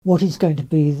What is going to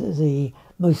be the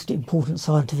most important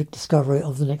scientific discovery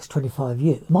of the next 25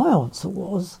 years? My answer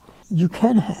was, you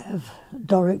can have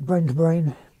direct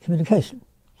brain-to-brain communication.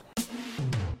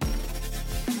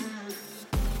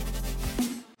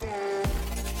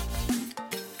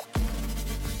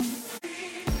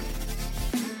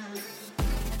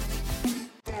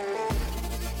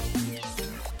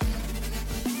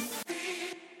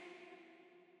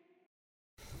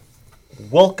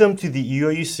 Welcome to the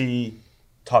UIUC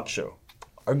Talk Show.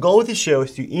 Our goal with the show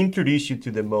is to introduce you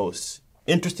to the most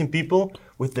interesting people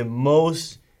with the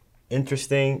most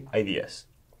interesting ideas.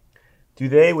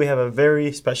 Today we have a very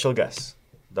special guest,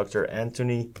 Dr.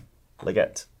 Anthony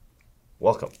Leggett.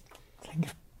 Welcome. Thank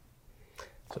you.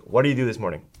 So what do you do this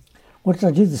morning? What did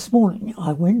I do this morning?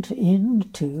 I went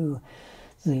into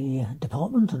the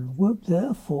department and worked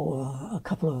there for a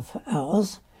couple of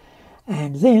hours.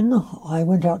 And then I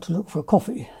went out to look for a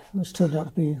coffee, which turned out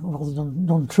to be a rather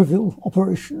non-trivial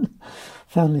operation.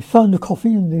 Found a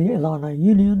coffee in the Illini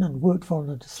Union and worked on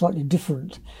a slightly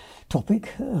different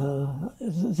topic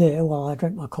there while I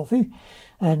drank my coffee.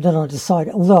 And then I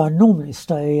decided, although I normally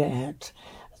stay at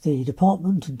the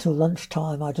department until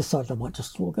lunchtime, I decided I might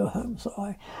just as well go home. So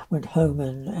I went home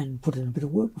and put in a bit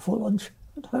of work before lunch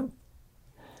at home.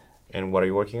 And what are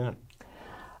you working on?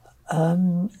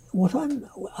 I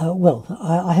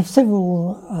have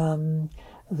several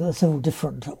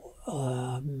different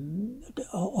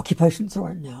occupations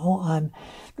right now. I'm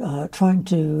trying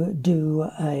to do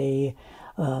a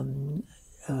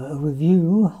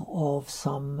review of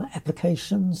some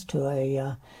applications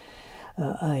to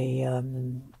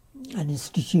an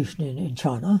institution in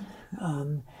China.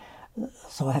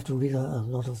 So I have to read a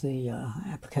lot of the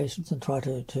applications and try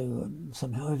to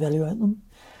somehow evaluate them.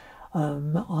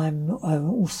 I'm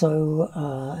also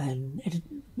a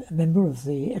member of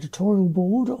the editorial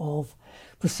board of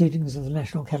Proceedings of the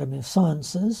National Academy of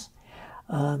Sciences.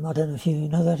 I don't know if you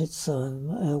know that. It's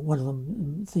one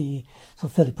of the sort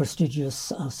of fairly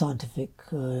prestigious scientific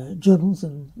journals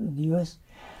in the US.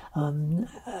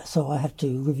 So I have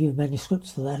to review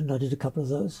manuscripts for that, and I did a couple of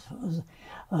those.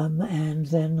 And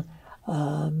then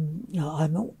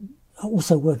I'm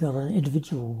also working on an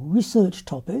individual research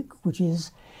topic, which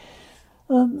is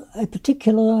a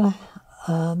particular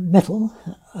metal,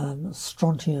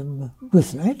 strontium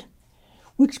ruthenate,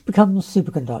 which becomes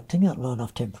superconducting at low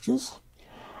enough temperatures.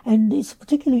 And it's a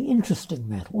particularly interesting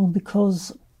metal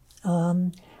because,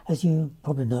 as you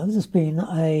probably know, there's been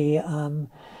a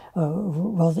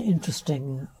rather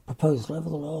interesting proposal over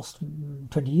the last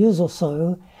 20 years or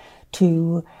so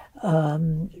to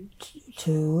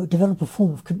develop a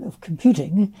form of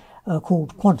computing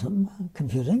called quantum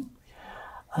computing.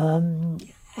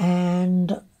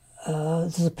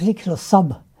 There's a particular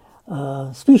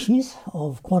species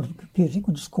of quantum computing,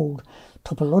 which is called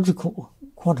topological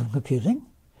quantum computing,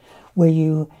 where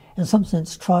you, in some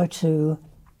sense, try to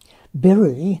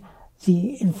bury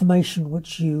the information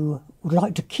which you would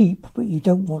like to keep, but you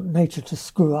don't want nature to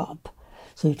screw up.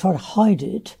 So you try to hide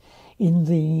it in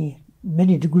the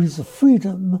many degrees of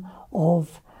freedom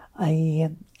of a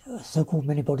so-called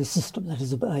many-body system, that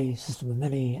is a system of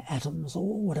many atoms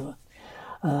or whatever.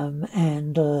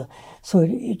 So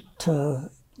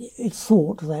it's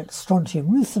thought that strontium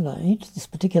ruthenate, this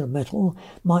particular metal,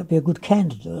 might be a good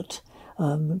candidate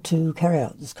to carry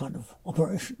out this kind of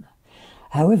operation.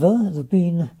 However, there have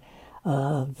been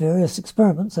various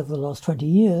experiments over the last 20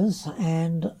 years,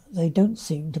 and they don't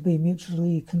seem to be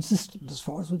mutually consistent as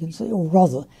far as we can see, or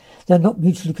rather, they're not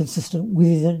mutually consistent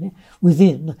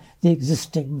within the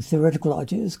existing theoretical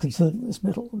ideas concerning this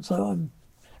metal. And so I'm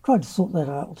trying to sort that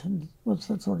out in one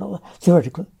sense or another,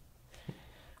 theoretically.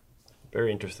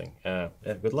 Very interesting.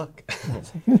 Good luck.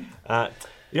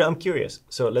 I'm curious.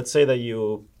 So let's say that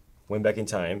you went back in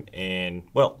time and,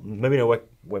 well, maybe not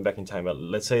went back in time, but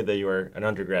let's say that you were an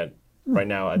undergrad right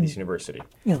now at this university.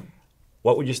 Yeah.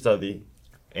 What would you study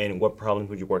and what problems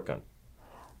would you work on?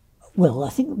 Well, I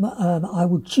think I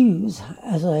would choose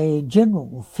as a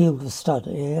general field of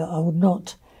study,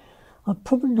 I'd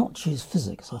probably not choose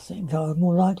physics, I think. I would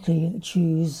more likely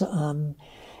choose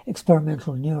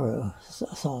experimental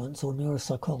neuroscience or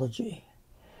neuropsychology.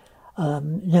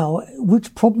 Now,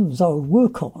 which problems I would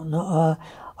work on,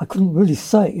 I couldn't really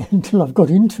say until I've got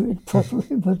into it properly,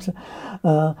 but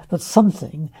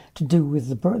something to do with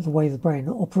the way the brain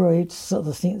operates, sort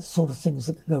of things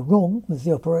that can go wrong with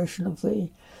the operation of the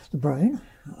brain.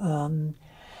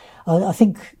 I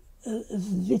think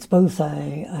it's both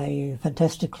a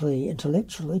fantastically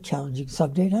intellectually challenging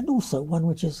subject and also one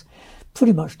which is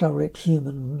pretty much direct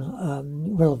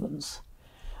human relevance,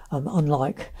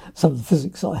 unlike some of the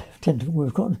physics I tend to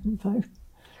work on, in fact.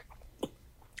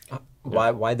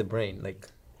 Why the brain? Like,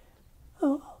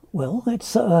 Well,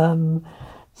 it's as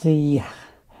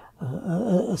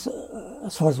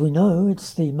far as we know,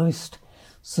 it's the most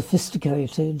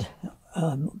sophisticated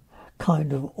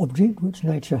kind of object which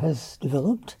nature has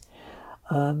developed.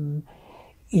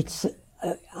 It's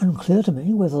unclear to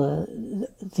me whether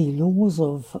the laws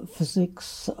of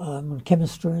physics and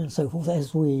chemistry and so forth,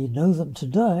 as we know them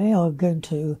today, are going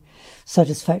to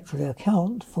satisfactorily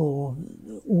account for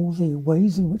all the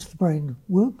ways in which the brain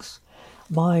works.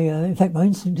 In fact, my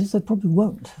instinct is they probably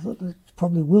won't. It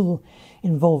probably will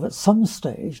involve at some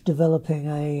stage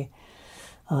developing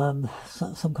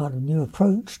some kind of new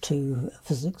approach to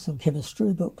physics and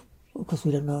chemistry, but of course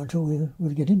we don't know until we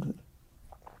really get into it.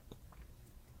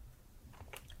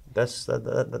 That's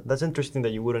interesting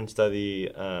that you wouldn't study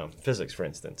physics, for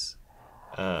instance.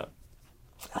 I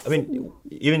mean,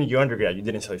 even in your undergrad, you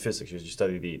didn't study physics; you just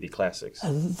studied the classics.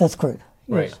 That's correct.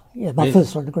 Yes. Right. Yeah, my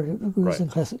first undergraduate degree was in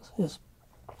classics. Yes.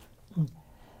 Do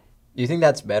you think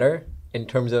that's better in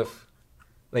terms of,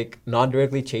 like, not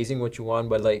directly chasing what you want,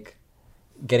 but like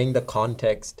getting the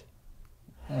context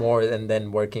more and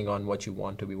then working on what you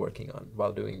want to be working on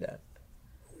while doing that?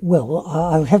 Well,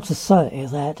 I would have to say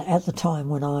that at the time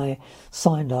when I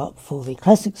signed up for the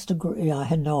classics degree, I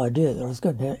had no idea that I was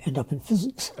going to end up in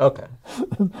physics. Okay.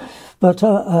 But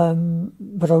I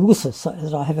would also say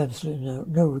that I have absolutely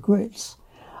no regrets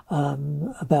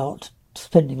about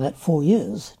spending that 4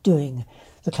 years doing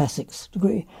the classics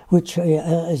degree, which,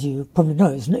 as you probably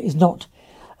know, is not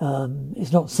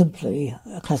simply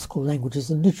classical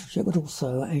languages and literature, but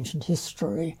also ancient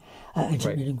history,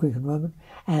 ancient Indian, Greek and Roman,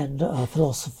 and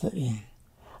philosophy.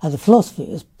 And the philosophy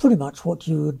is pretty much what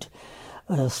you would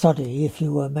study if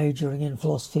you were majoring in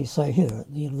philosophy, say, here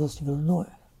at the University of Illinois.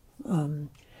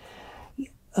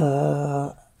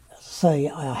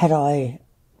 Had I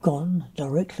gone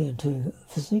directly into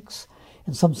physics,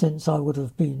 in some sense I would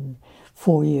have been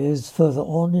 4 years further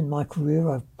on in my career.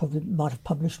 I probably might have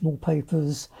published more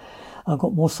papers, I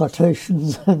got more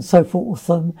citations and so forth.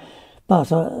 But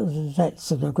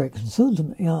that's of no great concern to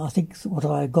me. I think what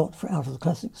I got out of the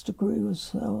classics degree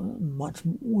was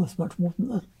worth much more than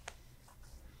that.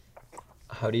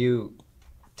 How do you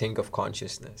think of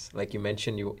consciousness? Like you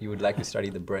mentioned, you would like to study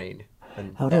the brain.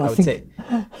 And how do I would think? say,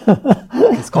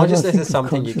 because consciousness is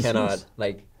something you consciousness? cannot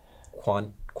like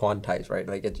quantize, right?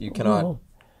 Like you cannot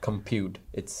compute.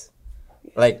 It's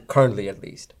like currently at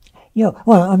least. Yeah,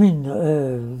 well, I mean,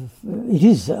 it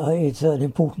is. It's an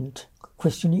important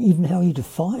question, even how you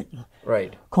define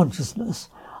consciousness.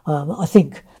 I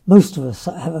think most of us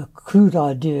have a crude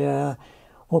idea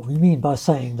what we mean by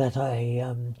saying that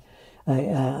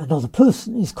another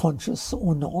person is conscious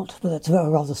or not, but that's a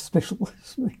rather special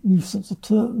use of the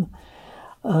term.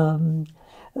 One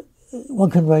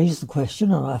can raise the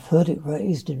question, and I've heard it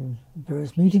raised in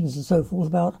various meetings and so forth,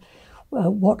 about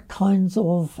what kinds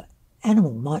of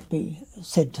animal might be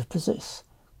said to possess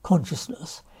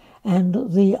consciousness. And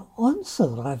the answer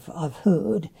that I've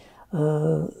heard,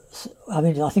 I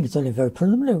mean, I think it's only a very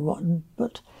preliminary one,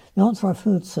 but the answer I've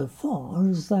heard so far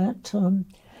is that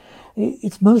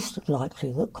it's most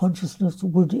likely that consciousness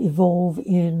would evolve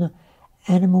in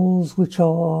animals which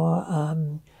are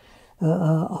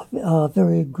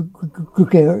very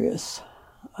gregarious.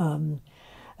 I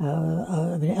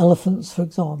mean, elephants, for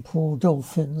example,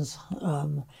 dolphins,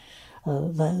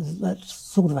 that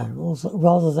sort of animals,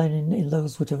 rather than in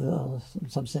those which are, in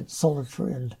some sense,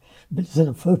 solitary and a bit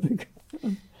xenophobic.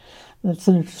 That's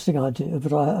an interesting idea,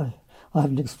 but I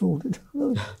haven't explored it.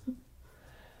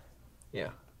 Yeah.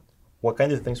 What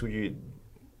kind of things would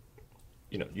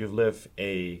you've lived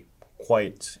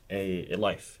quite a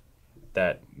life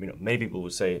that many people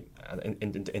would say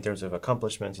in terms of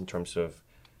accomplishments, in terms of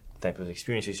type of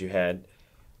experiences you had.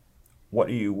 What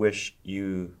do you wish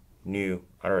you knew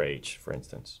at our age, for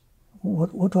instance?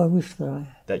 What do I wish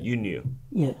that you knew?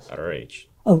 Yes. At our age.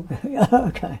 Oh,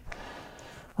 okay.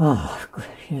 Ah,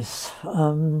 yes.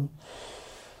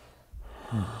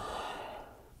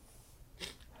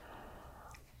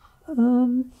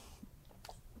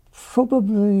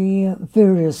 Probably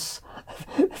various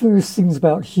things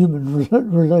about human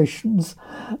relations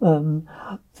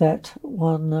that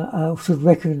one should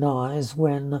recognise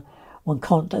when one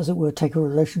can't, as it were, take a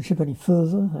relationship any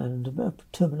further and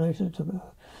terminate it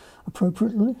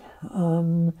appropriately.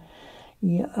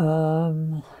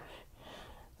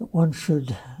 One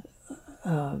should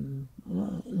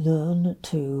learn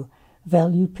to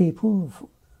value people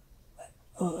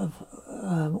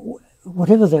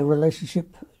whatever their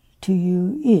relationship to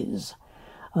you is,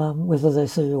 whether they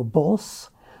say your boss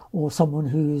or someone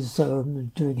who's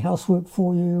doing housework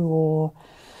for you, or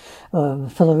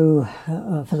fellow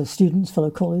students,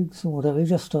 fellow colleagues, or whatever.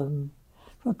 Just try to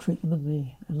treat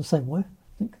them in the same way.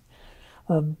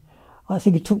 I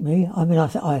think it took me. I mean,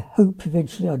 I hope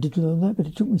eventually I did learn that, but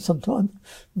it took me some time.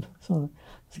 So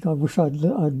I think I wish I'd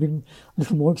been a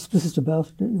little more explicit about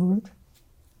it at your age.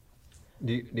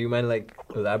 Do you mind like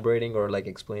elaborating or like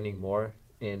explaining more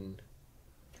in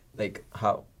like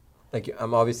how, like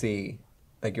I'm obviously,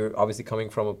 like you're obviously coming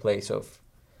from a place of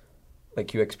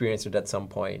like you experienced it at some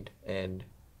point and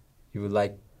you would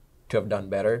like to have done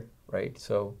better, right?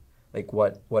 So like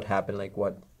what happened, like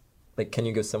can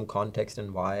you give some context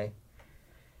and why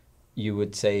you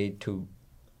would say to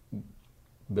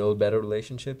build better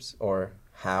relationships, or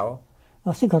how?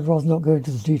 I think I'd rather not go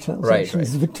into the details. Right, actually. right.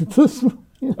 It's a bit too personal.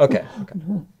 Okay.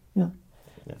 Yeah.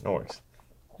 Yeah, no worries.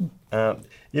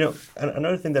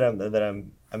 Another thing that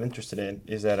I'm interested in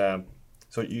is that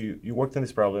so you worked on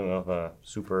this problem of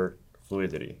super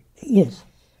fluidity. Yes.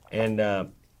 And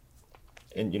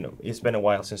it's been a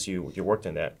while since you worked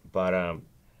on that. But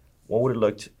what would it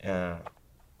look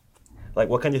like?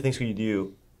 What kind of things could you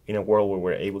do in a world where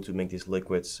we're able to make these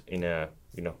liquids in at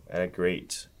a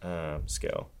great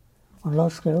scale? On a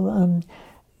large scale,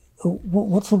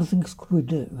 what sort of things could we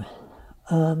do?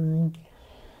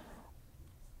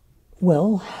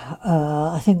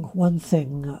 I think one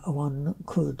thing one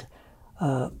could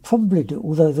probably do,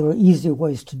 although there are easier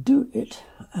ways to do it,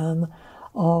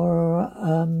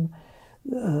 are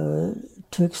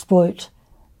to exploit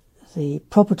the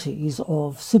properties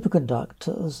of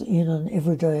superconductors in an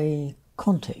everyday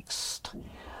context.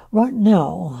 Right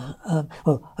now, I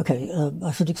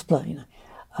should explain.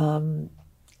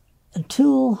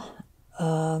 Until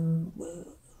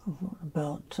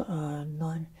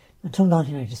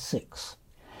 1986,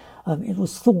 it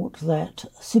was thought that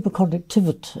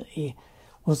superconductivity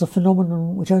was a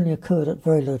phenomenon which only occurred at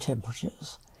very low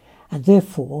temperatures, and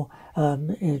therefore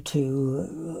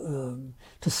to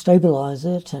stabilize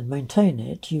it and maintain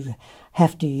it, you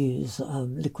have to use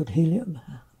liquid helium,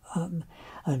 and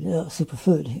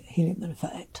superfluid helium, in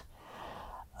fact.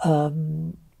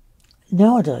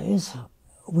 Nowadays,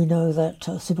 we know that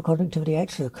superconductivity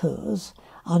actually occurs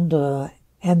under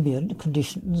ambient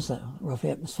conditions,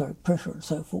 roughly atmospheric pressure and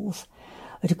so forth.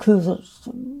 It occurs at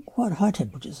quite high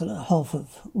temperatures, at half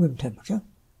of room temperature.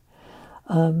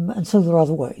 And so there are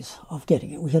other ways of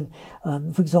getting it. We can,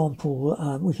 for example,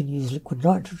 we can use liquid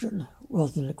nitrogen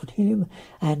rather than liquid helium,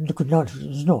 and liquid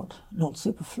nitrogen is not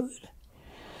superfluid.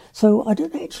 So I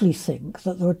don't actually think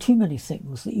that there are too many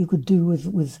things that you could do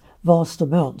with vast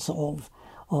amounts of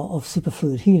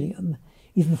superfluid helium,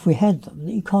 even if we had them,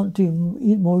 that you can't do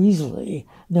more easily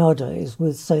nowadays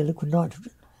with, say, liquid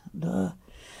nitrogen.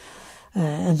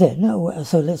 And then,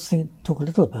 so let's talk a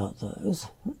little about those.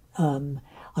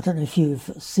 I don't know if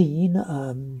you've seen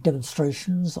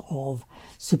demonstrations of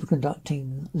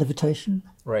superconducting levitation.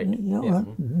 Right. Yeah. Right.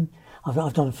 Mm-hmm.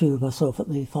 I've done a few myself at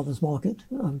the farmers market,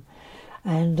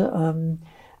 and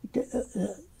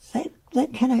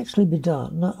that can actually be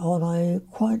done on a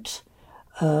quite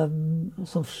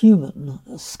sort of human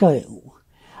scale.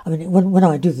 I mean, when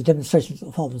I do the demonstrations at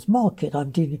the farmers market,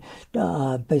 I'm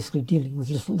basically dealing with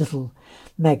little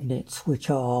magnets which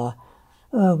are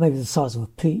maybe the size of a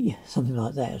pea, something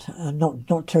like that, and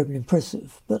not terribly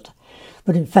impressive. But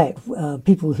in fact,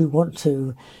 people who want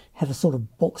to have a sort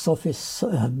of box office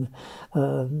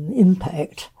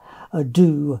impact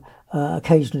do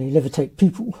occasionally levitate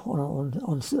people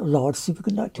on large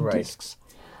superconducting disks.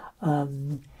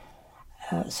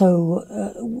 So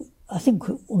I think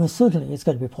almost certainly it's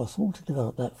going to be possible to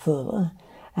develop that further,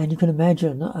 and you can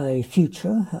imagine a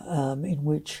future in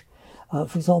which,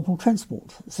 for example,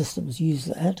 transport systems use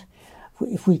that.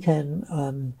 If we can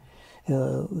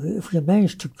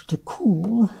manage to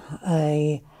cool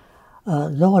a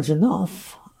large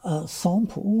enough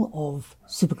sample of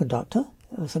superconductor,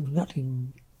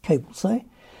 superconducting cable, say,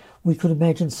 we could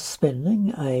imagine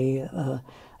suspending a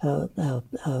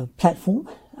platform,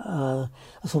 a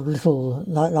sort of little,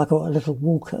 like a little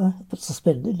walker, but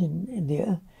suspended in the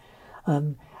air,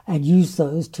 and use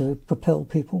those to propel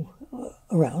people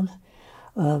around.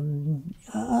 I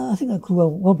think that could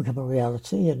well become a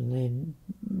reality in the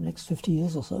next 50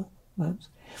 years or so, perhaps.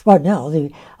 Right now,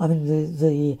 there's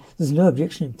no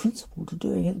objection in principle to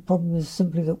doing it. The problem is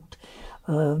simply that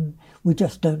we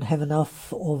just don't have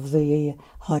enough of the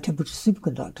high-temperature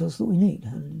superconductors that we need,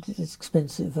 and it's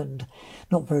expensive and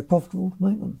not very profitable to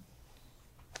make them.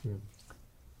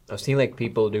 I've seen like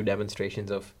people do demonstrations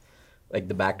of like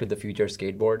the Back to the Future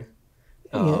skateboard,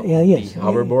 the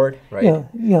hoverboard, right?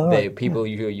 Right. People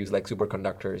usually use like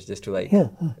superconductors just to like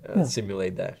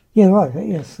simulate that. Yeah, right.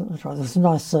 Yes, that's right. There's some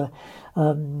nice, nice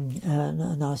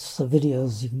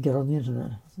videos you can get on the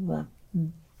internet.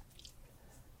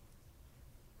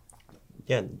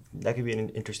 Yeah, that could be an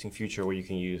interesting future where you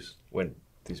can use when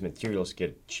these materials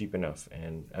get cheap enough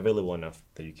and available enough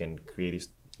that you can create this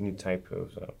new type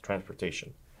of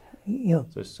transportation. Yeah.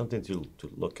 So it's something to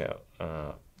look out,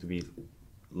 to be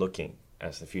looking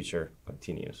as the future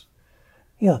continues.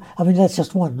 Yeah, I mean that's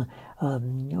just one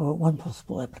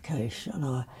possible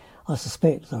application. I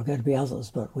suspect there are going to be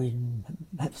others, but we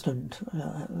perhaps haven't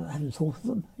thought of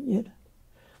them yet.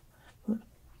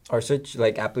 Are such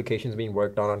like applications being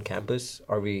worked on campus?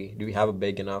 Do we have a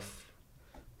big enough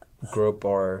group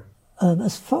or?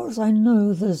 As far as I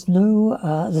know, there's a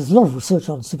lot of research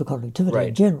on superconductivity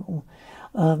in general.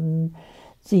 As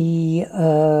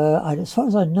far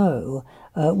as I know,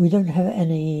 we don't have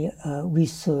any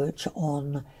research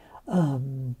on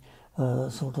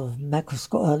sort of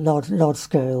large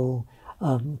scale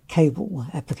cable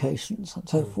applications and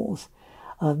so forth.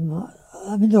 I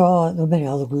mean, there are many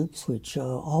other groups which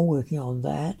are working on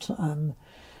that,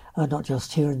 not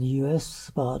just here in the US,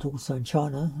 but also in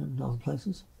China and other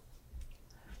places.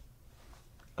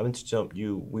 I'm interested.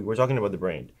 We were talking about the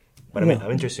brain, but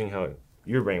I'm interested in how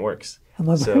your brain works.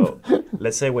 So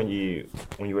let's say when you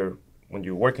work on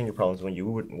your problems, when you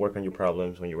would work on your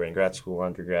problems, when you were in grad school,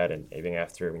 undergrad, and even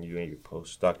after when you were your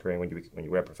postdoctorate, when you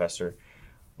were a professor,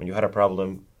 when you had a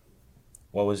problem,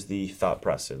 what was the thought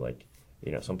process like?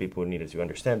 Some people needed to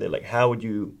understand it. Like, how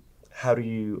do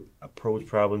you approach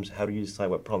problems? How do you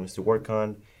decide what problems to work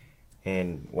on?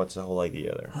 And what's the whole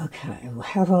idea there? Okay.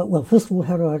 Well, first of all,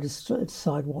 how do I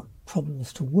decide what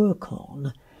problems to work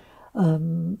on?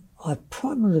 I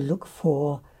primarily look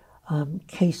for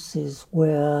cases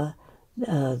where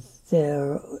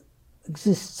there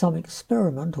exists some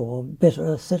experiment, or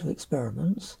better, a set of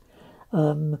experiments,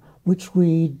 which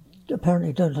we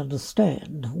apparently don't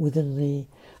understand within the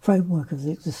framework of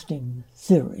the existing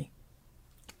theory,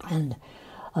 and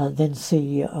then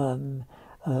see whether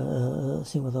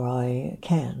I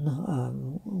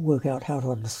can work out how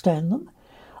to understand them,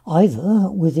 either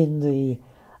within the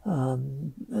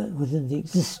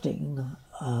existing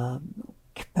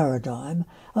paradigm.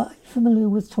 Are you familiar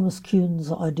with Thomas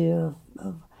Kuhn's ideas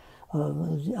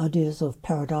of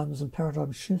paradigms and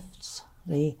paradigm shifts?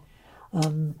 He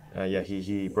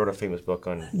wrote a famous book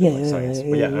on science.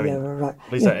 Right.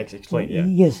 Please explain. Yeah.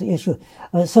 Yes, sure.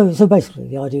 So basically,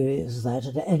 the idea is that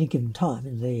at any given time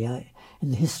in the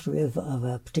history of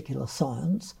a particular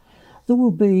science, there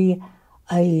will be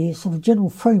a sort of general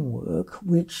framework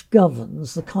which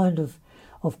governs the kind of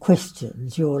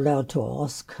questions you're allowed to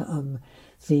ask,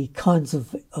 the kinds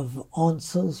of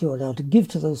answers you're allowed to give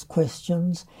to those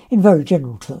questions in very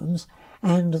general terms,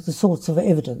 and the sorts of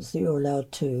evidence that you're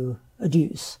allowed to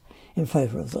adduce in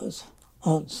favour of those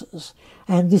answers.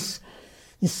 And this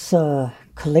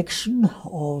collection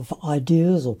of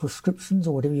ideas or prescriptions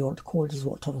or whatever you want to call it is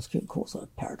what Thomas Kuhn calls a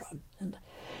paradigm.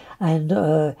 And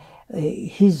at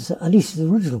least his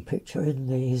original picture in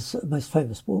his most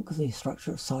famous book, The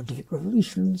Structure of Scientific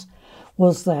Revolutions,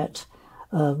 was that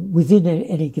within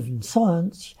any given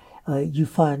science, you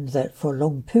find that for a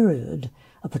long period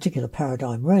a particular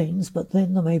paradigm reigns, but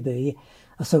then there may be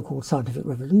a so-called scientific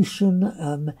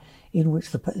revolution in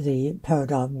which the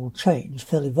paradigm will change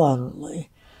fairly violently.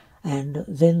 And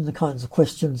then the kinds of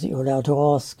questions that you're allowed to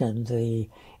ask and the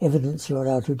evidence you're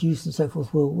allowed to produce and so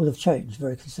forth will have changed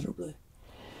very considerably.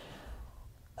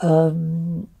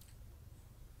 So,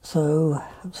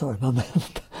 I'm sorry,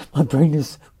 my brain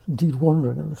is indeed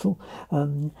wandering a little.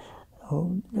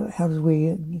 How did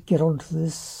we get onto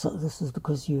this? This is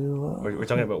because you... We're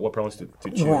talking about what problems to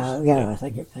choose. Well, yeah,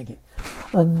 thank you.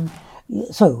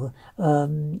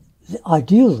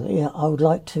 Ideally, I would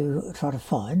like to try to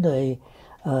find a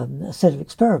set of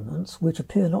experiments which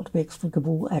appear not to be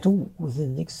explicable at all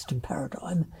within the existing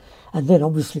paradigm. And then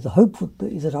obviously the hope would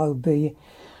be that I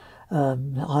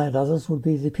and others would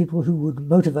be the people who would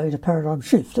motivate a paradigm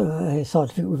shift, a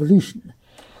scientific revolution.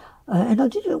 And I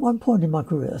did at one point in my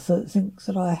career think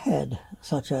that I had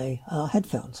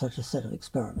found such a set of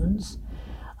experiments.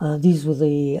 These were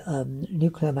the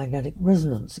nuclear magnetic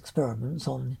resonance experiments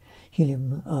on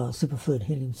helium, superfluid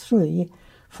helium-3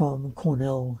 from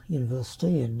Cornell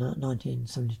University in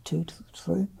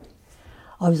 1972-3.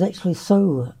 I was actually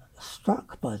so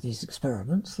struck by these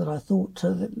experiments that I thought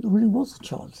that there really was a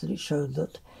chance that it showed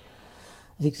that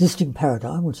the existing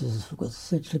paradigm, which was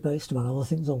essentially based, among other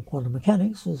things, on quantum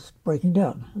mechanics, was breaking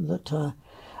down, and that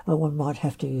one might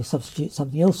have to substitute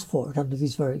something else for it under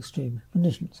these very extreme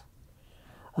conditions.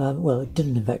 Well, it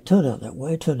didn't in fact turn out that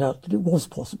way. It turned out that it was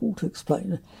possible to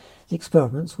explain the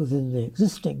experiments within the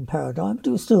existing paradigm, but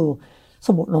it was still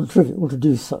somewhat non-trivial to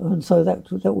do so, and so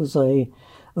that was a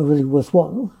really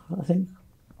worthwhile, I think,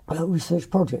 research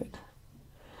project.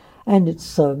 And it's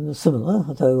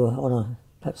similar, though on a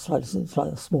perhaps slightly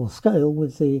smaller scale,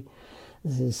 with these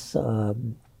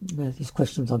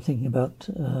questions I'm thinking about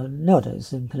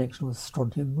nowadays in connection with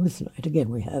strontium lithiumate. Again,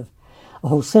 we have a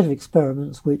whole set of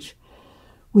experiments which,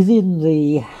 within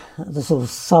the sort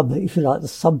of if you like, the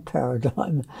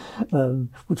sub-paradigm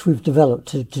which we've developed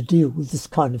to deal with this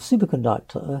kind of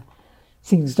superconductor,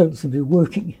 things don't seem to be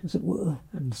working, as it were.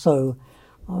 And so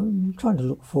I'm trying to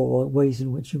look for ways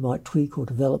in which you might tweak or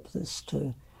develop this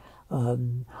to...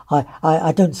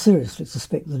 I don't seriously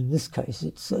suspect that in this case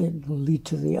it will lead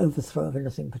to the overthrow of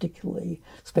anything particularly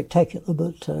spectacular,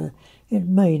 but it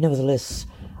may nevertheless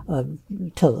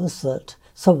tell us that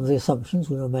some of the assumptions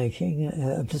we were making,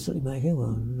 implicitly making, were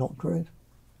not correct.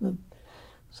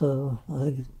 So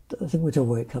I think whichever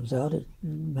way it comes out, it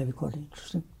may be quite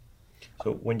interesting.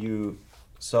 So when you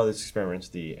saw these experiments,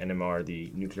 the NMR,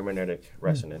 the nuclear magnetic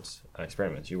resonance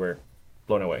experiments, you were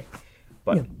blown away.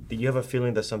 But did you have a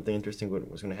feeling that something interesting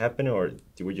was going to happen, or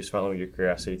did we just follow your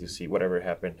curiosity to see whatever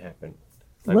happened?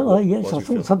 Like, well, yes, I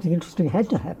thought something interesting had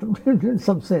to happen in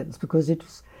some sense, because it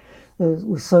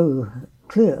was so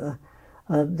clear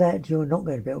that you're not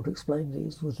going to be able to explain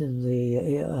these within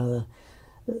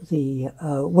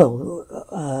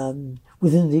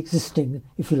within the existing,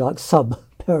 if you like,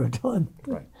 sub-paradigm.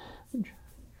 Right.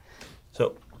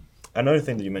 So another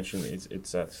thing that you mentioned is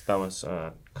it's Thomas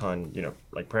Kuhn,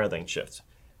 like paradigm shifts,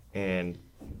 and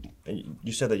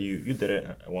you said that you did it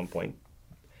at one point.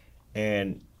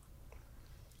 And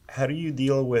how do you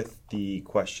deal with the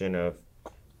question of,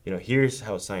 here's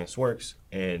how science works,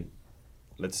 and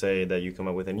let's say that you come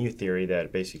up with a new theory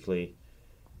that basically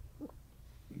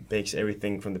makes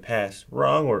everything from the past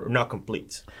wrong or not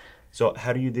complete. So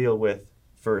how do you deal with,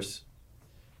 first,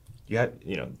 you have,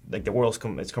 like the world's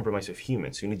it's compromised with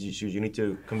humans. You need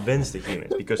to convince the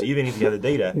humans, because even if you have the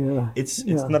data, it's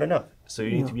not enough. So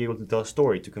you need to be able to tell a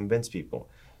story to convince people.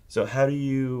 So do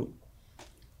you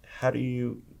have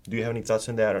any thoughts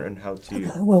on that, and how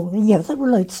to? Well, that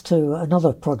relates to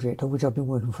another project on which I've been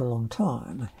working for a long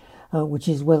time, which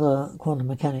is whether quantum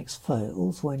mechanics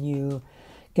fails when you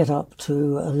get up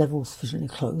to a level sufficiently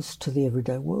close to the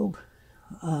everyday world.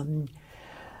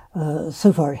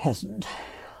 So far it hasn't.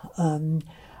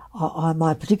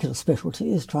 My particular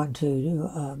specialty is trying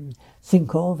to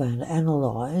think of and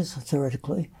analyse,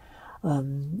 theoretically,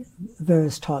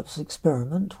 various types of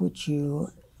experiment which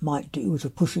you might do, which are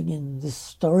pushing in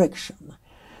this direction.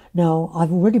 Now,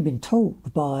 I've already been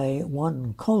told by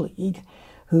one colleague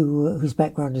whose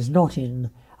background is not in,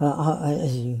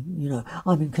 as you know,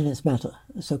 I'm in condensed matter,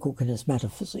 so-called condensed matter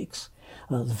physics,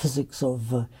 the physics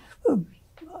of,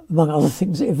 among other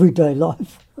things, everyday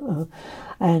life,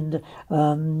 and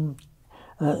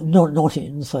not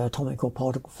in, say, atomic or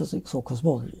particle physics or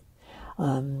cosmology.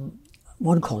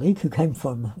 One colleague who came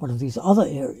from one of these other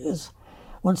areas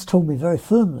once told me very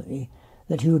firmly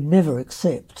that he would never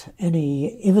accept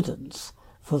any evidence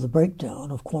for the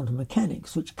breakdown of quantum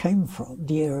mechanics which came from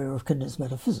the area of condensed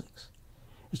matter physics.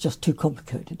 It's just too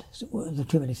complicated, as it were. There are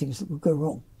too many things that would go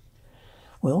wrong.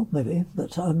 Well, maybe,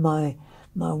 but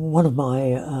one of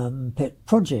my pet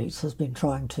projects has been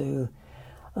trying to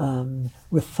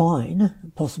refine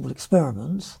possible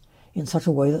experiments in such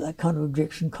a way that kind of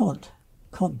objection can't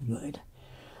be made.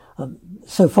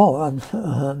 So far,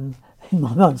 I'm in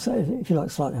my mind, so if you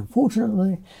like, slightly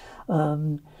unfortunately,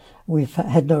 we've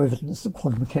had no evidence that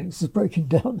quantum mechanics is breaking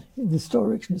down in this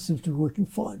direction. It seems to be working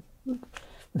fine, but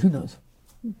who knows?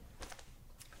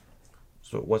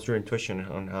 So what's your intuition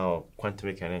on how quantum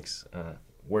mechanics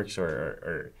works,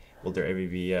 or will there ever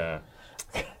be a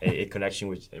connection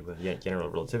with general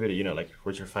relativity? Like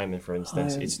Richard Feynman, for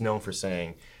instance, it's known for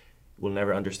saying we'll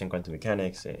never understand quantum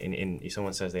mechanics, and if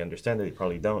someone says they understand it, they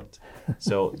probably don't.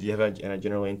 So do you have a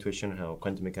general intuition how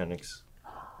quantum mechanics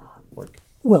work?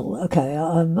 Well, okay,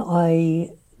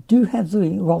 I do have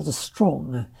the rather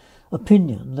strong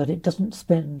opinion that it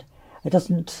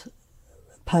doesn't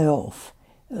pay off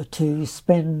to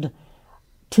spend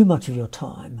too much of your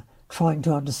time trying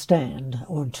to understand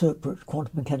or interpret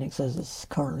quantum mechanics as it's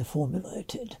currently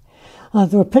formulated.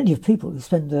 There are plenty of people who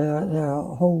spend their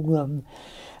whole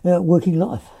working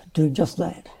life doing just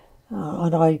that,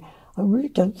 and I really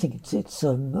don't think it's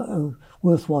a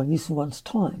worthwhile use of one's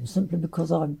time, simply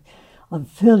because I'm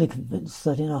fairly convinced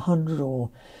that in 100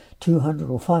 or 200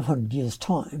 or 500 years'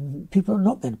 time, people are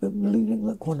not going to be believing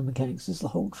that quantum mechanics is the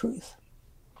whole truth.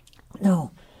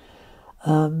 Now,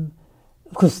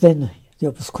 of course, then the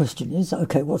obvious question is,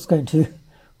 okay, what's going to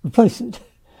replace it?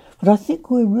 But I think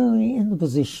we're really in the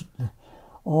position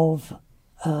of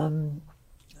that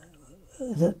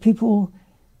people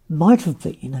might have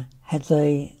been had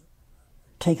they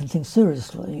taken things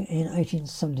seriously in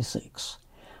 1876.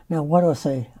 Now, why do I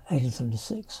say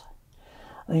 1876?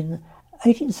 In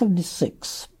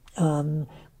 1876,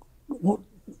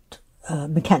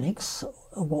 mechanics,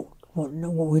 what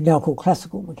we now call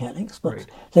classical mechanics, but Right.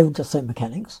 they would just say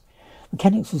mechanics.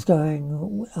 Mechanics was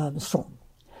going strong.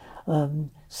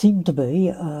 Seemed to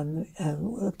be,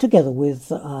 together with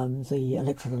the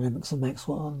electrodynamics of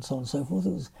Maxwell and so on and so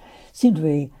forth, seemed to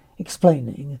be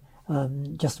explaining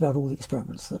just about all the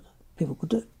experiments that people could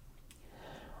do.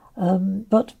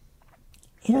 But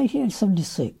in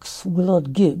 1876,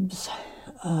 Willard Gibbs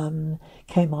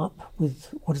came up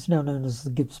with what is now known as the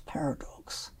Gibbs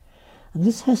paradox. And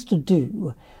this has to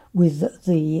do with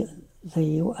the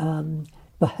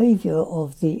behaviour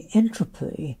of the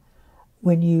entropy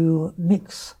when you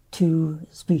mix two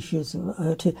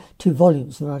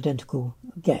volumes of an identical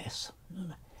gas.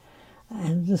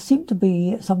 And there seemed to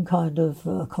be some kind of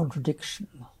contradiction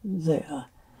there.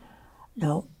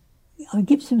 Now,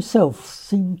 Gibbs himself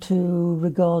seemed to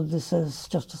regard this as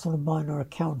just a sort of minor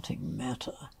accounting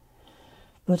matter.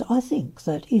 But I think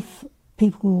that if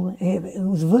people,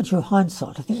 with the virtue of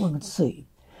hindsight, I think one could see,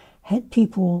 had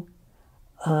people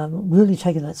really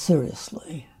taken that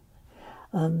seriously,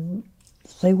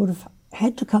 they would have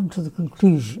had to come to the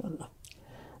conclusion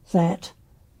that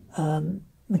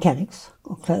mechanics,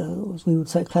 or as we would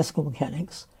say classical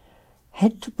mechanics,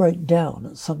 had to break down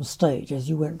at some stage as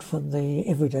you went from the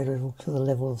everyday level to the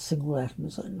level of single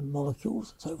atoms and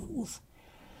molecules and so forth.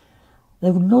 They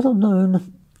would not have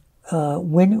known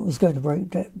when it was going to break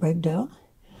down.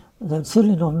 They would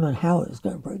certainly not have known how it was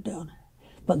going to break down.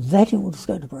 But that it was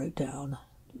going to break down,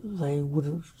 they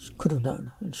could have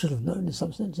known and should have known in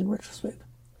some sense in retrospect.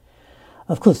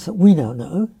 Of course, we now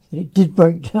know that it did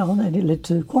break down and it led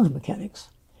to quantum mechanics.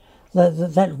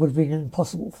 That would have been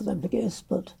impossible for them to guess,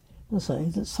 but I say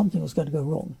that something was going to go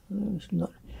wrong.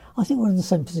 I think we're in the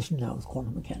same position now with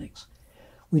quantum mechanics.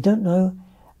 We don't know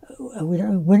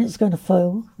when it's going to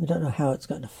fail, we don't know how it's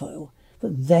going to fail,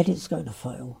 but that it's going to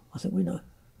fail, I think we know.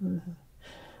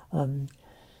 And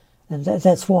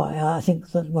that's why I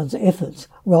think that one's efforts,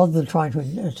 rather than trying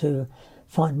to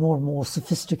find more and more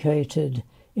sophisticated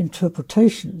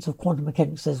interpretations of quantum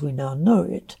mechanics as we now know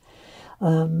it,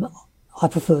 I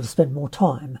prefer to spend more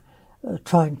time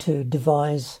trying to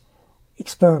devise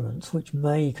experiments which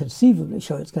may conceivably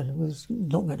show it's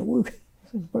not going to work.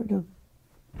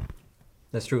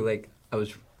 That's true. Like I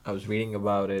was reading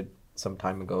about it some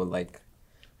time ago. Like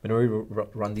whenever we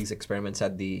run these experiments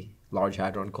at the Large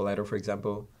Hadron Collider, for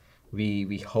example,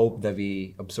 we hope that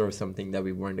we observe something that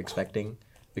we weren't expecting,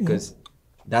 because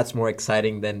that's more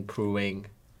exciting than proving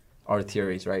our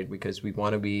theories, right? Because we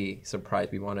want to be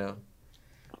surprised. We want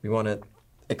to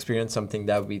experience something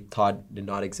that we thought did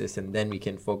not exist, and then we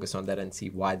can focus on that and see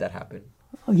why that happened.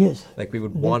 Oh, yes. Like we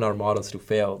would want our models to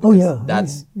fail. Oh, yeah.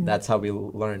 That's how we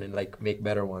learn and like make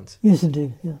better ones. Yes,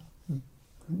 indeed. Yeah,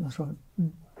 that's right.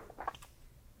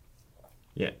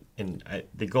 Yeah, and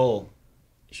the goal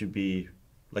should be,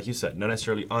 like you said, not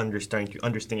necessarily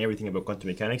understand everything about quantum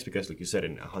mechanics, because, like you said,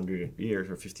 in 100 years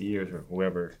or 50 years or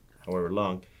however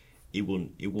long, it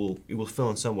will fail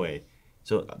in some way.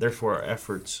 So therefore, our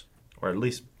efforts, or at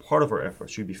least part of our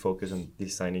efforts, should be focused on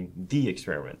designing the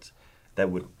experiment that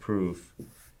would prove,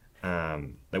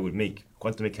 that would make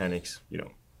quantum mechanics,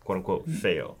 quote unquote,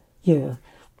 fail. Yeah,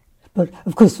 but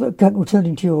of course,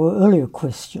 returning to your earlier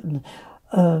question,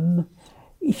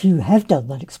 if you have done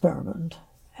that experiment,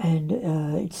 and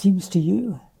it seems to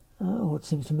you, or it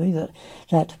seems to me that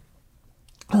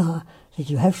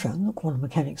you have shown that quantum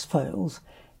mechanics fails,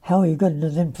 how are you going to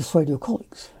then persuade your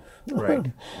colleagues?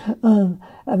 Right.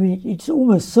 I mean, it's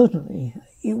almost certainly,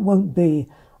 it won't be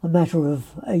a matter of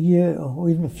a year or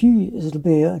even a few years. It'll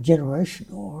be a generation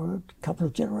or a couple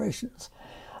of generations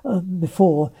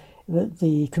before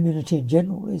the community in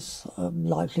general is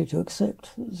likely to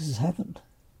accept that this has happened.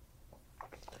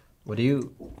 What do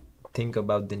you think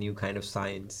about the new kind of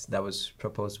science that was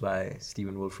proposed by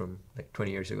Stephen Wolfram like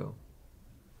 20 years ago?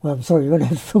 Well, I'm sorry, you're going to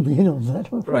have to fill me in on that.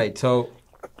 Right. So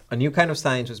a new kind of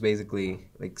science was basically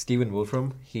like Stephen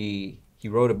Wolfram. He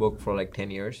wrote a book for like 10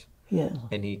 years. Yeah.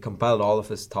 And he compiled all of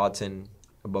his thoughts in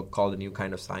a book called A New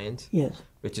Kind of Science. Yes.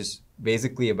 Which is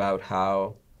basically about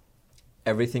how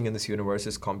everything in this universe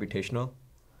is computational.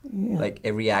 Yeah. Like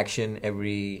every action,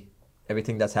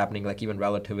 everything that's happening, like even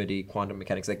relativity, quantum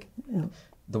mechanics, like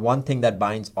the one thing that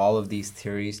binds all of these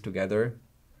theories together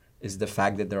is the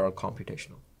fact that they're all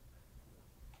computational.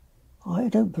 I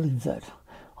don't believe that.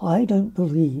 I don't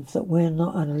believe that when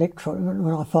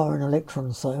I fire an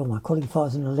electron, say, or my colleague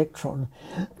fires an electron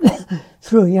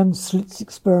through a Young-Slitz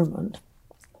experiment,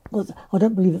 I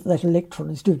don't believe that that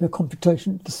electron is doing a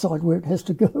computation to decide where it has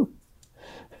to go.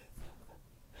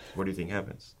 What do you think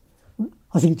happens?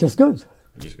 I think it just goes.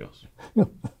 It just goes. Yeah.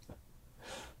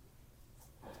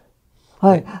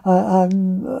 I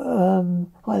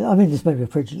mean, this may be a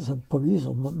prejudice, probably is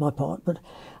on my part, but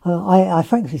I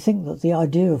frankly think that the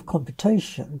idea of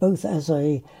computation, both as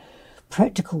a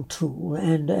practical tool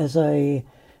and as in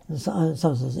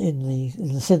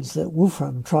the sense that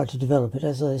Wolfram tried to develop it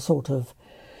as a sort of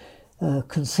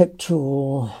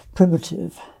conceptual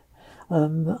primitive,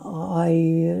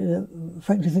 I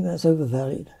frankly think that's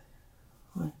overvalued.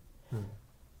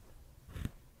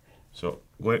 So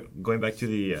going back to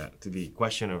the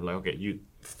question of like, okay, you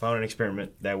found an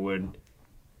experiment that would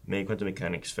make quantum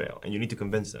mechanics fail, and you need to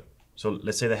convince them. So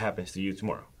let's say that happens to you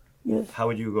tomorrow. Yes. How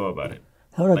would you go about it?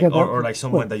 How would I go about it? Or like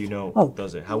someone that you know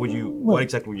does it. How would you? What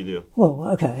exactly would you do? Well,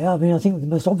 okay. I mean, I think the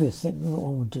most obvious thing that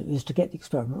one would do is to get the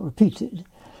experiment repeated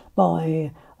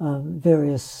by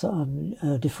various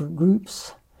different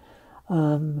groups.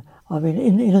 I mean,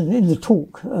 in the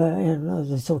talk, in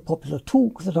the sort of popular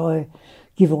talk that I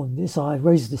give on this, I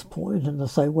raise this point and I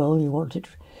say, well, you want it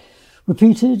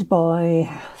repeated by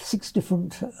 6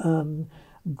 different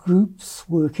groups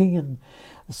working in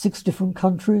 6 different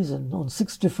countries and on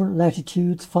 6 different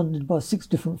latitudes, funded by 6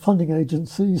 different funding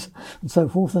agencies and so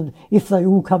forth. And if they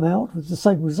all come out with the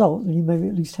same result, then you maybe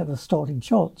at least have a starting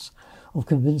chance of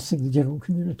convincing the general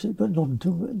community, but not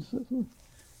until then.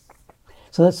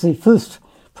 So that's the first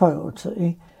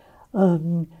priority.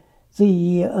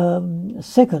 The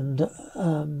second,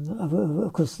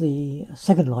 of course, the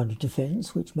second line of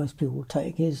defence, which most people will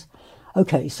take, is,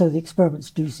 okay, so the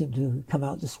experiments do seem to come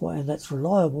out this way, and that's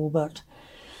reliable, but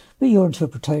your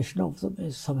interpretation of them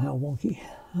is somehow wonky.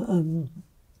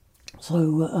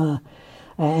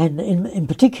 And in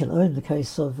particular, in the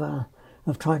case of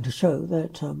trying to show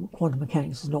that quantum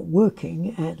mechanics is not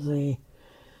working at the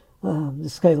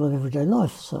scale of everyday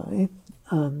life, say,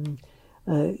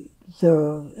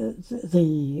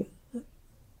 the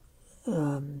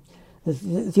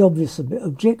obvious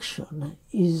objection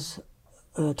is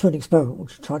to an experiment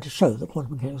which tried to show that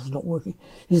quantum mechanics is not working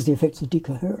is the effects of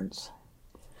decoherence.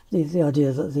 The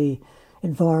idea that the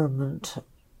environment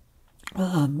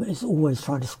is always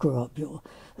trying to screw up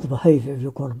the behaviour of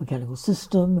your quantum mechanical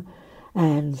system,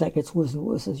 and that gets worse and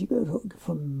worse as you go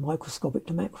from microscopic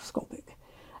to macroscopic.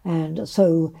 And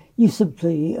so you've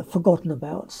simply forgotten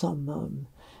about some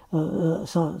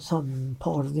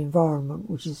part of the environment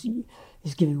which is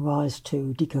giving rise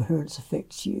to decoherence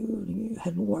effects you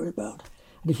hadn't worried about.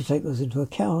 And if you take those into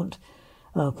account,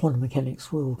 quantum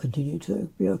mechanics will continue to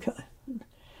be okay.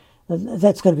 And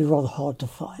that's going to be rather hard to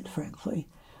fight, frankly.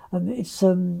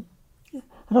 And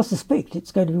I suspect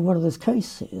it's going to be one of those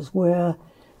cases where,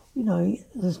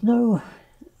 there's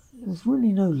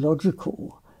really no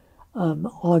logical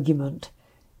argument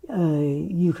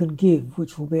you can give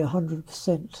which will be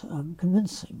 100%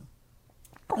 convincing.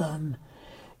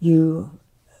 You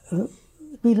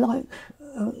be like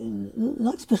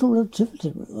special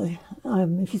relativity, really.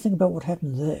 If you think about what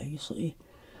happened there, you see,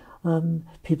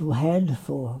 people had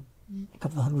for a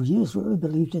couple of hundred years really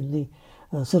believed in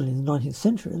certainly in the 19th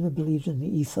century, they believed in the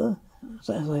ether as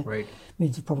a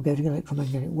means of propagating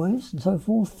electromagnetic waves and so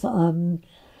forth.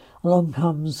 Along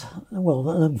comes,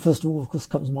 first of all, of course,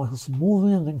 comes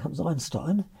Michelson-Morley, and then comes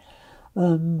Einstein,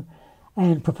 and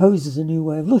proposes a new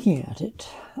way of looking at it.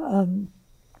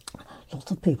 Lots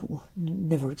of people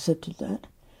never accepted that.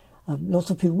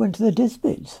 Lots of people went to their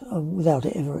deathbeds without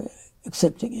ever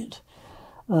accepting it.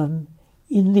 In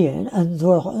the end, and there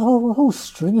were a whole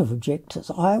string of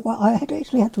objectors. I had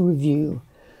actually had to review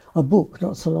a book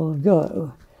not so long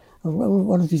ago,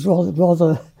 one of these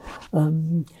rather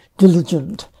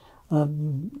diligent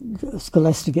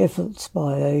scholastic efforts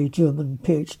by a German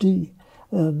PhD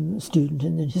student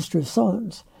in the history of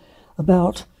science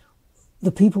about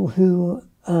the people who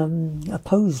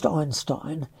opposed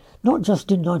Einstein, not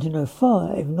just in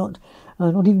 1905, not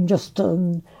even just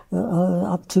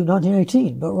up to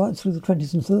 1918, but right through the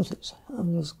 20s and 30s.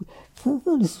 There's a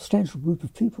fairly substantial group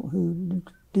of people who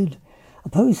did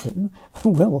oppose him.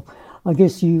 Well, I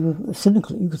guess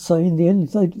cynically you could say in the end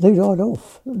they died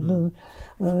off. And,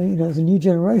 the new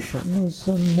generation was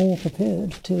more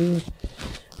prepared to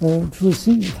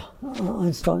receive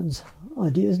Einstein's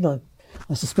ideas, and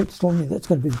I suspect strongly that's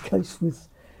going to be the case with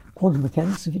quantum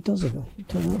mechanics if it does ever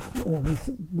turn out, or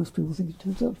most people think it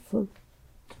turns out.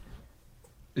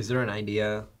 Is there an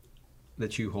idea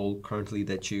that you hold currently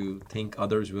that you think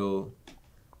others will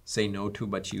say no to,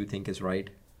 but you think is right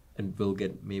and will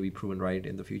get maybe proven right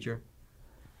in the future?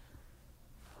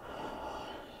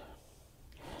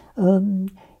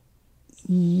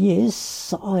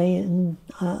 Yes, I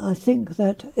think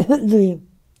that the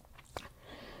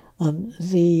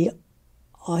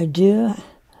idea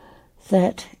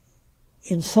that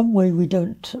in some way we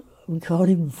can't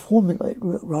even formulate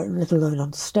right, let alone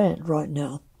understand right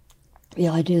now, the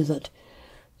idea that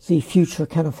the future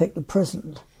can affect the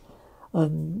present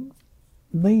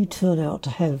may turn out to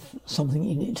have something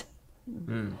in it.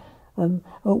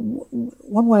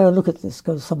 One way I look at this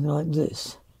goes something like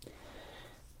this.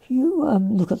 If you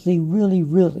look at the really,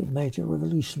 really major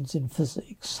revolutions in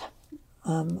physics,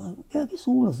 I guess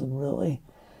all of them really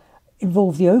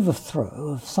involve the overthrow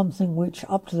of something which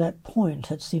up to that point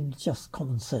had seemed just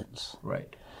common sense.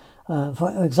 Right.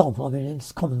 For example, I mean,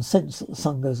 it's common sense that the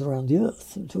sun goes around the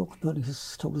Earth until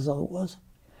Copernicus told us otherwise.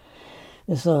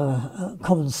 It's a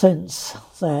common sense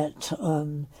that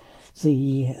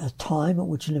the time at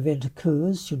which an event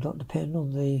occurs should not depend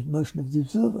on the motion of the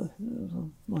observer,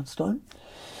 Einstein.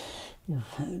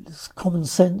 It's common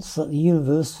sense that the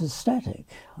universe is static,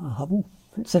 Hubble,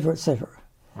 etc., etc.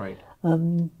 Right.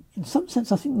 In some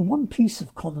sense, I think the one piece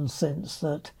of common sense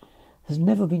that has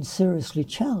never been seriously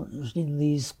challenged in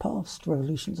these past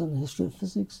revolutions in the history of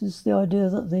physics is the idea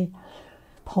that the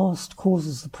past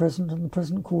causes the present and the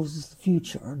present causes the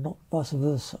future, and not vice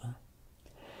versa.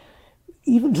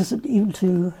 Even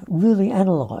to really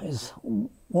analyse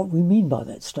what we mean by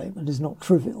that statement is not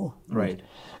trivial. Right.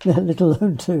 Let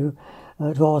alone to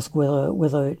ask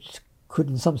whether it could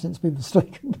in some sense be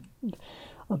mistaken.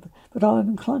 But I'm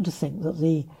inclined to think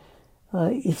that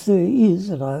if there is,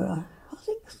 and I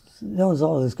think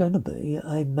there's going to be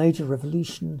a major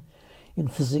revolution in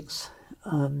physics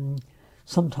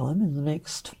sometime in the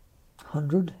next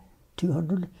 100,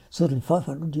 200, certainly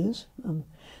 500 years.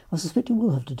 I suspect it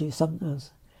will have to do something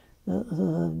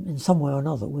in some way or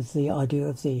another with the idea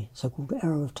of the so-called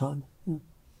arrow of time. Yeah.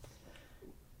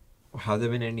 Have there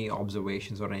been any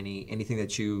observations or anything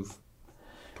that you've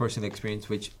personally experienced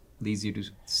which leads you to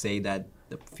say that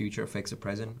the future affects the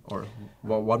present, or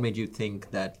what made you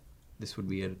think that this would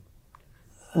be it?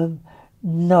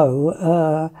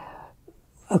 No.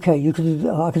 Okay, I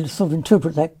can sort of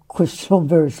interpret that question on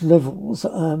various levels.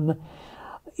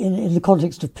 In the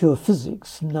context of pure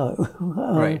physics, no.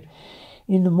 Right.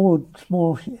 In the more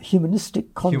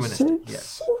humanistic concept,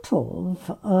 yes. Sort of.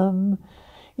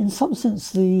 In some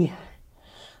sense, I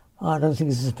don't think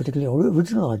this is a particularly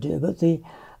original idea, but the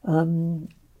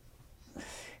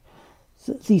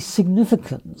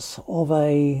significance of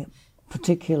a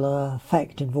particular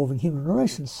fact involving human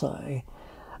relations, say,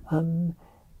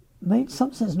 may in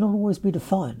some sense not always be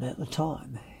defined at the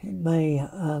time. It may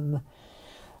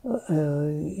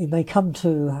come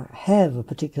to have a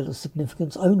particular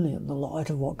significance only in the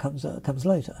light of what comes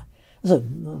later. So,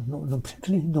 not a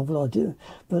particularly novel idea,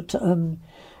 but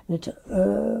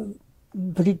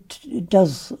it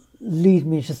does lead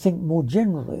me to think more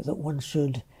generally that one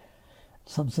should, in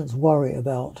some sense, worry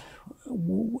about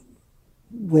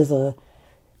whether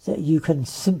that you can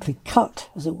simply cut,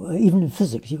 as it were, even in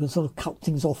physics, you can sort of cut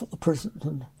things off at the present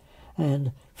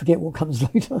and forget what comes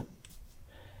later.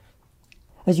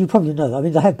 As you probably know, I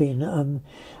mean, there have been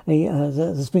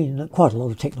there's been quite a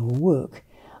lot of technical work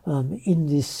in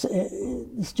this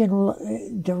general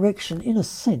direction. In a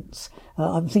sense,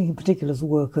 I'm thinking particularly of the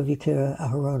work of Ikea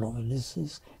Aharonov and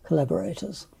his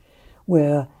collaborators,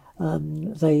 where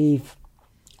they've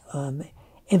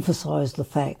emphasised the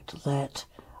fact that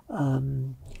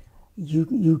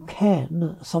you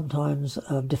can sometimes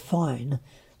define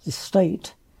the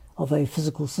state of a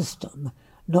physical system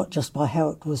not just by how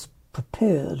it was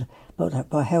prepared, but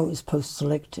by how it was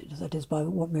post-selected, that is, by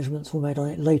what measurements were made on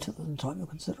it later than the time you're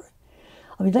considering.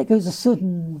 I mean, that goes a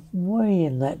certain way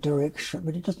in that direction,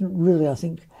 but it doesn't really, I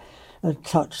think,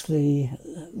 touch the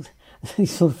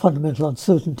sort of fundamental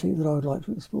uncertainty that I would like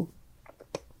to explore.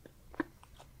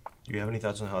 Do you have any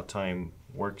thoughts on how time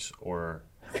works, or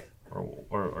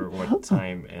what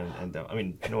time and I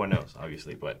mean, no one knows,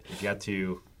 obviously, but if you had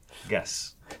to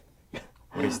guess,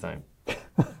 what is time?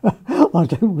 I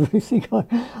don't really think I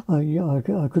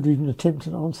could even attempt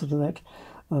an answer to that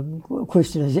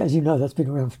question. As you know, that's been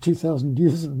around for 2,000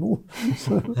 years and more.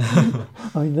 So,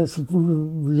 I mean, that's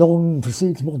long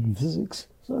precedes modern physics.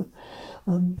 So,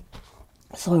 I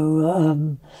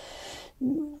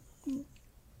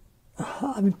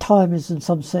mean, time is in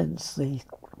some sense the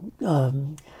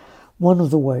one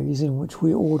of the ways in which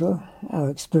we order our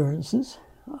experiences.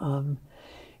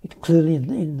 It clearly,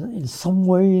 in some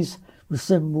ways,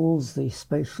 resembles the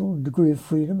spatial degree of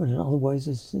freedom, and in other ways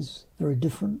is very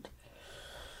different.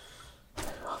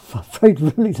 I'm afraid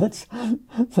really that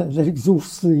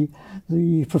exhausts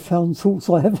the profound thoughts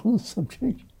I have on the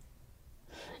subject.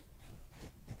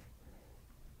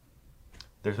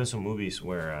 There's been some movies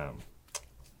where,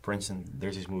 for instance,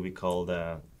 there's this movie called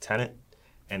Tenet,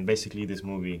 and basically this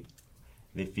movie,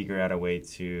 they figure out a way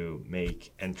to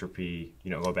make entropy,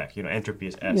 go back. Entropy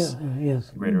is S, yes.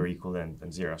 greater or equal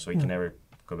than zero, so it can never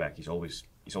go back. He's always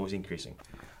increasing.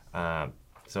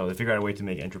 So they figure out a way to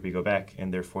make entropy go back,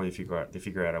 and therefore they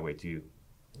figure out a way to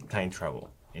time travel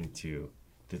into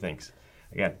things.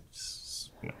 Again,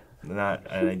 not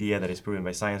an idea that is proven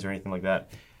by science or anything like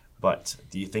that. But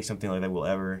do you think something like that will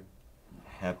ever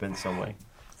happen some way?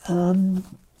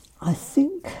 I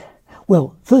think.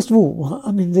 Well, first of all,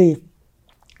 I mean you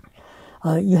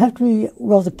have to be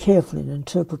rather careful in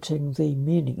interpreting the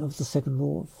meaning of the second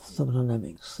law of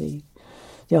thermodynamics. The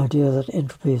idea that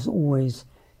entropy is always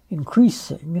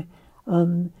increasing.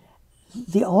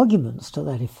 The arguments to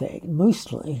that effect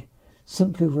mostly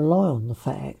simply rely on the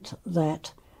fact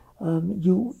that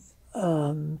you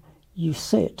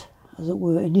set, as it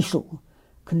were, initial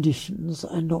conditions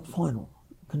and not final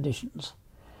conditions.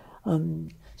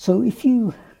 So if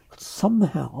you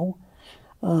somehow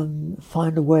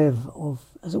find a way of,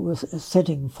 as it were,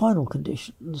 setting final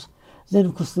conditions, then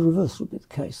of course the reverse would be the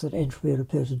case, that entropy would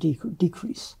appear to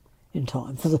decrease in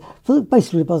time,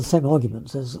 basically by the same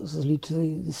arguments as lead to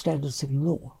the standard second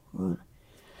law. Right?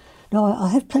 Now, I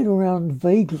have played around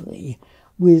vaguely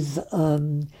with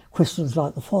questions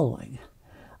like the following.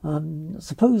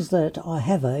 Suppose that I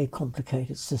have a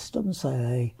complicated system,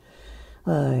 say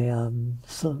a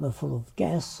cylinder full of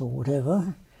gas or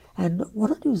whatever, and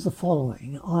what I do is the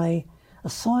following. I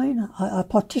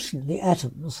partition the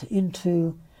atoms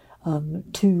into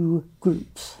two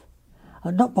groups.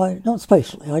 Not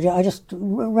spatially. I just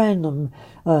random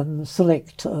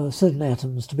select certain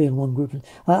atoms to be in one group, and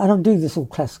I'm doing this all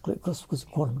classically because of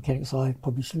quantum mechanics. I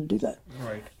probably shouldn't do that.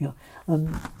 Right. Yeah.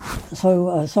 So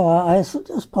I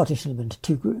just partition them into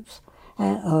two groups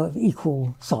of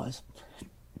equal size,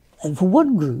 and for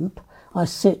one group I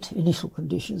set initial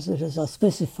conditions. That is, I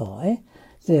specify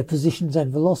their positions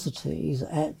and velocities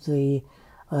at the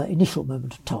initial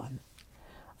moment of time.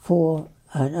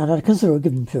 And I consider a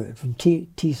given period from t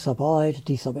sub I to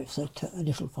t sub f, so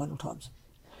initial final times.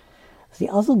 For the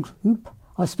other group,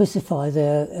 I specify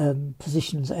their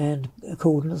positions and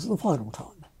coordinates at the final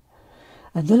time.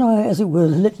 And then I, as it were,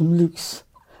 let them loose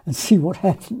and see what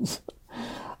happens.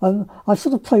 I've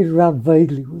sort of played around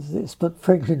vaguely with this, but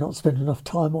frankly not spent enough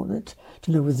time on it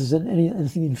to know whether there's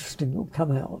anything interesting that will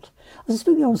come out. I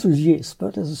suspect the answer is yes,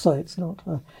 but as I say, it's not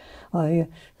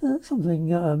something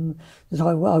that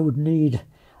I would need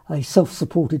a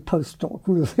self-supported postdoc,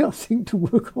 really, I think, to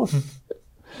work on.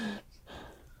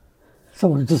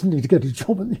 Someone who doesn't need to get a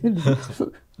job at the end of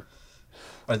it.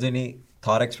 Are there any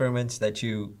thought experiments that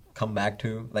you come back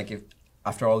to? Like if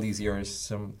after all these years,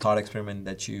 some thought experiment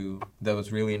that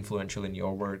was really influential in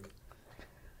your work?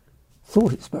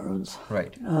 Thought experiments.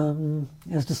 Right.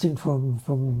 As distinct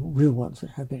from real ones that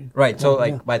have been. Right.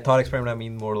 So by thought experiment, I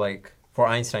mean more like for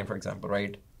Einstein, for example,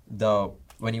 right?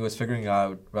 When he was figuring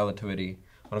out relativity,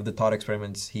 one of the thought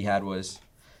experiments he had was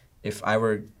if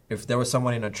there was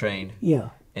someone in a train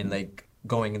and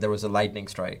there was a lightning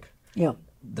strike. Yeah.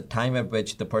 The time at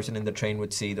which the person in the train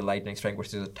would see the lightning strike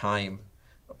versus the time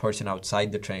a person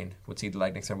outside the train would see the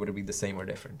lightning strike, would it be the same or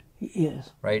different?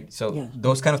 Yes. Right? So yes.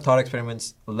 Those kind of thought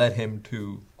experiments led him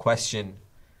to question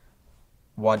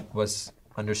what was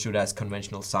understood as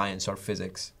conventional science or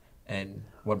physics and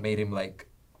what made him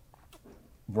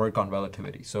work on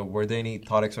relativity. So were there any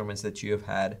thought experiments that you have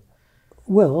had?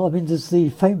 Well, I mean, there's the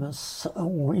famous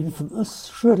or infamous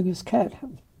Schrödinger's cat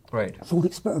thought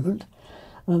experiment,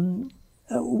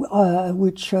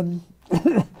 which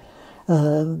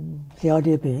the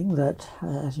idea being that,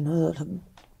 as you know, that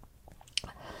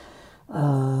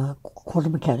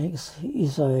quantum mechanics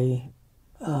is a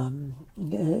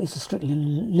strictly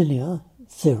linear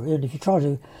theory, and if you try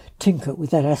to tinker with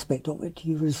that aspect of it,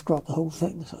 you really screw up the whole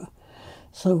thing.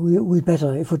 So we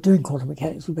better, if we're doing quantum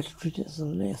mechanics, we better treat it as a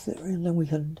linear theory, and then we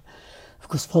can, of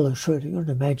course, follow Schrödinger and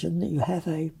imagine that you have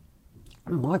a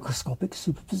microscopic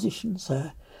superposition,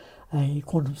 so a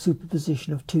quantum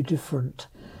superposition of two different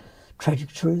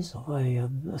trajectories of a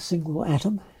single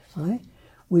atom, right,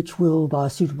 which will, by a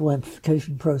suitable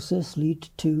amplification process, lead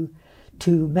to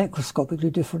two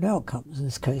macroscopically different outcomes, in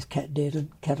this case cat dead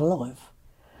and cat alive.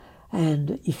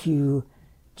 And if you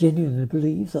genuinely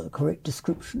believe that the correct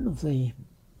description of the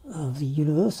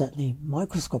universe at the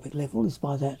microscopic level is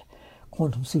by that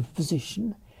quantum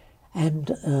superposition, and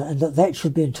that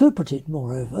should be interpreted,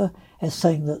 moreover, as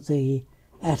saying that the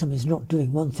atom is not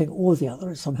doing one thing or the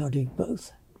other, it's somehow doing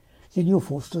both, then you're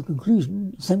forced to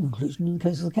the same conclusion in the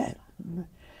case of the cat.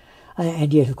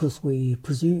 And yet, of course, we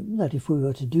presume that if we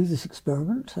were to do this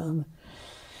experiment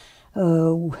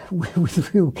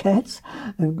with real cats,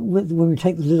 and when we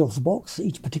take the lid off the box,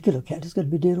 each particular cat is going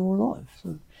to be dead or alive.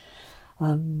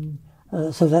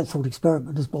 So that thought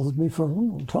experiment has bothered me for a long,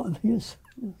 long time, yes.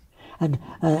 And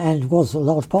was a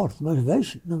large part of the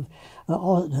motivation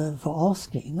for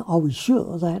asking, are we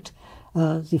sure that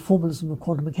the formalism of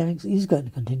quantum mechanics is going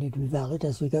to continue to be valid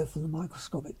as we go from the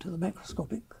microscopic to the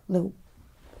macroscopic level?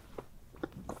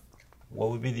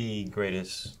 What would be the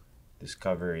greatest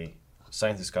discovery,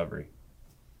 science discovery?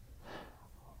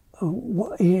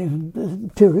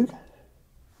 Period.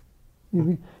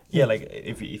 Yeah, like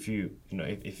if you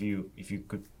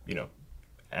could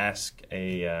ask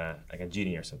a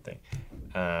genie or something,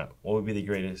 what would be the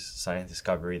greatest science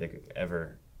discovery that could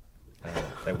ever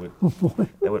that would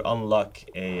unlock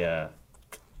a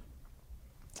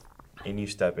new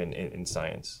step in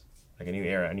science, like a new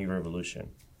era, a new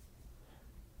revolution?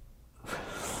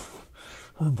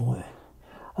 Oh boy.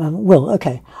 Well,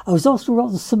 okay. I was asked a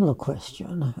rather similar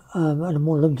question at a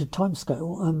more limited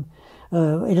timescale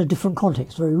in a different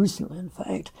context, very recently, in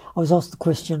fact. I was asked the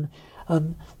question,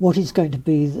 what is going to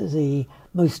be the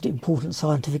most important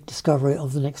scientific discovery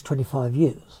of the next 25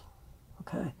 years?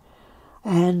 Okay.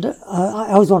 And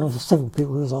I was one of several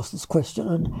people who was asked this question,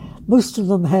 and most of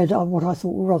them had what I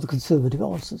thought were rather conservative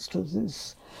answers to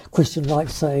this question, like,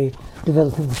 say,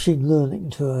 developing machine learning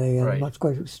to a right. much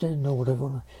greater extent or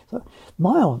whatever. So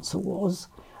my answer was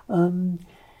some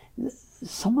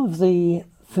of the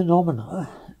phenomena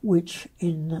which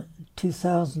in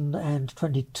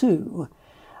 2022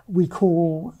 we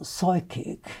call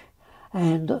psychic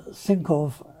and think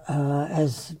of,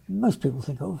 as most people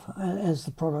think of, as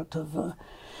the product of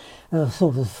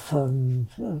sort of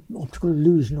optical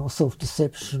illusion or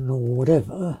self-deception or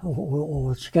whatever,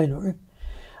 or chicanery.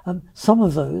 Some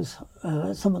of those,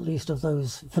 some at least of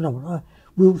those phenomena,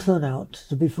 will turn out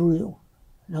to be for real.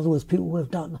 In other words, people who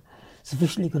have done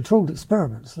sufficiently controlled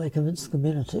experiments, they convince the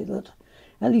community that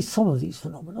at least some of these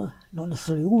phenomena, not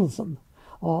necessarily all of them,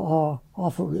 are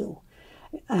for real.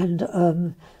 And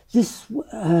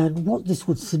what this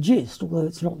would suggest, although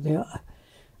it's not the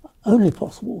only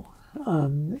possible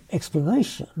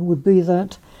explanation, would be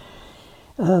that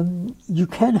you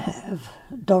can have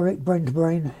direct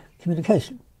brain-to-brain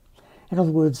communication. In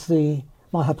other words,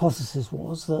 my hypothesis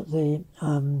was that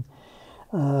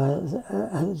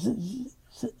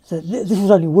this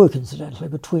would only work, incidentally,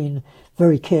 between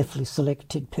very carefully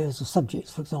selected pairs of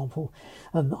subjects, for example,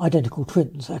 identical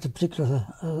twins at a particular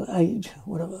age,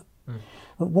 whatever.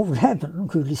 But what would happen,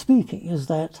 crudely speaking, is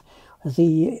that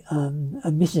the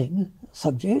emitting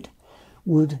subject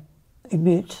would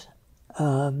emit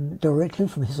directly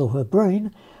from his or her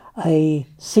brain an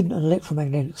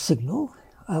electromagnetic signal,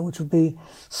 which would be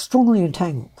strongly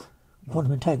entangled,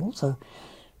 quantum entangled, so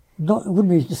it wouldn't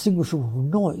be distinguishable from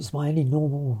noise by any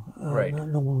normal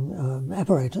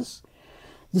apparatus.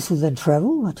 This would then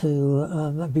travel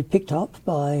to be picked up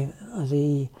by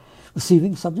the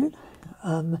receiving subject,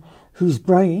 whose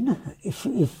brain, if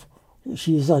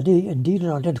she is indeed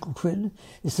an identical twin,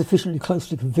 is sufficiently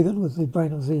closely configured with the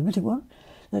brain of the emitting one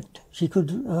that she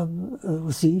could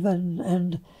receive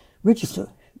and register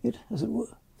it, as it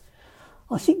were.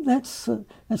 I think that's sort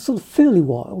of fairly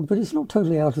wild, but it's not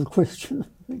totally out of the question, I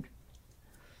think.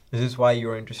 Is this why you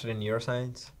were interested in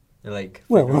neuroscience? I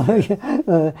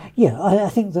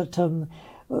think that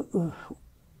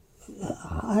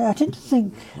I tend to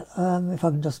think, if I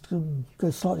can just go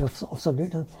slightly off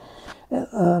subject,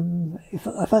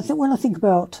 when I think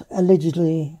about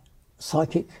allegedly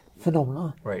psychic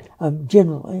phenomena, right,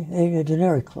 generally,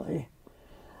 generically,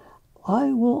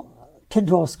 I will tend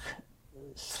to ask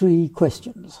three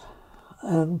questions.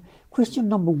 Question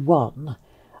number one,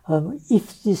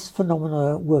 if this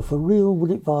phenomena were for real,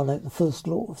 would it violate the first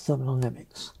law of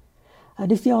thermodynamics?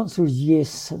 And if the answer is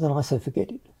yes, then I say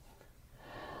forget it.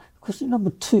 Question number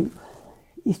two,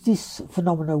 if this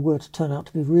phenomena were to turn out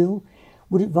to be real,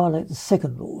 would it violate the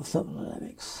second law of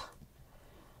thermodynamics?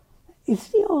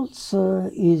 If the answer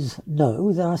is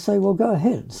no, then I say, well, go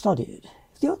ahead and study it.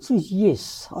 If the answer is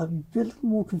yes, I'm a little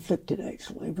more conflicted,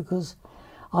 actually, because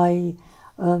I'm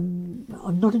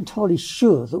not entirely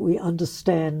sure that we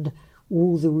understand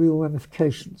all the real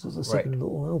ramifications of the second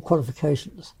law, or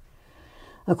qualifications.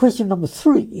 Question number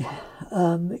three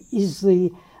is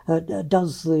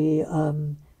does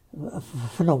the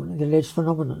phenomenon, the alleged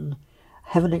phenomenon,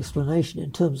 have an explanation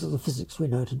in terms of the physics we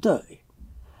know today?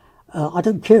 I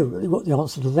don't care really what the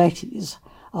answer to that is.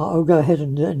 I'll go ahead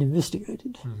and investigate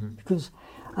it. Because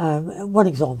one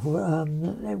example,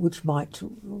 which might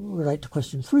relate to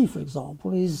question 3, for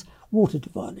example, is water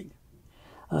dividing.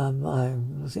 I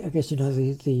guess you know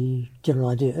the general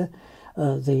idea.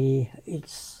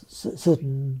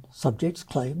 Certain subjects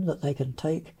claim that they can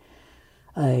take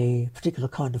a particular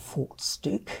kind of forked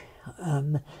stick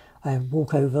and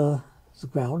walk over the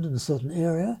ground in a certain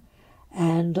area,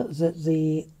 and that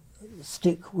the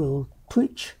stick will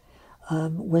twitch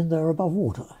when they're above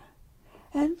water.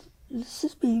 And this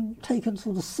is being taken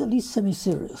sort of at least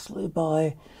semi-seriously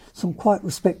by some quite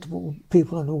respectable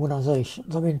people and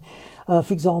organisations. I mean,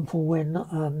 for example, when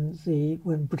the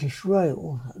British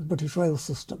Rail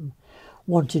system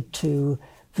wanted to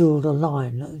build a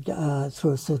line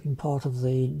through a certain part of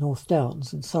the North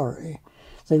Downs in Surrey,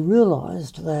 they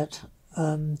realised that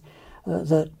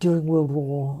that during World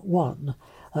War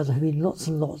I there had been lots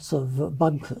and lots of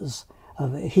bunkers,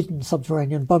 hidden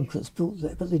subterranean bunkers built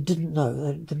there, but they didn't know,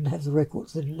 they didn't have the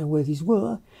records, they didn't know where these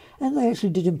were, and they actually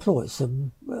did employ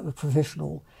some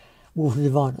professional water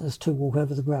diviners to walk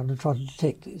over the ground and try to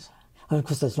detect these. And of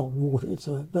course that's not water,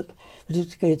 but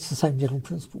it's the same general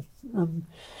principle.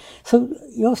 So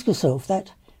you ask yourself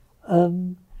that,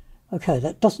 okay,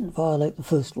 that doesn't violate the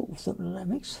first law of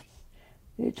thermodynamics.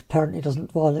 It apparently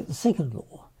doesn't violate the second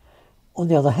law. On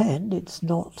the other hand, it's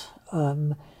not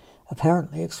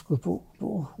apparently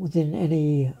explicable within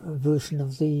any version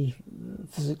of the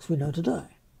physics we know today.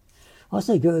 I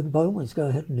say by all means go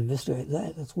ahead and investigate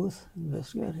that. That's worth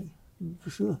investigating, for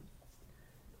sure.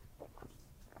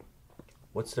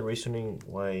 What's the reasoning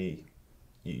why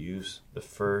you use the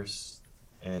first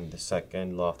and the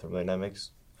second law of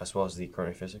thermodynamics as well as the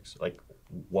current physics? Like,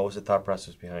 what was the thought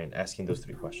process behind asking those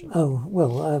 3 questions? Oh,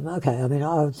 well, okay. I mean,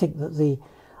 I would think that the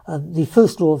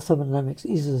first law of thermodynamics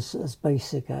is as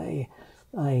basic a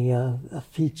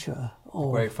feature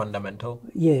of... Very fundamental.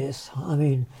 Yes. I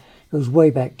mean, it goes way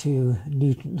back to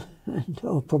Newton,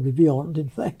 or probably beyond, in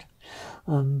fact.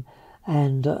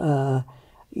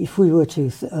 If we were to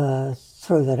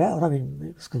throw that out, I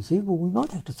mean, it's conceivable we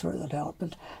might have to throw that out,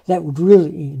 but that would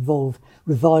really involve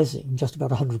revising just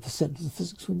about 100% of the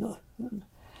physics we know.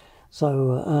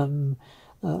 So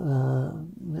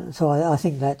I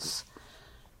think that's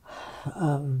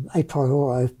a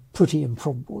priori pretty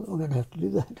improbable that we're going to have to do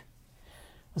that.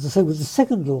 As I say, with the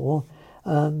second law,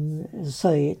 as I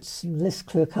say, it's less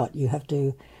clear-cut. You have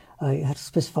to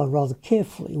specify rather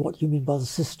carefully what you mean by the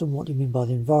system, what you mean by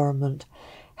the environment,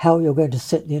 how you're going to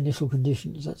set the initial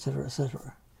conditions, etc.,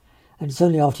 etc. And it's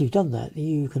only after you've done that that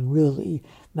you can really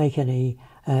make any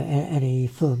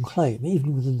firm claim,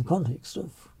 even within the context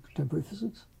of contemporary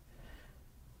physics.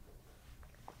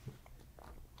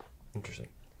 Interesting.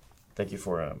 Thank you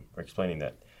for explaining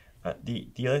that.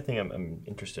 The other thing I'm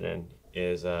interested in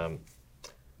is and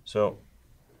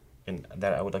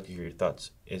that I would like to hear your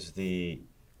thoughts is the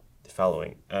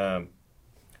following.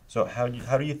 So how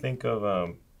do you think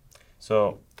of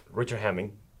so Richard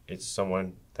Hamming? It's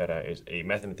someone that is a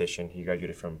mathematician. He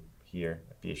graduated from here,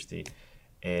 a PhD,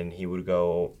 and he would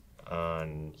go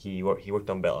on. He worked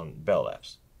on Bell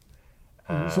Labs.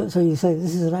 So you say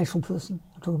this is an actual person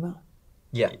I'm talking about?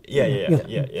 Yeah.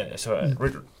 So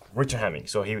Richard Hamming.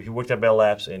 So he worked at Bell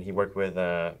Labs, and he worked with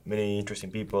many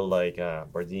interesting people like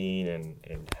Bardeen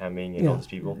and Hamming and all these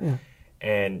people. Yeah.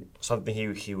 And something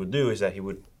he would do is that he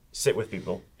would sit with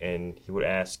people and he would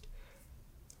ask,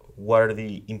 what are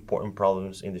the important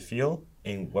problems in the field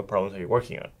and what problems are you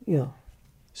working on? Yeah.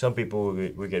 Some people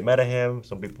would get mad at him.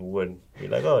 Some people would be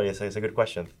like, oh, yes, it's a good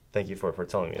question. Thank you for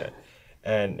telling me that.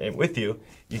 And with you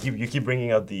keep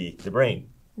bringing out the brain.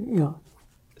 Yeah.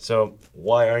 So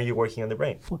why aren't you working on the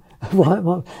brain?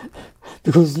 Why?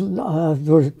 Because there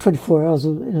are 24 hours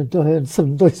in a day and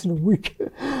 7 days in a week,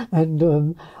 and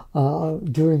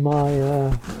during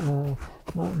my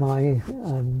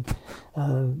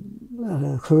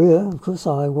career, of course,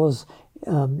 I was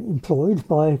employed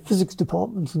by physics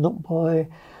departments, not by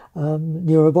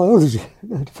neurobiology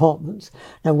departments.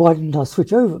 Now, why didn't I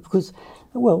switch over? Because,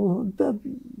 well,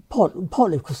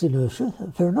 partly because inertia,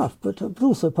 fair enough, but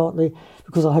also partly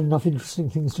because I had enough interesting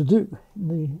things to do.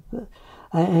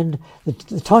 And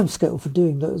the time scale for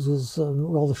doing those was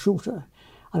rather shorter.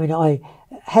 I mean, I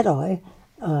could have,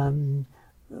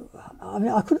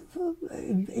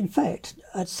 in fact,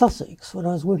 at Sussex, when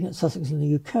I was working at Sussex in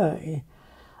the UK,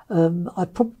 I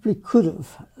probably could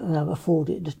have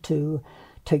afforded to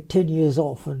take 10 years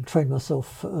off and train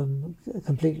myself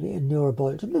completely in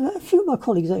neurobiology. A few of my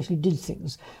colleagues actually did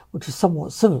things which are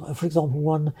somewhat similar. For example,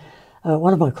 one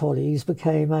of my colleagues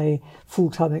became a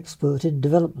full-time expert in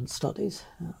development studies.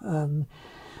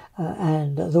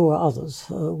 and there were others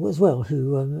as well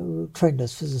who trained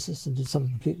as physicists and did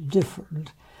something completely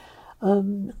different.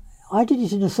 I did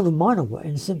it in a sort of minor way,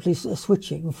 and simply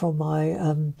switching from my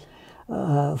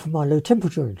low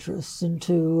temperature interests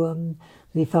into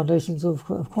the foundations of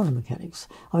quantum mechanics.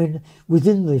 I mean,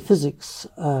 within the physics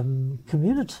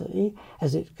community,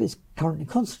 as it is currently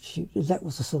constituted, that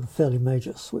was a sort of fairly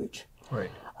major switch.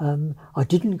 Right. I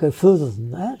didn't go further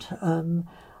than that.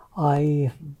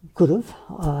 I could have.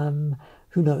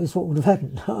 Who knows what would have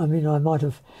happened? I mean, I might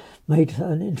have made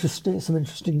some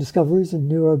interesting discoveries in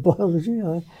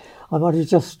neurobiology. I might have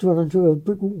just run into a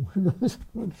brick wall. Who knows?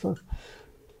 So,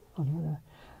 I don't know.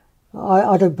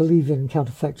 I don't believe in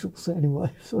counterfactuals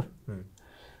anyway. So.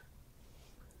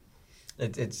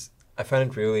 I find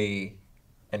it really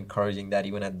encouraging that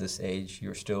even at this age,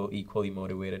 you're still equally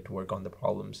motivated to work on the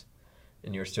problems,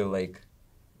 and you're still like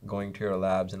going to your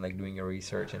labs and like doing your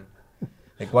research, and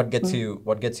like what gets you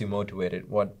motivated?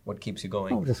 What keeps you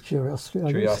going? Oh, just curiosity.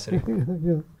 Curiosity.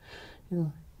 Yeah.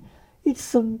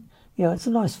 It's it's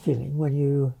a nice feeling when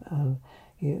you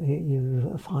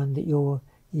find that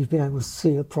you've been able to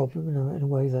see a problem in a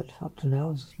way that up to now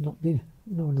has no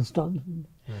one has done.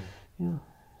 Yeah.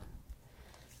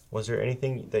 Was there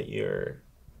anything that your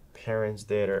parents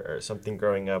did or something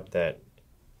growing up that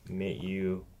made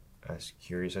you as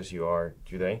curious as you are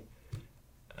today?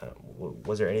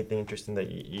 Was there anything interesting that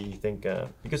you think?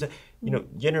 Because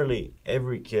generally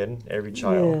every kid, every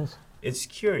child, is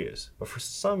curious, but for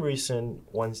some reason,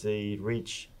 once they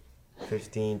reach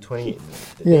 15, 20,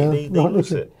 they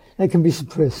lose it. They can be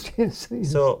suppressed. Yes.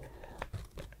 So,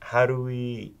 how can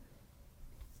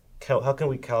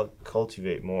we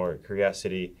cultivate more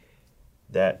curiosity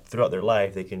that throughout their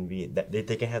life they can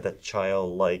have that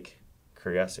childlike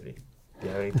curiosity? Do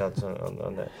you have any thoughts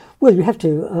on that? Well, you have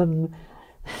to.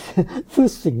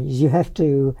 First thing is you have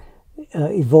to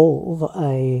evolve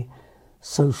a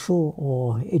social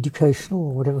or educational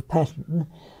or whatever pattern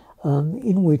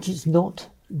in which it's not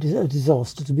a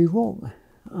disaster to be wrong.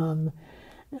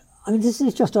 I mean, this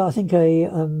is just, I think,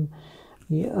 a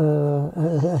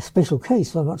special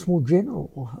case, a much more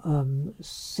general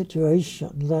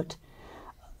situation that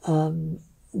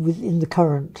within the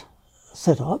current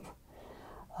setup,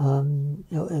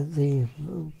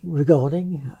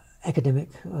 regarding academic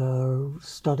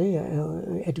study,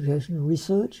 education and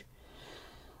research,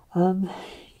 in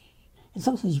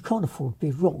some sense you can't afford to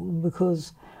be wrong,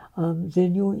 because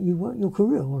then your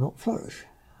career will not flourish.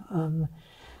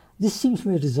 This seems to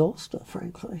be a disaster,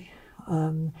 frankly,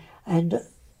 and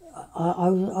I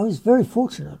was very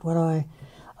fortunate when I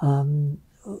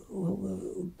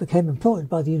became employed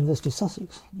by the University of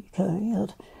Sussex, UK,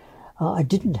 that I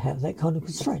didn't have that kind of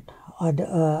constraint. I'd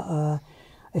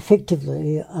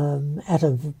effectively, at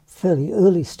a fairly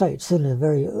early stage, certainly a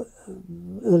very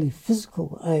early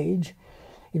physical age,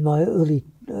 in my early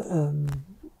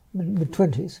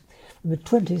mid-20s,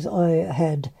 I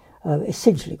had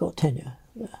essentially got tenure.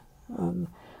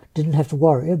 Didn't have to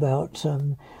worry about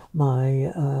my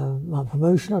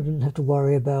promotion. I didn't have to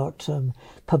worry about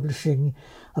publishing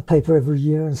a paper every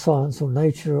year in Science or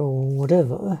Nature or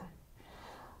whatever.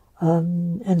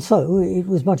 And so it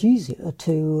was much easier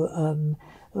to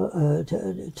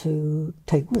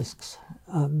take risks.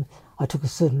 I took a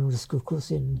certain risk, of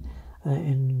course, in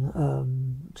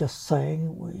just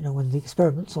saying, when the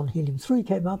experiments on helium-3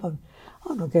 came up, I'm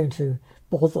not going to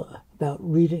bother about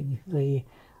reading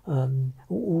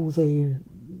all the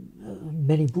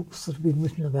many books that have been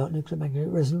written about nuclear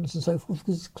magnetic resonance and so forth,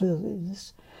 because it's clear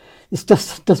that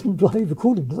this doesn't behave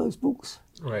according to those books.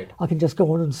 Right. I can just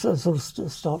go on and sort of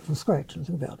start from scratch and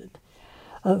think about it.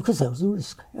 Because that was a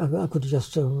risk. I could have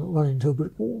just run into a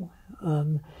brick wall.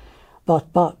 But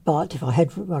if I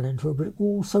had run into a brick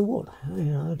wall, so what?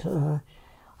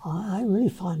 I really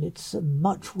find it's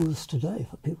much worse today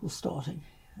for people starting.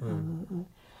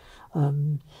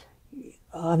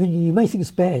 I mean, you may think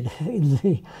it's bad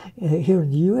here in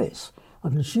the US. I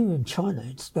can assure you in China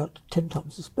it's about 10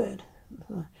 times as bad.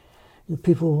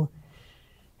 People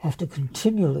have to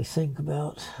continually think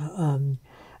about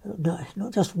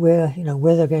not just where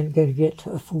they're going to get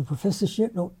a full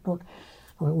professorship, not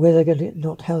where they're going to get,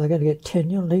 not how they're going to get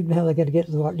tenure, and even how they're going to get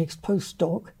to the right next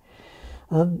postdoc,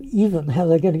 even how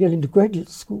they're going to get into graduate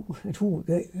school at all.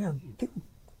 People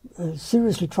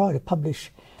seriously try to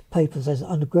publish papers as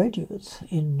undergraduates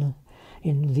in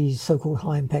these so-called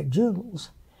high-impact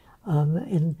journals,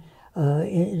 in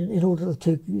order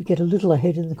to get a little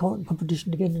ahead in the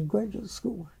competition to get into graduate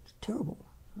school. It's terrible.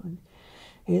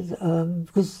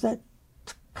 Because that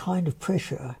kind of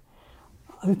pressure,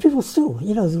 I mean, people still,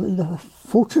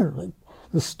 fortunately,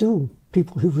 There's still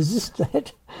people who resist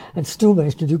that and still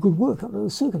manage to do good work under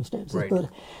those circumstances. Right.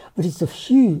 But it's a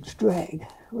huge drag,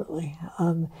 really.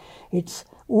 It's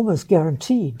almost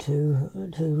guaranteed to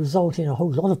result in a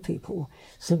whole lot of people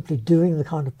simply doing the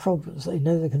kind of programs they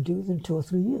know they can do within 2 or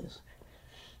 3 years.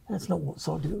 That's not what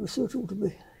scientific research ought to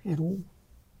be at all.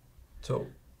 So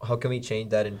how can we change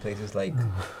that in places like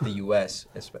the U.S.,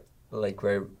 like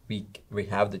where we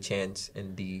have the chance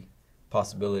and the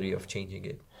possibility of changing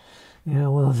it? Yeah,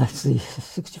 well, that's the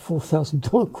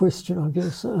 $64,000 question, I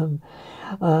guess.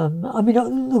 I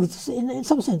mean, look, in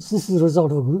some sense, this is the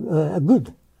result of a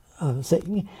good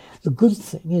thing. The good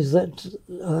thing is that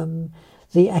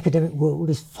the academic world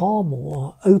is far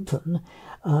more open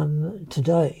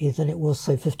today than it was,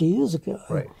 say, 50 years ago,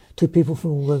 Right. to people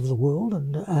from all over the world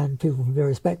and people from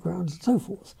various backgrounds and so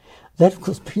forth. That, of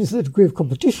course, means the degree of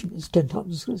competition is 10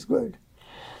 times as great.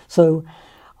 So,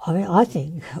 I mean, I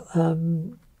think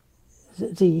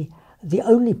the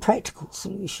only practical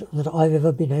solution that I've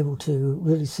ever been able to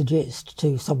really suggest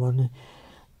to someone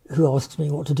who asks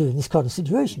me what to do in this kind of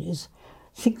situation is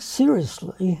think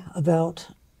seriously about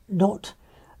not.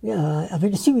 I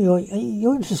mean, assuming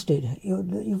you're interested,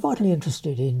 you're vitally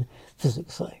interested in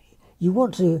physics, say, you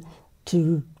want to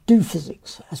do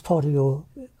physics as part of your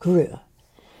career,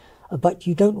 but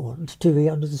you don't want to be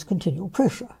under this continual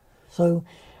pressure. So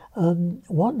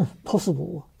one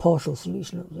possible partial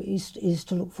solution, at least, is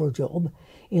to look for a job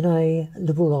in a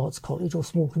liberal arts college or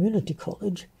small community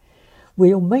college where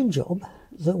your main job,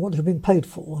 what you're being paid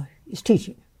for, is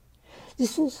teaching.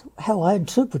 This was how I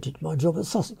interpreted my job at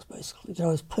Sussex, basically, that I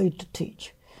was paid to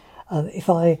teach. If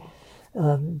I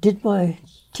did my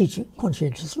teaching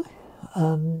conscientiously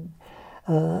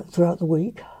throughout the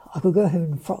week, I could go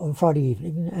home on Friday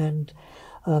evening and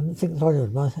think that I'd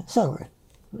earned my salary,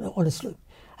 honestly.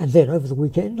 And then over the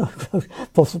weekend,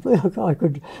 possibly, I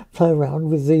could play around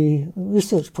with the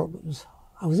research problems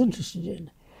I was interested in.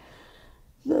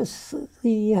 The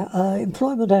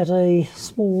employment at a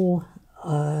small...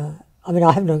 I mean,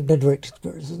 I have no direct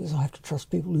experience of this. I have to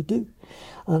trust people who do.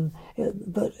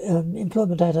 But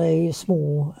employment at a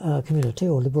small community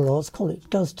or liberal arts college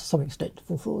does, to some extent,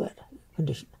 fulfil that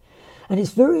condition. And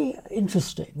it's very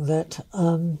interesting that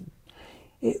when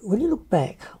you look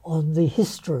back on the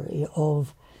history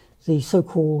of the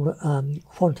so-called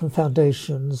quantum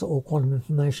foundations or quantum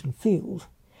information field,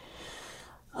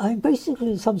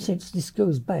 basically, in some sense, this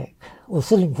goes back, well,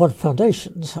 certainly in quantum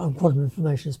foundations, quantum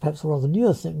information is perhaps a rather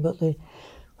newer thing, but the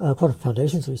quantum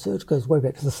foundations research goes way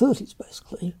back to the 30s,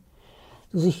 basically.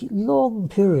 There was a long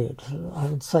period, I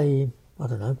would say, I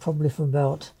don't know, probably from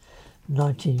about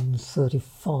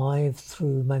 1935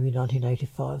 through maybe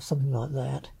 1985, something like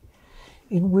that,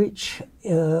 in which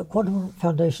quantum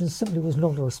foundations simply was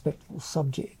not a respectable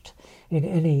subject in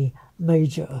any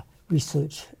major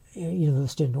research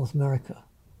university in North America.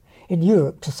 In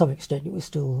Europe, to some extent, it was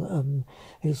still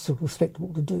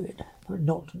respectable to do it, but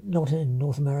not in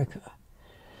North America.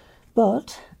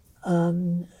 But there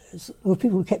were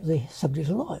people who kept the subject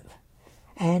alive,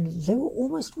 and they were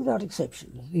almost without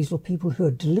exception. These were people who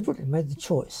had deliberately made the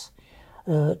choice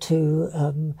to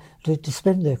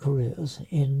spend their careers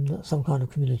in some kind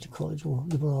of community college or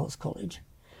liberal arts college.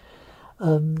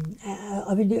 I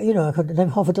mean, I could name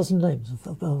half a dozen names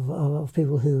of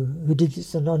people who did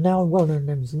this and are now well-known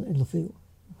names in the field.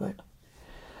 Right?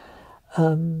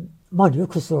 Mind you, of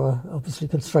course, there are obviously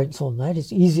constraints on that.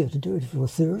 It's easier to do it if you're a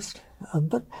theorist,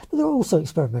 but there are also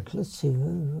experimentalists who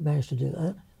manage to do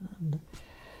that. And,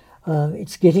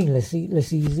 it's getting less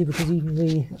easy because even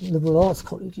the liberal arts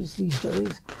colleges these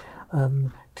days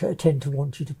tend to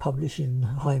want you to publish in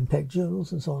high-impact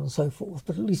journals and so on and so forth.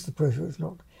 But at least the pressure is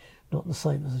not the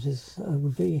same as it is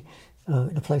would be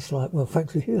in a place like, well,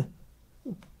 frankly, here.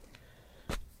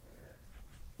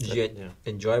 Did you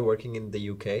enjoy working in the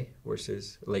UK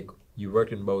versus, like, you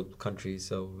worked in both countries,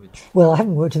 so which... Well, I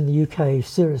haven't worked in the UK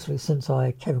seriously since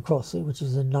I came across it, which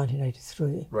was in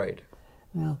 1983. Right.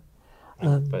 Yeah.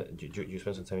 But you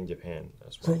spent some time in Japan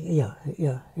as well. So, yeah.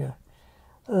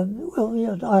 Well,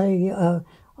 yeah,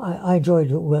 I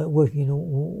enjoyed working in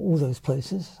all those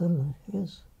places,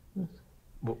 yes.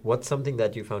 What's something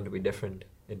that you found to be different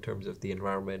in terms of the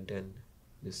environment and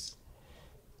this?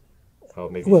 How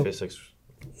maybe physics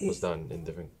was done in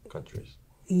different countries.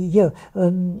 Yeah,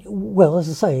 well, as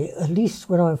I say, at least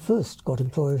when I first got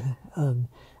employed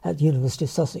at the University of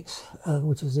Sussex,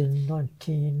 which was in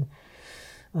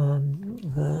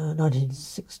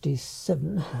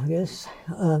 1967, I guess,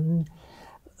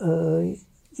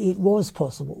 it was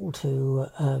possible to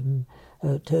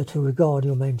regard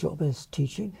your main job as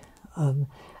teaching.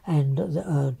 and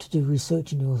to do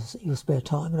research in your spare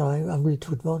time, and I really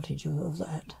took advantage of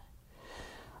that.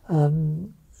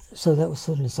 So that was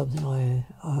certainly something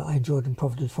I enjoyed and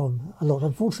profited from a lot.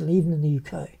 Unfortunately, even in the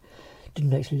UK, it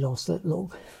didn't actually last that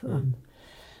long.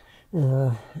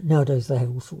 Nowadays they have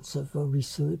all sorts of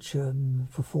research,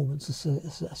 performance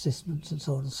assessments and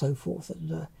so on and so forth,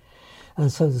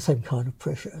 and so the same kind of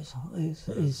pressure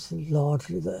is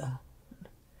largely there.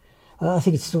 I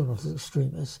think it's still not as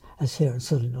extreme as here, and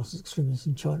certainly not as extreme as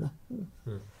in China.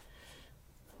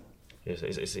 Yes,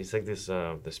 it's like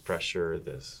this pressure,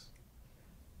 this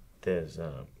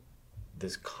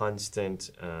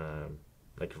constant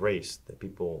like race that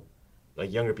people,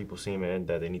 like younger people, seem in,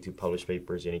 that they need to publish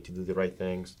papers, they need to do the right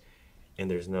things, and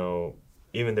there's no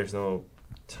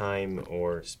time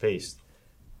or space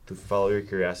to follow your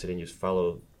curiosity and just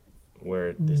follow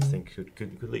where this thing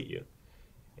could lead you.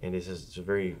 And this is a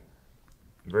very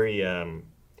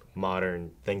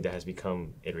modern thing that has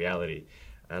become a reality.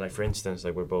 And like, for instance,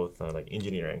 like we're both like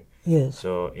engineering. Yes.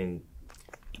 So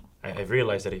I've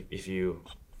realized that if you,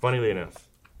 funnily enough,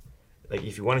 like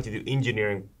if you wanted to do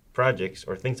engineering projects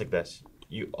or things like that,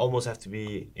 you almost have to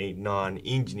be a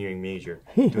non-engineering major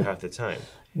to have the time.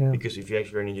 Yeah. Because if you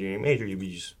actually are an engineering major, you'd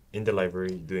be just in the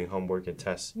library doing homework and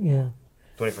tests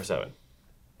 24/7.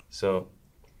 So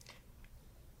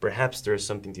perhaps there's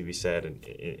something to be said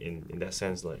in that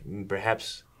sense, like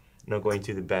perhaps not going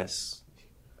to the best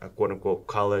quote-unquote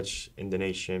college in the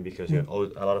nation because you have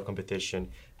a lot of competition,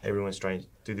 everyone's trying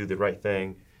to do the right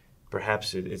thing.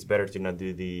 Perhaps it's better to not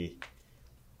do the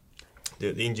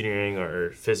engineering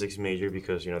or physics major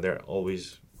because they're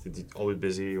always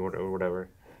busy or whatever.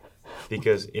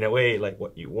 Because in a way, like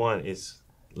what you want is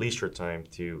leisure time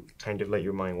to kind of let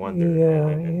your mind wander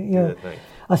and do that thing.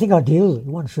 I think ideally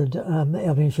one should,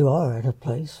 if you are at a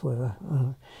place where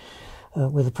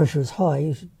the pressure is high,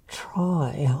 you should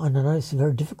try, I know it's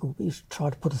very difficult, but you should try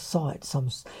to put aside some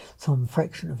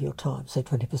fraction of your time, say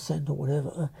 20% or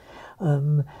whatever,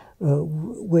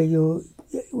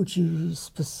 which you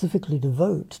specifically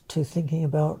devote to thinking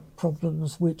about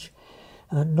problems which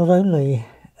not only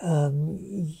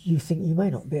you think you may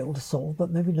not be able to solve,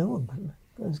 but maybe no one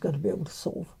is going to be able to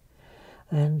solve.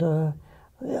 And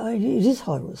it is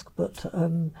high risk, but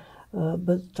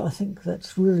I think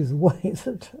that's really the way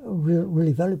that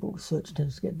really valuable research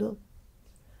tends to get done.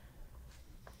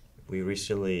 We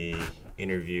recently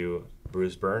interviewed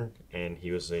Bruce Byrne, and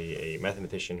he was a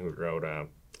mathematician who wrote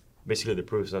basically the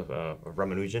proofs of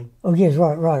Ramanujan. Oh yes,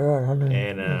 right. I know.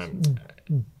 And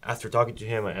after talking to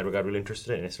him, I got really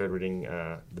interested, and I started reading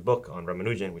the book on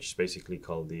Ramanujan, which is basically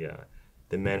called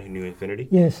the Man Who Knew Infinity.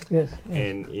 Yes.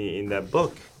 And in that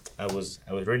book, I was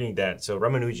reading that. So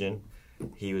Ramanujan,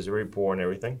 he was very poor and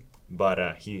everything, but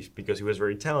because he was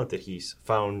very talented, he's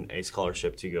found a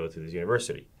scholarship to go to this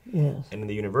university. Yes. And in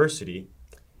the university,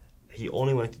 he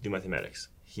only wanted to do mathematics.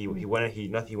 He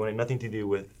wanted nothing to do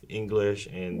with English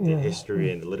and the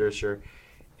history and the literature.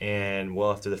 And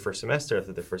well, after the first semester,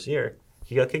 after the first year,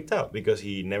 he got kicked out because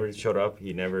he never showed up.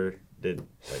 He never did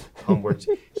homework.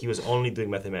 He was only doing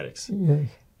mathematics. Yes.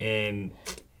 And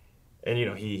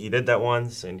he did that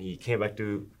once, and he came back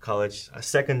to college a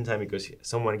second time because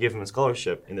someone gave him a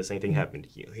scholarship, and the same thing happened.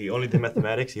 He only did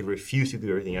mathematics. He refused to do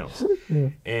everything else. Yeah.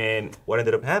 And what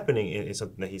ended up happening, is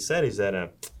something that he said, is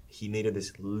that he needed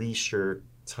this leisure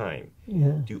time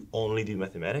to only do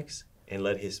mathematics and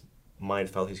let his mind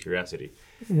follow his curiosity.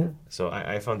 Yeah. So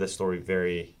I found that story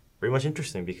very, very much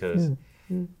interesting because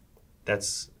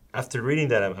that's, after reading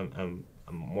that, I'm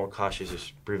more cautious,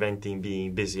 just preventing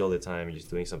being busy all the time and just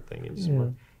doing something and just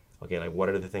okay, like what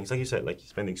are the things, like you said, like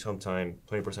spending some time,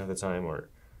 20% of the time, or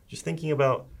just thinking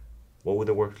about what would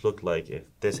the work look like if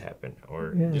this happened,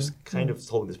 or just kind of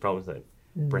solving these problems that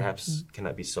perhaps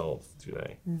cannot be solved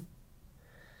today.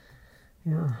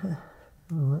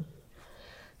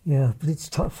 Yeah, but it's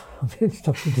tough. It's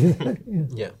tough to do that.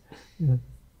 Yeah.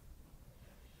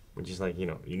 Which is like,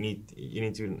 you need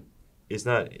to, it's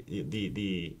not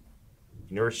the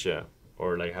inertia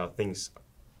or like how things,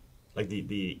 like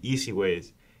the easy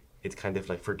ways, it's kind of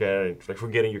like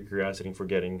forgetting your curiosity and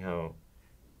forgetting how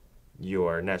you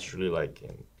are naturally like,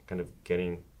 and kind of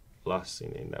getting lost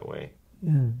in that way.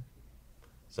 Yeah.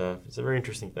 So it's a very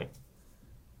interesting thing.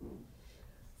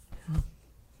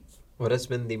 What has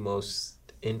been the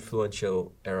most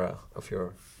influential era of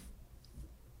your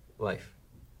life?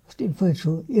 Most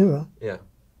influential era? Yeah.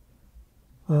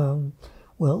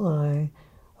 Well,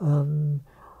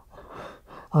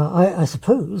 I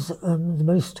suppose the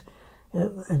most, I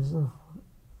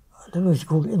don't know if you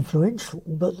call it influential,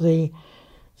 but the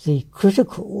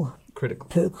critical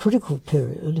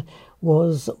period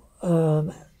was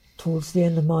towards the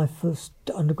end of my first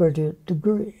undergraduate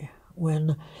degree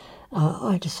when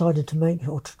I decided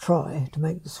to try to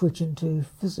make the switch into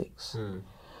physics. And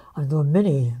there were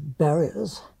many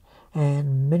barriers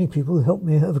and many people who helped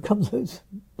me overcome those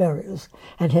barriers.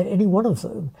 And had any one of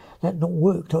them that not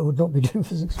worked, I would not be doing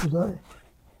physics today.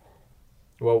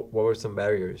 Well, what were some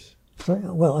barriers? So,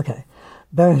 well, okay.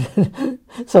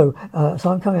 So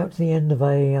I'm coming up to the end of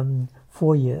a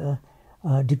 4-year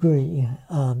degree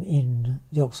in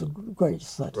the Oxford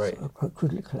Greats, that's Right.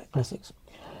 critical classics.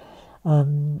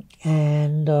 So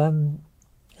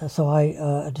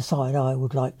I decide I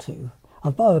would like to,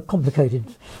 by a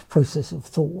complicated process of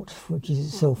thought, which is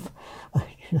itself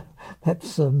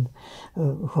perhaps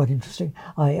quite interesting,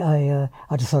 I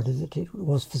decided that it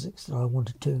was physics that I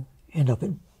wanted to end up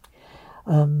in.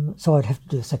 So I'd have to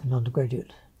do a second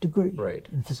undergraduate degree Right.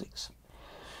 in physics.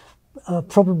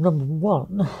 Problem number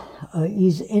one,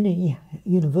 is any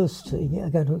university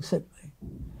going to accept me?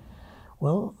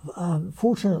 Well,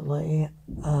 fortunately,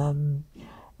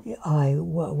 I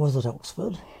was at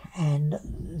Oxford, and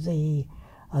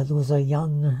there was a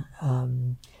young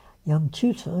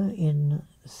tutor in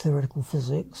theoretical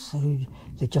physics who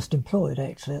they just employed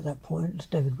actually at that point,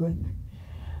 David Green.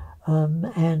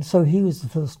 And so he was the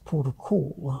first port of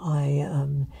call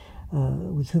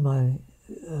with whom I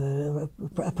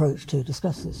approached to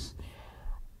discuss this.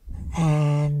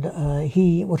 And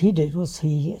what he did was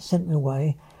he sent me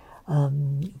away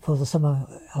for the summer.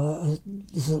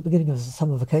 This was at the beginning of the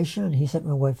summer vacation, and he sent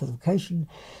me away for the vacation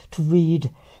to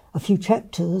read a few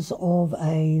chapters of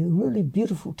a really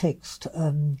beautiful text,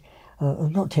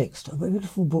 not text, a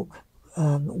beautiful book.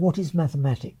 What is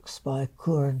Mathematics by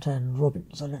Courant and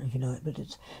Robbins. I don't know if you know it, but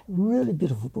it's a really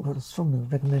beautiful book. I would strongly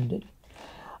recommend it.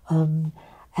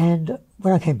 And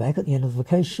when I came back at the end of the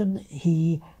vacation,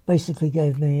 he basically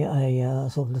gave me a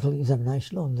sort of little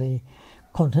examination on the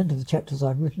content of the chapters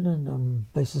I'd written, and on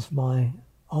the basis of my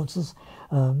answers,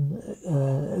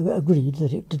 agreed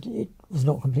that it was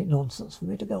not complete nonsense for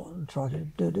me to go on and try to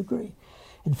do a degree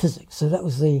in physics. So that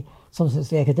was sometimes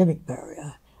the academic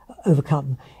barrier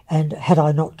overcome, and had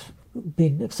I not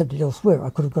been accepted elsewhere, I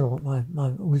could have gone on at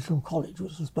my original college,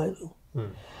 which was Balliol.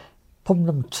 Problem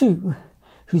number two,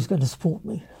 who's going to support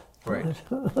me? Right.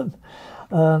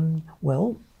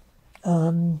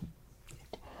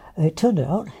 It turned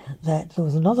out that there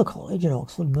was another college in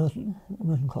Oxford,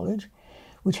 Merton College,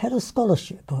 which had a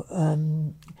scholarship,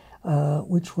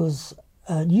 which was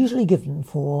usually given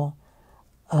for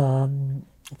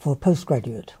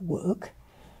postgraduate work,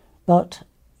 but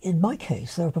in my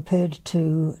case, they were prepared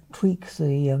to tweak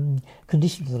the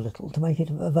conditions a little to make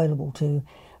it available to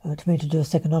me to do a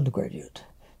second undergraduate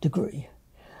degree.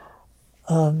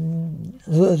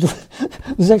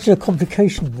 There's actually a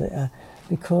complication there,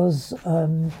 because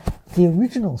the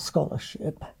original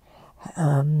scholarship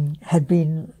had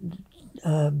been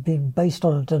based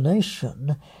on a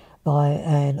donation by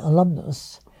an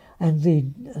alumnus, and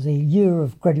the year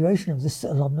of graduation of this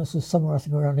alumnus was somewhere, I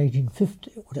think, around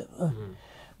 1850 or whatever,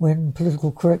 when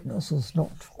political correctness was not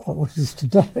quite what it is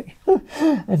today.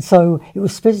 And so it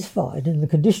was specified in the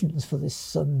conditions for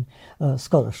this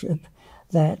scholarship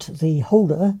that the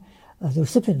holder, the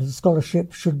recipient of the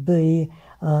scholarship, should be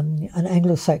an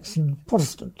Anglo-Saxon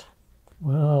Protestant.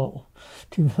 Well,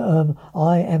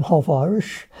 I am half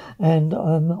Irish, and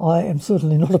I am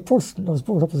certainly not a Protestant. I was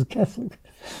brought up as a Catholic.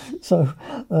 So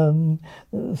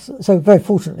very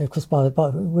fortunately, of course,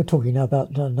 we're talking now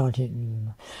about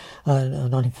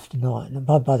 1959, and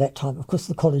by that time, of course,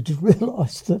 the college had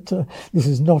realised that this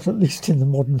is not, at least in the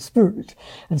modern spirit,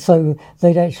 and so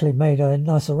they'd actually made a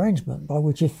nice arrangement by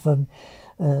which if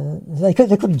they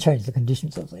couldn't change the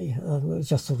conditions of it was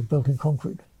just sort of built in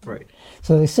concrete. Right.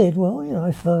 So they said, well,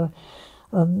 if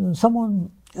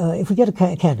if we get a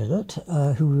candidate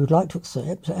who we would like to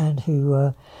accept and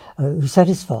who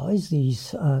satisfies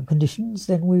these conditions,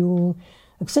 then we will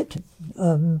accept him.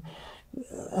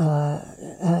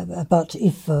 But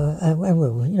if and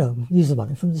we'll use the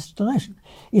money from this donation.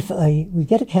 If we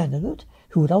get a candidate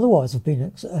who would otherwise have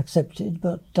been accepted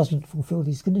but doesn't fulfil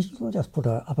these conditions, we'll just put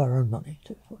up our own money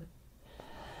for it.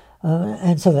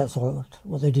 And so that's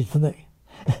what they did for me.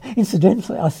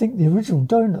 Incidentally, I think the original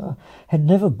donor had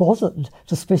never bothered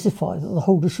to specify that the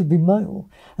holder should be male,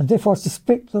 and therefore I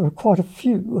suspect there are quite a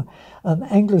few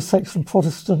Anglo-Saxon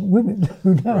Protestant women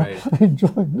who now are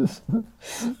enjoying this.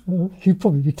 He'd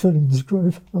probably be turning in his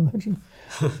grave, I imagine.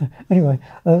 Anyway,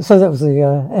 so that was the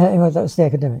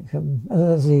academic,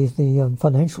 the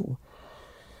financial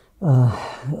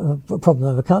problem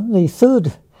overcome. The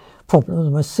third problem,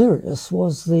 the most serious,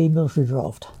 was the military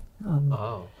draft.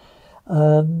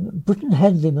 Britain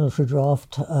had the military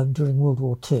draft during World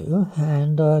War II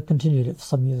and continued it for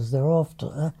some years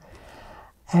thereafter.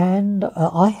 And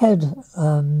I had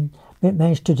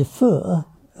managed to defer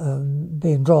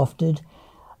being drafted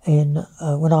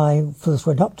when I first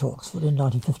went up to Oxford in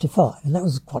 1955, and that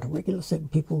was quite a regular thing.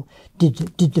 People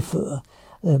did defer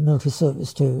military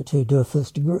service to do a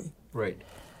first degree. Right.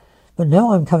 But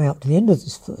now I'm coming up to the end of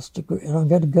this first degree, and I'm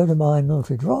going to go to my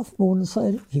military draft board and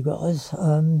say, you guys,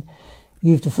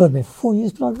 you've deferred me for 4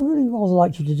 years, but I'd really rather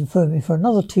like you to defer me for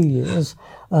another 2 years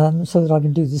so that I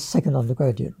can do this second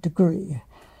undergraduate degree.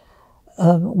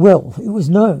 Well, it was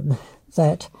known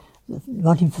that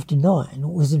 1959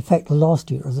 was in fact the last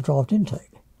year of the draft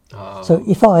intake. So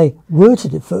if I were to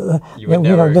defer, then we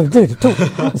don't never do it at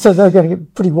all. So they're going to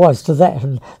get pretty wise to that,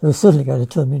 and they're certainly going to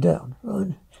turn me down.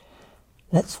 Right?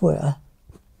 That's where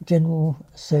General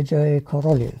Sergei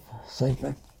Korolev saved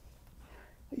me.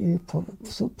 You probably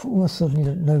almost certainly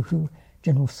don't know who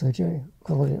General Sergei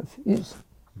Korolev is.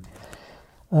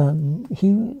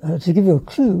 To give you a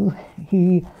clue,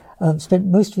 he spent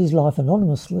most of his life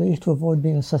anonymously to avoid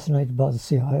being assassinated by the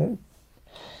CIA.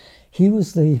 He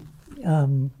was the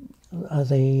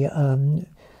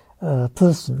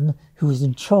person who was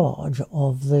in charge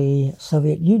of the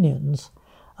Soviet Union's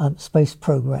space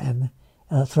program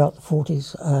throughout the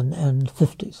 40s and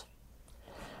 50s.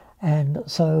 And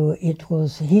so it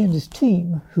was he and his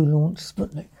team who launched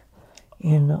Sputnik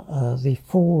in the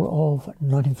fall of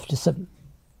 1957.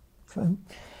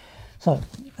 So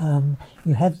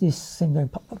you have this thing going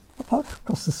pop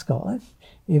across the sky.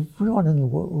 Everyone in the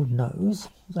world knows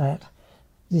that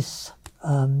this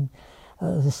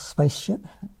this spaceship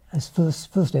is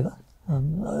first ever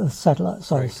Earth satellite.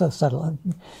 Sorry, first satellite.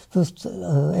 First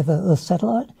ever Earth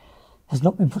satellite has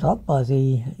not been put up by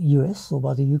the US or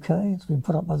by the UK. It's been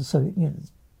put up by the Soviet Union.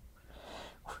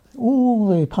 All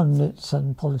the pundits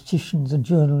and politicians and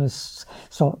journalists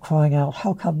start crying out,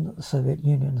 how come that the Soviet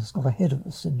Union has got ahead of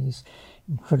us in this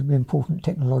incredibly important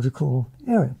technological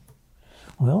area?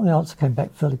 Well, the answer came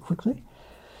back fairly quickly.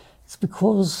 It's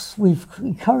because we've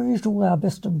encouraged all our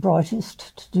best and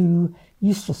brightest to do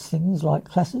useless things like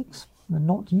classics and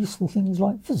not useful things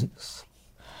like physics.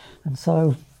 And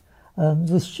so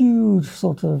this huge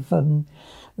sort of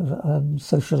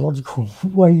sociological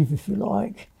wave, if you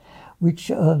like,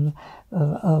 which of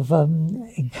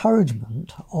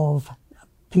encouragement of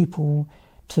people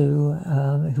to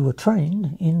who were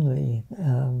trained in the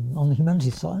on the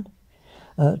humanities side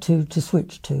to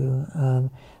switch to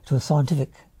a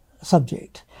scientific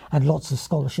subject, and lots of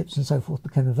scholarships and so forth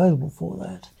became available for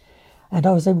that. And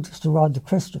I was able just to ride the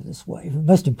crest of this wave. And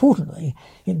most importantly,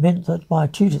 it meant that my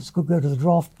tutors could go to the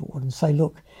draft board and say,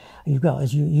 look, you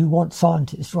guys, you want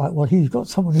scientists, right? Well, here you've got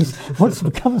someone who wants to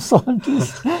become a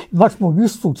scientist, much more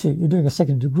useful to you. You're doing a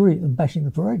second degree than bashing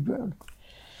the parade ground.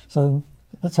 So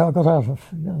that's how I got out of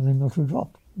the military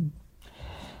draft.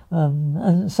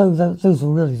 And so those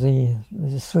were really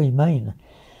the three main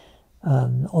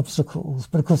obstacles.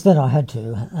 But of course, then I had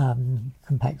to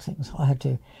compact things. I had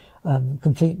to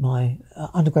complete my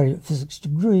undergraduate physics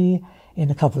degree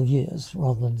in a couple of years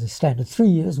rather than the standard 3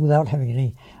 years without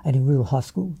having any real high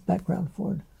school background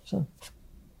for it. So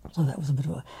that was a bit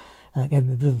of gave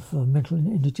me a bit of mental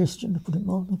indigestion, to put it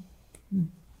mildly.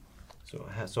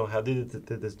 So how did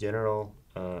this general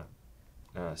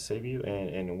save you,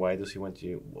 and why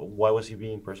was he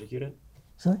being persecuted?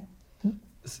 Sorry?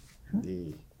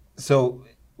 So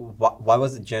why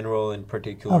was the general in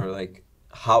particular like?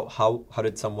 How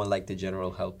did someone like the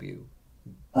general help you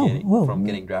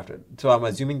getting drafted? So I'm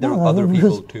assuming there were other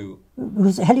people too.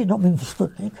 Because had it not been for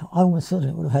Sputnik, I almost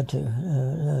certainly would have had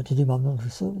to do my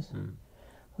military service.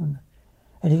 And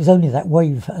it was only that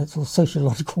wave, that sort of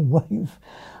sociological wave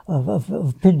of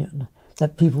opinion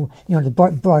that people, the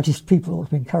brightest people ought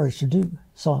to be encouraged to do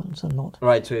science and not.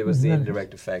 Right, so it was the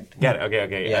indirect effect. Got it,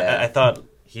 okay. Yeah. I thought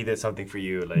he did something for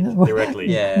you, directly.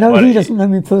 Yeah. No, he doesn't know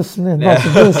me personally, and vice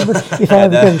versa. But if I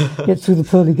ever get through the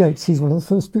pearly gates, he's one of the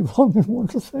first people I'm going to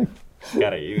want to thank.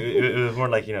 Got it. It was more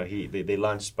like they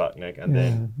launched Sputnik, and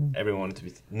then everyone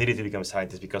needed to become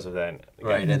scientists because of that.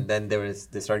 Right, and then they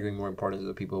started giving more importance to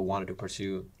the people who wanted to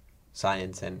pursue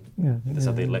science, and that's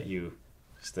how they let you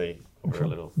stay over a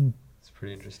little. It's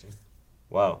pretty interesting.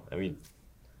 Wow, I mean,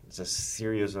 it's a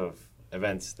series of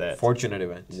events that fortunate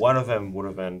events. One of them would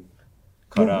have been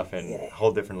cut off and a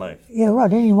whole different life. Yeah,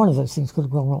 right. Any one of those things could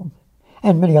have gone wrong,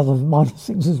 and many other minor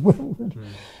things as well.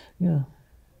 Yeah.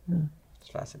 It's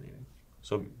fascinating.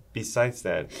 So besides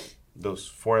that, those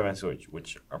four events,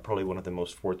 which are probably one of the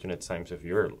most fortunate times of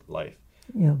your life,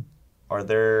 were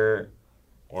there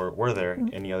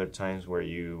any other times where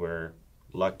you were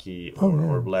lucky Oh, yeah.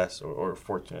 or blessed or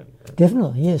fortunate?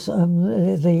 Definitely, yes.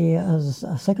 As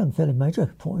a second fairly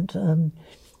major point, that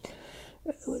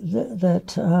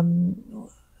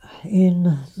in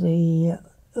the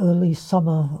early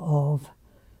summer of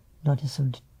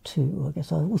 1972, I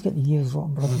guess I always get the years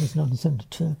wrong, but I think it's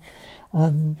 1972.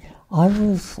 I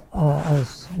was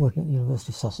working at the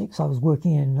University of Sussex. I was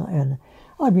working and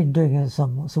I'd been doing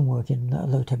some work in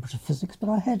low temperature physics, but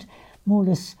I had more or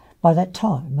less, by that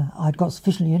time, I'd got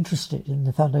sufficiently interested in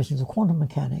the foundations of quantum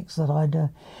mechanics that I'd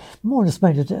more or less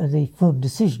made the firm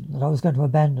decision that I was going to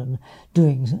abandon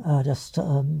doing just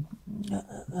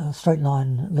straight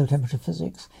line low temperature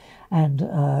physics and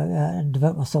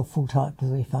devote myself full time to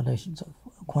the foundations of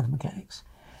quantum mechanics.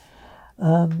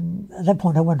 At that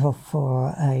point, I went off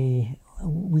for a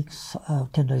week's,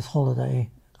 10 days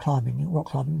holiday rock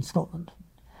climbing in Scotland.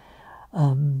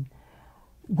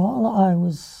 While I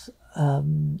was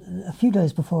a few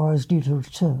days before I was due to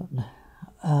return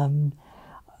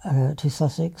to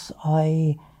Sussex,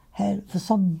 I had, for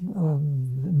some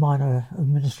minor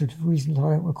administrative reason that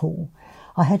I don't recall,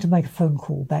 I had to make a phone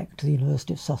call back to the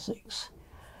University of Sussex.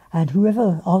 And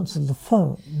whoever answered the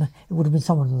phone, it would have been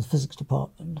someone in the physics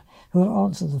department, whoever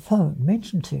answered the phone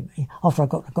mentioned to me, after I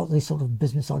got this sort of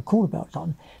business I'd called about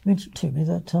done, mentioned to me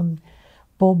that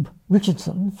Bob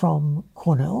Richardson from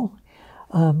Cornell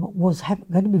was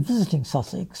going to be visiting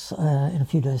Sussex in a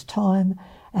few days' time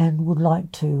and would like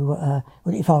to,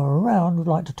 if I were around, would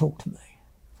like to talk to me.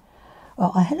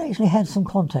 I had actually had some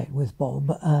contact with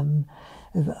Bob and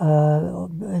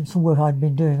some work I'd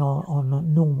been doing on a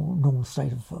normal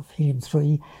state of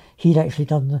helium-3. He'd actually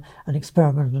done an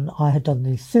experiment and I had done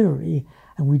the theory,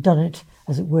 and we'd done it,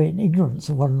 as it were, in ignorance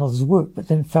of one another's work, but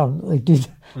then found that they did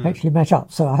actually match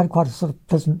up. So I had quite a sort of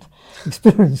pleasant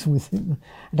experience with him,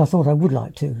 and I thought I would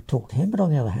like to talk to him, but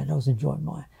on the other hand, I was enjoying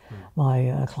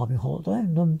my climbing holiday.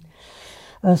 And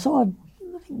so I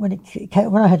think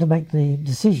when I had to make the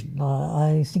decision,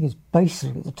 I think it was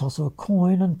basically the toss of a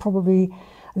coin, and probably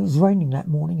it was raining that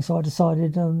morning, so I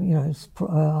decided, I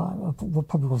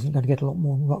probably wasn't going to get a lot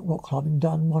more rock climbing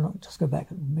done. Why not just go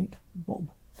back and meet Bob?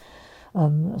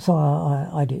 So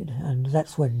I did, and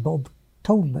that's when Bob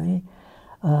told me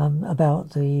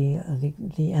about the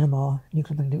NMR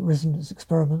nuclear magnetic resonance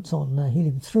experiments on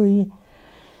helium-3,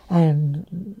 and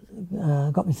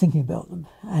got me thinking about them.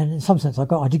 And in some sense, I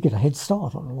did get a head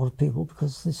start on a lot of people,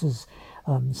 because this was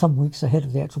some weeks ahead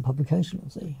of the actual publication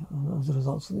of the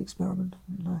results of the experiment.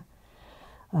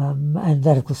 And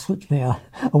that, of course, switched me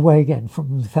away again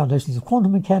from the foundations of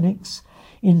quantum mechanics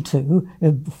into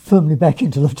firmly back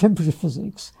into low temperature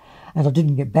physics, and I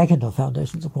didn't get back into the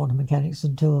foundations of quantum mechanics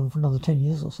until for another 10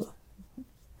 years or so.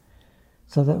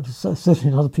 So that was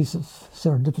certainly another piece of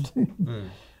serendipity.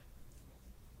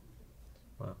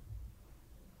 Wow.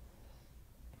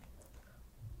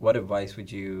 What advice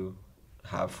would you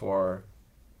have for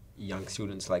young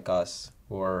students like us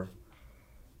who are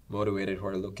motivated, who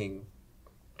are looking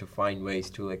to find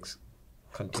ways to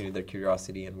continue their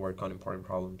curiosity and work on important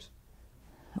problems?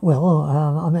 Well,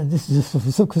 I mean, this is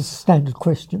a sort of standard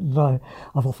question that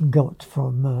I've often got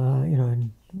from,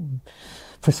 in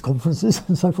press conferences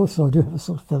and so forth, so I do have a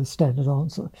sort of fairly standard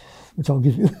answer, which I'll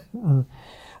give you.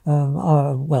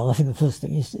 Well, I think the first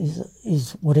thing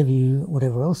is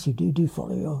whatever else you do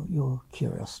follow your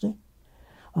curiosity.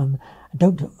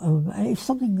 If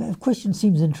a question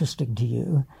seems interesting to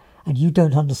you and you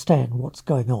don't understand what's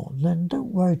going on, then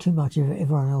don't worry too much if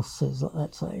everyone else says that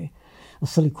that's a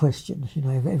silly question.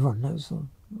 Everyone knows how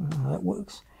that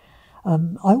works. I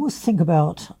always think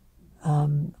about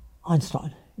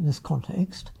Einstein in this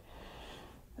context.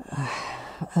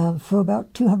 For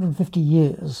about 250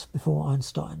 years before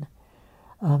Einstein,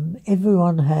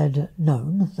 everyone had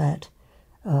known that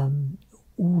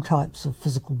all types of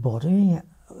physical body,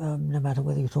 no matter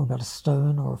whether you're talking about a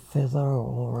stone or a feather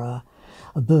or a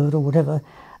bird or whatever,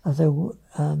 they will,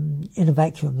 in a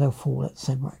vacuum they'll fall at the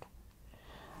same rate.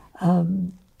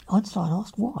 Einstein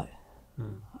asked why.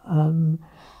 And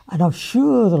I'm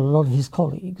sure that a lot of his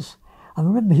colleagues, I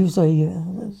remember he was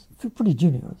pretty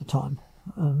junior at the time,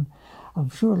 I'm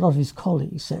sure a lot of his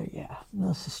colleagues say, yeah,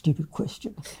 that's a stupid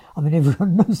question. I mean,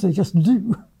 everyone knows they just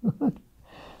do. But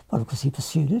of course he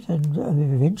pursued it, and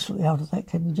eventually out of that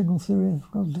came the general theory of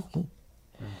relativity.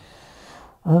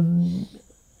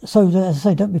 So, as I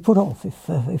say, don't be put off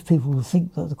if people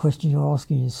think that the question you're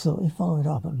asking is silly. Follow it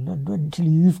up, and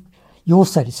until you're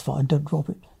satisfied, don't drop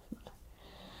it.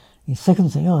 The second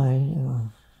thing I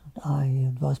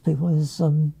advise people is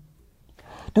don't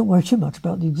worry too much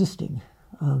about the existing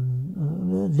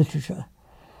literature.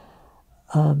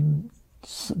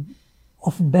 It's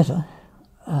often better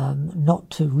not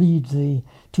to read the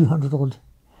 200 odd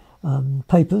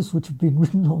papers which have been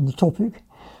written on the topic,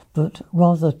 but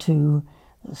rather to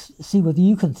see whether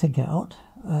you can think out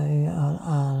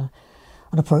an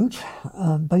approach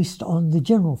based on the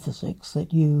general physics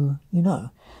that you know.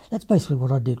 That's basically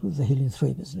what I did with the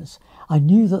helium-3 business. I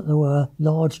knew that there were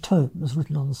large tomes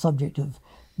written on the subject of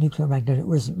nuclear magnetic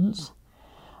resonance.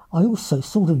 I also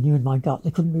sort of knew in my gut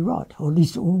they couldn't be right, or at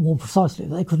least more precisely,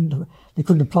 they couldn't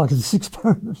apply to this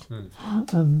experiment.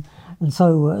 And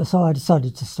so I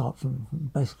decided to start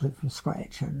basically from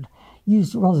scratch and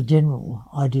used rather general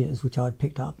ideas which I'd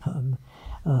picked up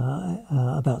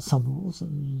about sum rules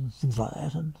and things like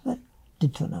that, and that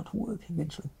did turn out to work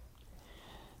eventually.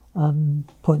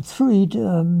 Point 3,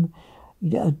 don't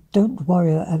ever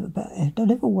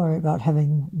worry about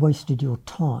having wasted your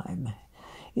time.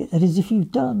 That is, if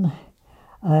you've done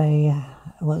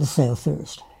let's say a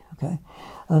theorist, okay?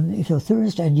 If you're a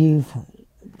theorist and you've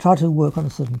tried to work on a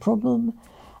certain problem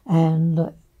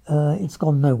and it's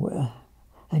gone nowhere,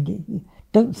 and you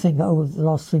don't think, oh, the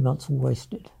last 3 months were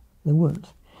wasted. They weren't.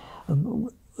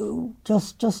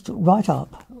 Just write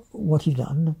up what you've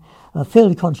done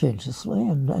fairly conscientiously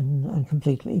and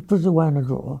completely, put it away in a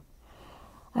drawer,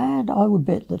 and I would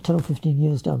bet that 10 or 15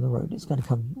 years down the road it's going to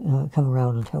come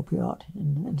around and help you out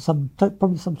in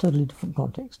probably some totally different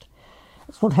context.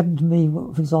 That's what happened to me,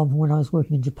 for example, when I was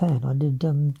working in Japan. I did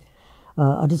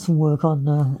some work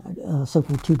on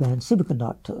so-called two-band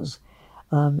superconductors.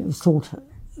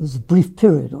 It was a brief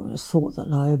period when it was thought that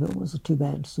Nobel was a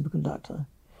two-band superconductor.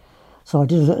 So I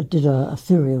did a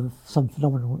theory of some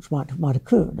phenomenon which might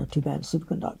occur in a two-band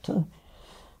superconductor.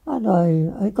 And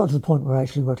I got to the point where I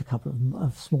actually wrote a couple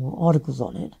of small articles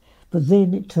on it. But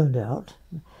then it turned out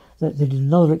that they did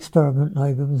another experiment,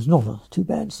 Nobel was not a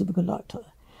two-band superconductor.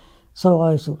 So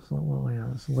I sort of thought, well,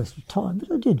 yeah, it's a waste of time.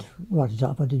 But I did write it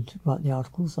up. I did write the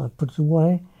articles. I put it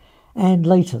away. And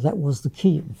later, that was the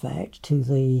key, in fact, to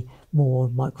the more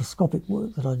microscopic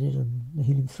work that I did in the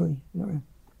helium-3 area.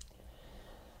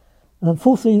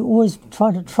 Fourthly, always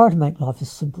try to make life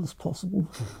as simple as possible.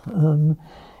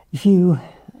 If you,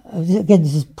 again,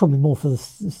 this is probably more for the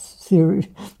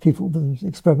theory people than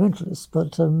experimentalists,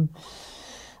 but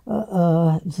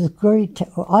there's a great.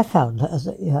 I found as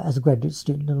a graduate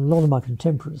student, and a lot of my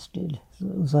contemporaries did,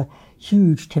 it was a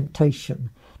huge temptation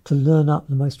to learn up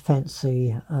the most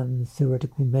fancy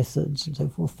theoretical methods and so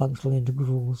forth, functional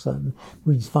integrals,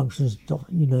 Green's functions,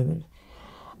 you name it.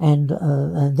 And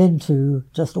then to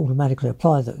just automatically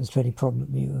apply those to any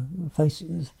problem you were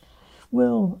facing.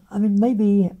 Well, I mean,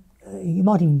 maybe you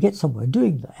might even get somewhere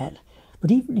doing that, but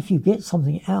even if you get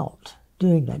something out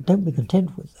doing that, don't be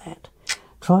content with that.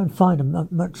 Try and find a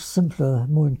much simpler,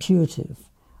 more intuitive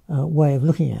way of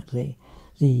looking at the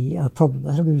problem.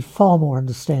 That'll be far more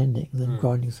understanding than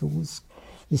grinding through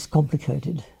this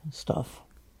complicated stuff.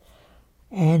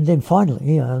 And then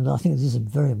finally, and I think this is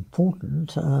very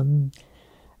important,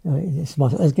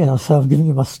 again, I'm giving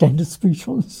you my standard speech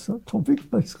on this topic,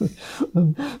 basically.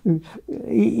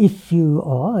 If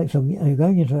you're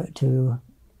going into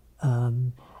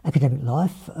academic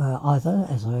life, either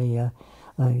as a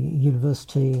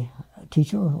university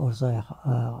teacher or as a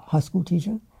high school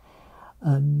teacher,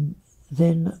 then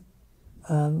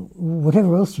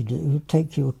whatever else you do,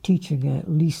 take your teaching at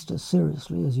least as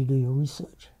seriously as you do your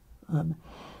research.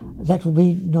 That will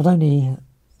be not only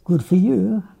good for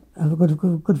you,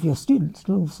 good for your students,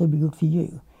 it'll also be good for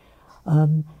you.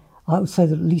 I would say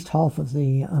that at least half of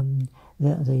the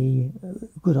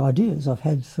good ideas I've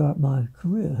had throughout my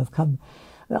career have come,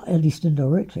 at least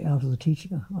indirectly, out of the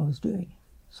teaching I was doing.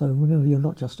 So remember, you're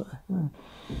not just a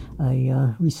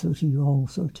researcher, you're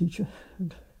also a teacher.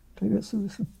 And take that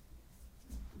seriously.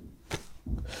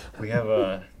 We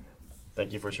have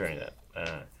thank you for sharing that.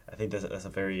 I think that's a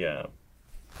very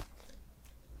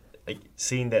like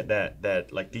seeing that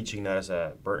like teaching not as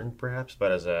a burden perhaps,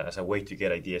 but as a way to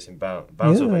get ideas and bounce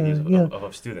off ideas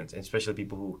of students, and especially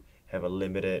people who have a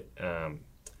limited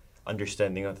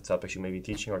understanding of the topics you may be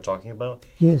teaching or talking about.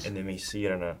 Yes. And they may see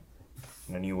it in a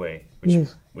new way,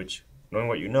 which knowing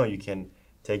what you know, you can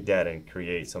take that and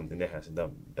create something that has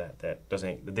that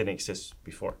didn't exist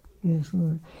before. Yes,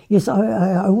 right. Yes,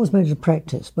 I always made it a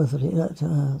practice, both at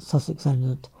Sussex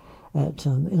and at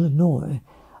Illinois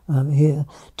here,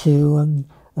 to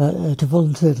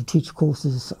volunteer to teach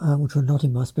courses which were not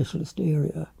in my specialist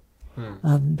area,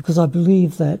 because I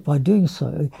believe that by doing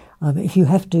so, if you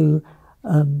have to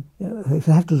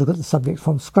look at the subject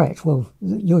from scratch, well,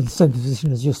 you're in the same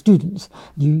position as your students.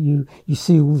 You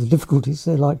see all the difficulties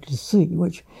they're likely to see,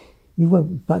 which you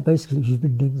won't. But basically, if you've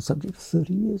been doing the subject for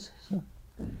 30 years. So,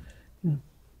 yeah.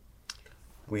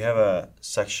 We have a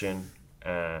section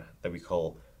that we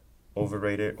call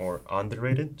overrated or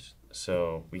underrated.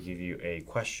 So we give you a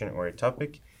question or a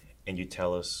topic, and you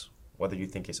tell us whether you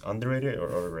think it's underrated or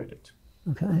overrated.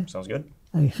 Okay. Sounds good?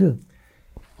 Sure.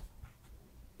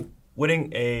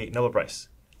 Winning a Nobel Prize.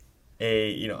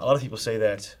 A lot of people say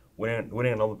that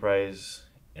winning a Nobel Prize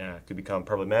could become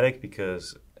problematic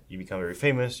because you become very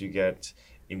famous, you get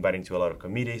invited to a lot of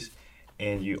committees,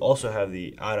 and you also have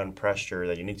the add-on pressure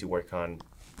that you need to work on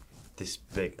these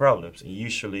big problems. And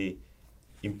usually,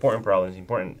 important problems,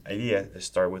 important ideas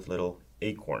start with little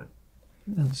acorn.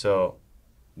 Yeah. So,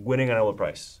 winning a Nobel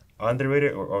Prize,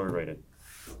 underrated or overrated?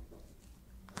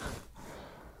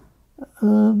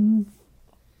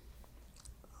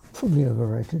 Probably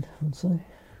overrated, I would say.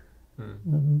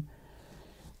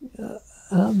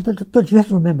 But you have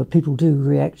to remember, people do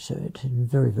react to it in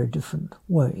very, very different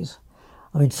ways.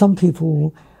 I mean, some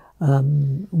people,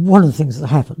 one of the things that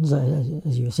happens,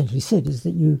 as you essentially said, is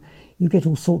that you get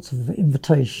all sorts of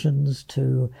invitations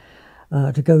to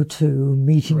go to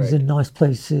meetings in nice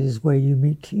places where you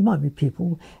might meet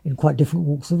people in quite different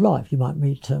walks of life. You might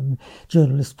meet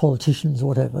journalists, politicians, or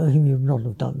whatever, whom you would not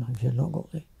have done if you had not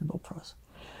got the Nobel Prize.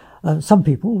 Some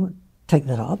people take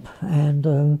that up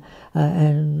and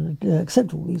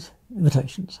accept all these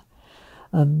invitations.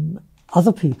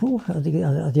 Other people, at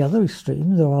the other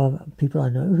extreme, there are people I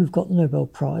know who've got the Nobel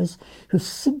Prize who've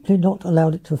simply not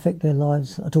allowed it to affect their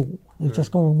lives at all. They've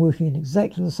just gone on working in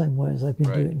exactly the same way as they've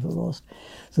been doing for the last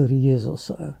 30 years or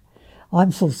so.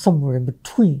 I'm sort of somewhere in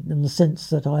between, in the sense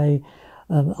that I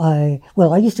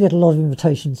used to get a lot of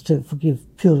invitations to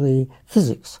give purely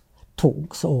physics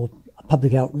talks or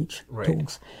public outreach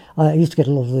talks. I used to get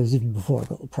a lot of those even before I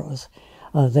got the prize.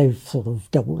 They've sort of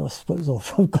doubled, I suppose,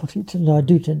 after I've got it, and I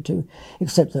do tend to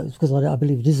accept those because I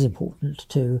believe it is important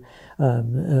to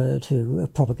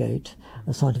propagate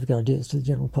scientific ideas to the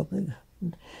general public.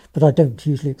 But I don't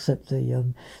usually accept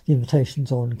the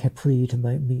invitations on Capri to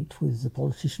meet with the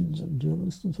politicians and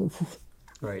journalists and so forth.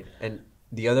 Right, and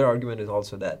the other argument is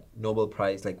also that Nobel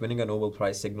Prize, like winning a Nobel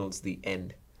Prize, signals the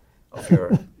end of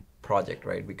your project,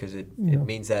 right? Because it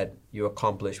means that you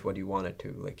accomplished what you wanted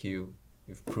to, like you've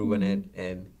proven it,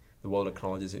 and the world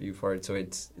acknowledges you for it. So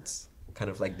it's kind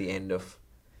of like the end of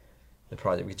the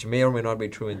project, which may or may not be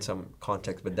true in some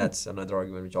context, but that's another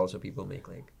argument which also people make.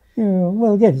 Like, yeah,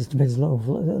 well, again, it depends a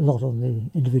lot on the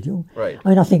individual. Right. I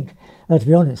mean, I think, to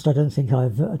be honest, I don't think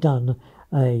I've done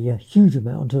a huge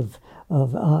amount of.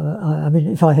 I mean,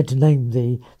 if I had to name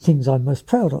the things I'm most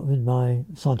proud of in my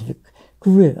scientific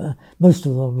career, most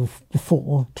of them were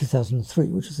before 2003,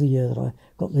 which is the year that I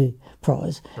got the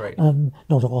prize. Right.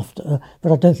 Not after,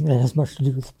 but I don't think that has much to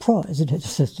do with the prize. It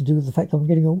just has to do with the fact that I'm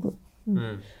getting older.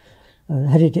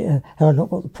 Had I not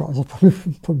got the prize, I'd probably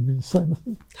been the same.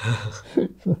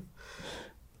 So.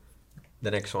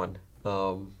 The next one,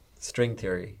 string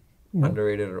theory,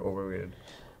 underrated or overrated?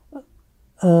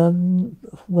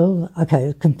 Well,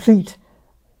 okay, complete.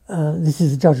 This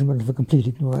is a judgment of a complete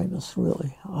ignoramus,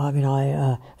 really. I mean, I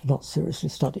have not seriously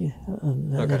studied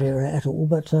that area at all,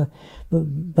 but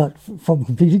from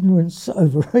complete ignorance,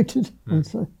 overrated. I'd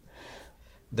say.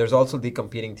 There's also the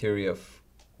competing theory of,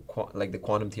 like the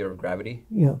quantum theory of gravity.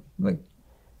 Yeah. Like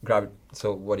gravity.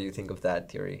 So, what do you think of that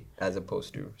theory as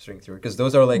opposed to string theory? Because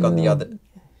those are like on the other.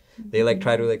 They like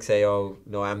try to like say, oh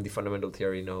no, I'm the fundamental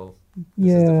theory. No,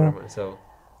 this is the fundamental. So.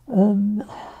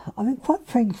 I mean, quite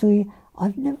frankly,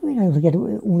 I've never been able to get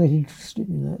all that interested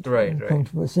in that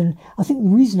controversy. And I think the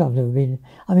reason I've never been,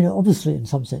 I mean, obviously in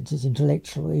some senses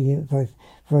intellectually very,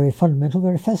 very fundamental,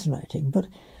 very fascinating, but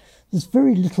there's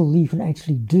very little you can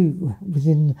actually do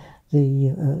within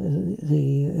the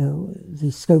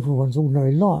scope of one's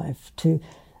ordinary life to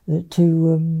which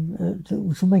will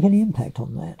make any impact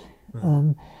on that.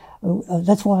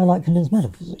 That's why I like condensed matter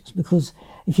physics, because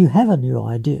if you have a new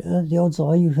idea, the odds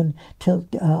are you can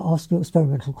ask your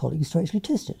experimental colleagues to actually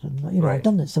test it. And I've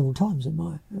done that several times in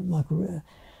my career,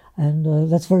 and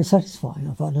that's very satisfying.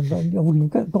 I find, and I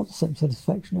wouldn't have got the same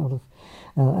satisfaction out of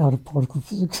particle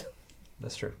physics.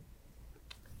 That's true.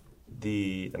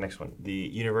 The next one, the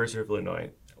University of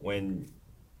Illinois, when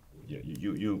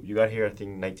you got here, I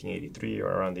think 1983 or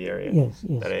around the area,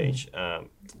 that age.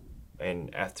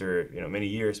 And after many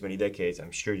years, many decades,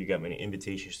 I'm sure you got many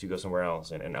invitations to go somewhere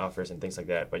else and offers and things like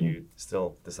that, but you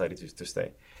still decided to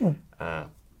stay. Yeah.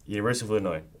 University of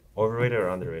Illinois, overrated or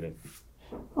underrated?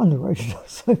 Underrated, I'd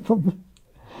say, probably.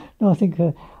 No, I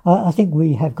think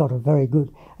we have got a very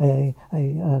good, we've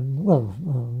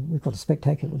got a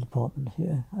spectacular department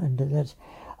here, and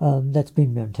that's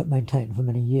been maintained for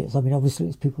many years. I mean, obviously,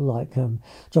 it's people like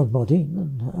John Bodine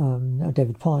and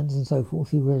David Pines and so forth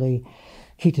who really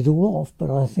kicked it all off. But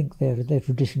I think their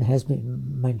tradition has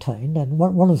been maintained, and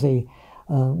one of the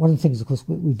things, of course,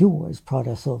 we do always pride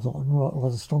ourselves on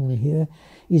rather strongly here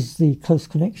is the close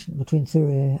connection between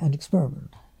theory and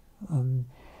experiment. And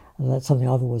that's something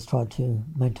I've always tried to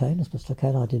maintain as best I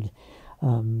can. I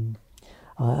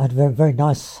had a very, very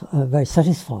nice, very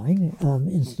satisfying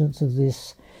instance of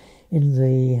this in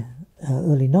the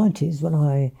early 90s when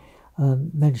I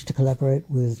managed to collaborate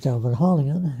with Dale van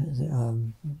Harlingen,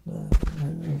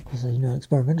 who's an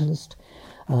experimentalist,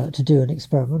 to do an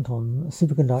experiment on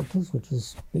superconductors, which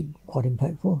was quite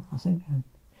impactful, I think.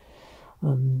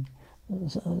 And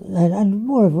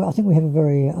moreover, I think we have a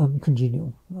very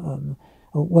congenial.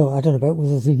 Well, I don't know about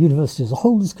whether the university as a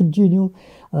whole is congenial.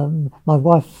 My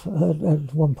wife,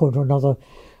 at one point or another,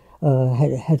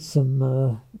 had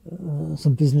some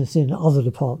business in other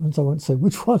departments. I won't say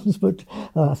which ones, but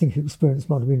I think her experience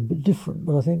might have been a bit different.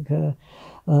 But I think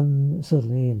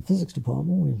certainly in the physics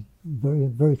department, we're very,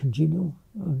 very congenial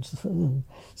and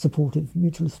supportive,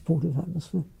 mutually supportive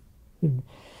atmosphere. Been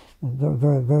a very,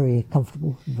 very, very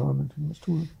comfortable environment in which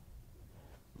to work.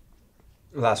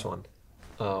 Last one.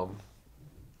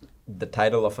 The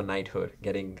title of a knighthood,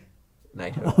 getting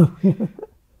knighthood.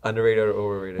 Underrated or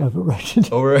overrated?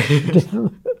 Overrated. Overrated.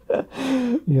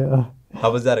 Yeah.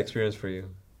 How was that experience for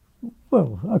you?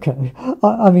 Well, okay.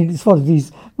 I mean, it's one of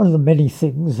the many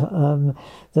things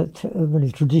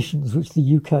many traditions which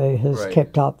the UK has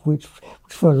kept up, which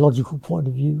from a logical point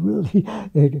of view, really,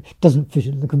 it doesn't fit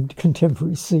in the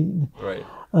contemporary scene. Right.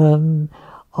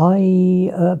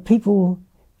 People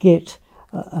get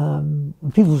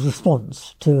people's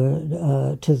response to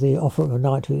the offer of a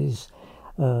knighthood is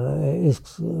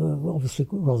obviously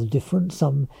rather different.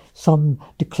 Some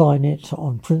decline it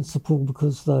on principle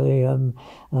because they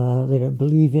don't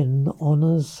believe in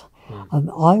honours.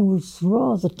 I was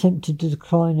rather tempted to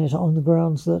decline it on the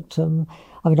grounds that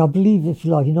I believe, if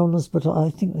you like, in honours, but I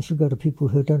think they should go to people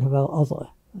who don't have other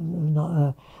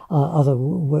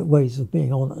ways of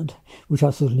being honoured, which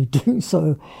I certainly do.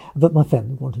 So, but my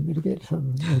family wanted me to get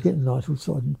the knighthood,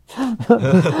 so I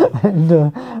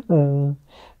didn't.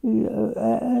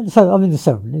 So I mean, the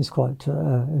ceremony is quite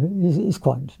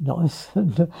nice,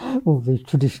 and all the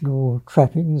traditional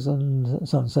trappings and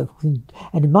so on and so forth.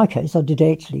 And in my case, I did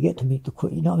actually get to meet the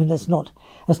Queen. I mean, that's not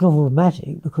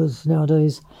automatic, because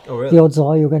nowadays the odds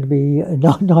are you're going to be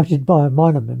knighted by a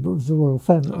minor member of the royal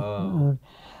family.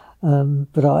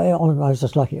 But I was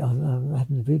just lucky. I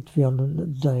happened to be on the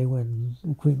day when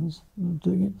the Queen was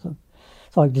doing it, so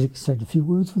I did exchange a few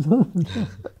words with her.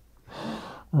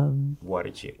 What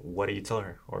did you tell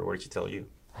her, or what did she tell you?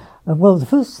 Well, the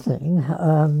first thing,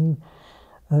 her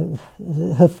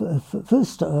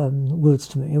first words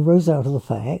to me arose out of the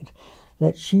fact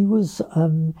that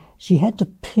she had to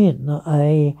pin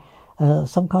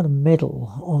some kind of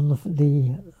medal on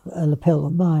the lapel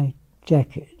of my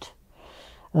jacket.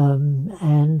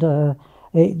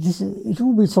 It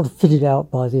all been sort of fitted out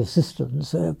by the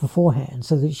assistants beforehand,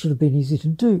 so that it should have been easy to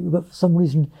do. But for some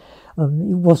reason,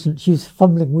 it wasn't. She was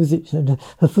fumbling with it, and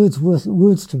her first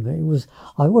words to me was,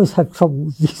 "I always have trouble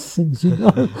with these things, you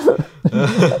know."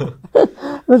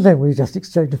 But then we just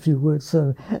exchanged a few words.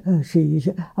 So I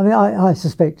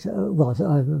suspect.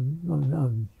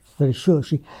 I'm very sure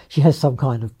she has some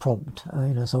kind of prompt.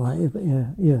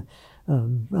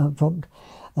 Prompt.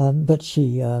 But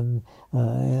she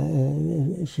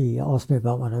asked me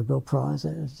about my Nobel Prize,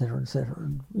 etc.,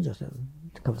 and we just had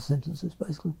a couple of sentences,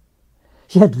 basically.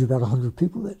 She had to do about 100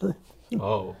 people that day.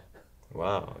 Oh,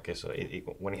 wow. Okay, so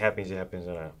when it happens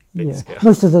on a big scale.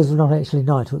 Most of those were not actually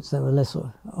knighthoods; they were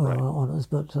lesser honours.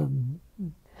 But there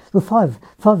were five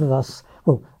of us.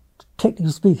 Well,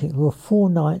 technically speaking, there were 4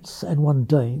 knights and 1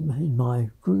 dame in my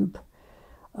group.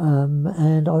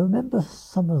 And I remember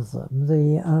some of them.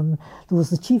 There was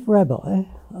the chief rabbi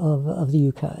of the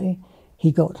UK.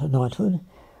 He got a knighthood.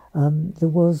 There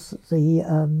was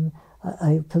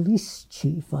a police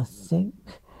chief, I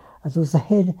think. There was the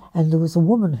head, and there was a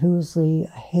woman who was the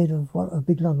head of a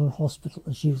big London hospital,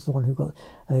 and she was the one who got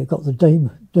the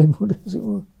damehood, as it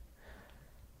were.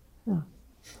 Yeah.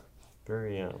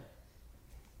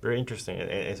 Very interesting,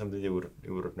 and something you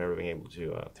would have never been able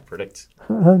to predict.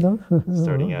 No.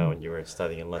 Starting out when you were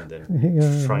studying in London,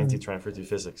 trying to transfer to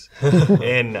physics,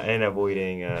 and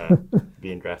avoiding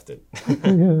being drafted.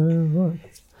 Right.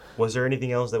 Was there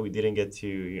anything else that we didn't get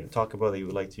to talk about that you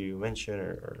would like to mention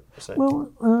or say? Well,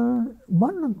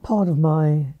 one part of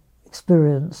my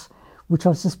experience, which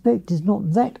I suspect is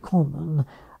not that common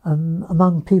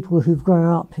among people who've grown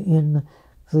up in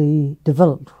the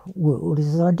developed world,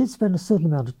 is that I did spend a certain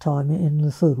amount of time in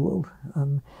the third world,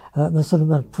 a certain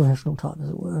amount of professional time, as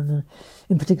it were, and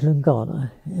in particular in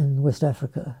Ghana, in West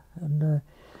Africa. And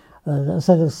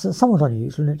so that's somewhat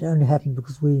unusual, and it only happened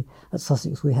because at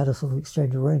Sussex, we had a sort of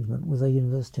exchange arrangement with a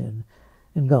university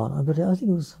in Ghana. But I think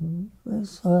it was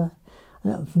for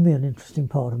me, an interesting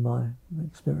part of my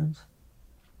experience.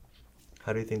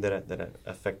 How do you think that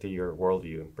affected your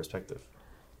worldview and perspective?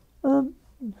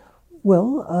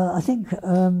 Well, I think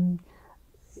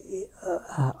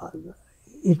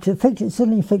it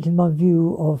certainly affected my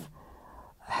view of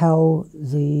how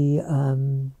the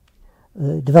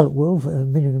developed world,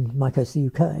 meaning in my case the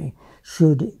UK,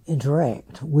 should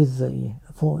interact with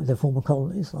their former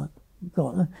colonies like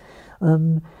Ghana.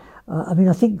 I mean,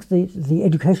 I think the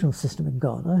educational system in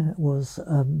Ghana was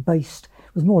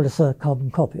more or less a carbon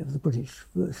copy of the British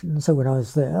version. And so when I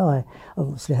was there, I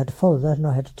obviously had to follow that, and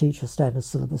I had to teach a standard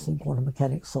syllabus in quantum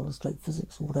mechanics, solid-state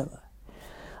physics, or whatever.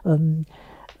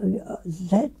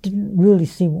 That didn't really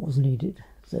seem what was needed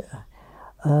there.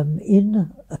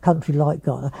 In a country like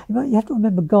Ghana, you have to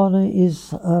remember Ghana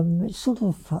is it's sort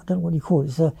of, I don't know what you call it,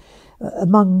 it's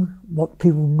among what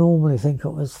people normally think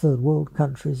of as third world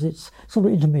countries. It's sort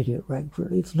of intermediate rank,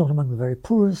 really. It's not among the very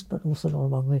poorest, but also not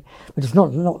among but it's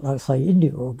not like, say,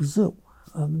 India or Brazil,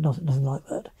 nothing like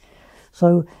that.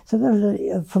 So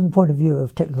that, from the point of view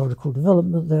of technological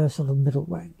development, they're sort of middle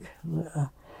rank there.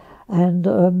 And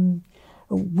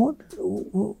what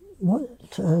very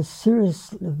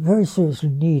seriously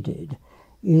needed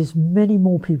is many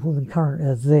more people than currently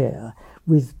are there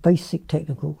with basic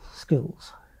technical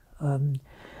skills.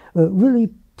 Really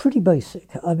pretty basic.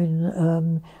 I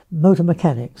mean, motor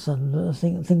mechanics and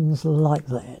things like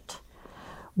that.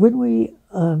 When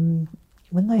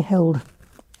they held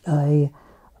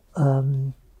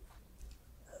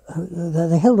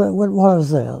while I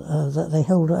was there, they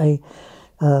held a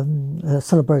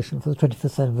celebration for the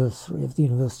 25th anniversary of the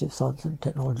University of Science and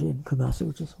Technology in Kumasi,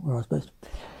 which is where I was based.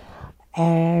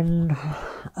 And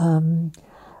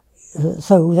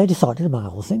so they decided, among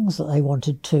other things, that they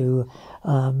wanted to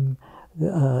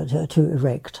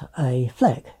erect a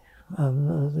flag,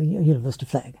 the university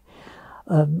flag.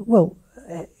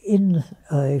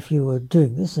 If you were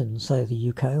doing this in, say, the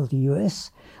UK or the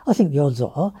US, I think the odds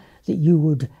are that you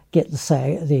would get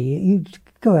you'd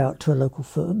go out to a local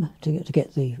firm to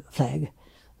get the flag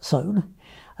sewn,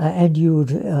 and you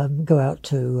would go out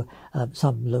to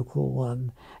some local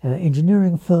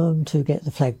engineering firm to get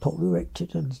the flagpole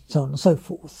erected, and so on and so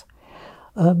forth.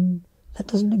 That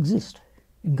doesn't exist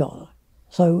in Ghana.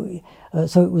 So it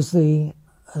was the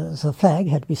flag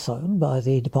had to be sewn by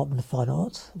the Department of Fine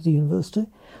Arts of the university.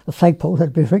 The flagpole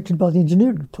had to be erected by the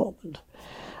engineering department.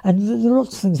 And there are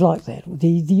lots of things like that. The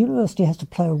university has to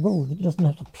play a role that it doesn't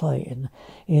have to play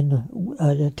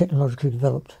in technologically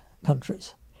developed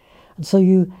countries. And so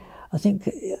I think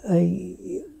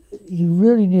you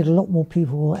really need a lot more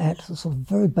people at a sort of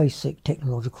very basic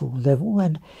technological level,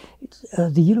 and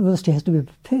the university has to be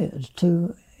prepared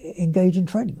to engage in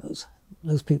training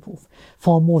those people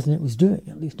far more than it was doing,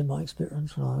 at least in my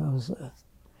experience when I was there.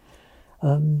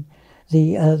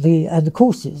 The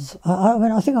courses,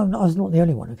 I think I was not the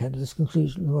only one who came to this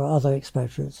conclusion. There were other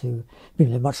expatriates who've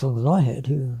been there much longer than I had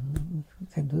who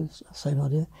came to the same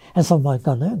idea, and some of my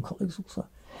Ghanaian colleagues also.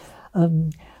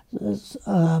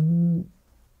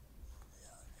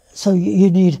 So you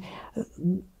need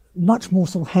much more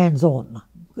sort of hands-on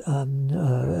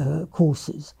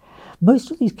courses.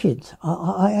 Most of these kids,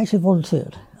 I actually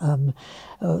volunteered.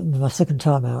 My second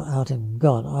time out in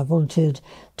Ghana, I volunteered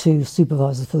to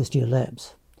supervise the first year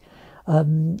labs.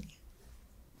 And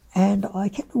I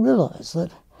came to realise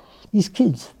that these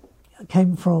kids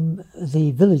came from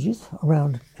the villages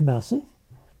around Kumasi,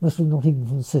 most of them not even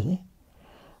from the city.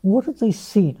 What had they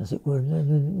seen, as it were,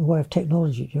 in the way of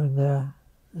technology during their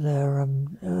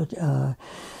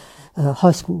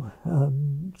high school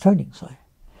training, say?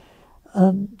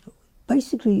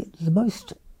 Basically, the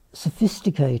most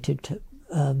sophisticated,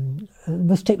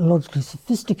 most technologically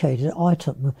sophisticated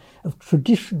item of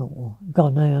traditional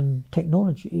Ghanaian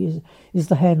technology is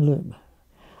the hand loom.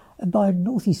 And by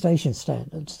Northeast Asian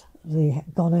standards, the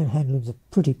Ghanaian hand looms are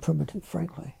pretty primitive,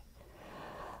 frankly.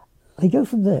 They go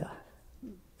from there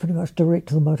pretty much direct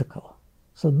to the motor car.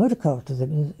 So the motor car to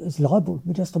them is liable to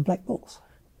be just a black box.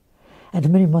 And to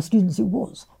many of my students it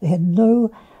was.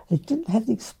 They didn't have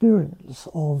the experience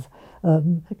of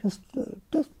just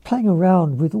playing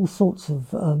around with all sorts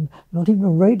of, not even a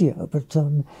radio, but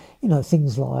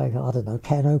things like, I don't know,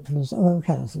 can openers. Oh,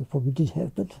 can openers probably did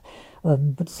have,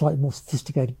 but slightly more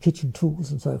sophisticated kitchen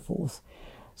tools and so forth.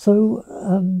 So,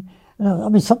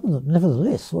 some of them,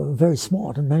 nevertheless, were very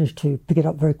smart and managed to pick it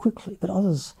up very quickly, but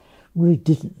others really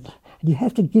didn't. And you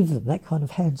have to give them that kind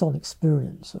of hands-on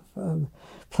experience of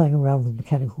playing around with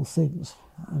mechanical things.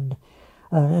 And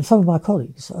some of my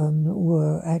colleagues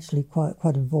were actually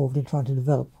quite involved in trying to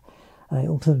develop an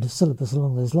alternative syllabus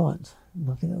along those lines. And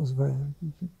I think that was very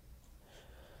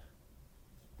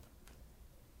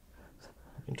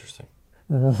interesting.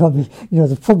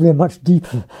 There's probably a much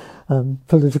deeper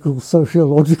political,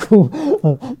 sociological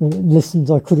lessons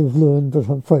I could have learned, but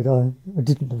I'm afraid I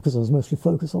didn't, because I was mostly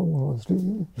focused on what I was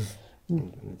doing.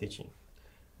 In teaching.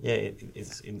 Yeah,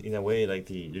 it's in a way like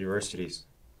the universities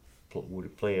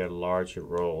would play a larger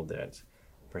role that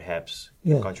perhaps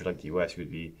in a country like the US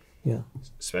would be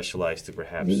specialized to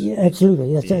perhaps. Yeah,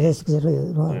 absolutely. Yes, that's exactly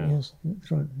right. Yeah. Yes,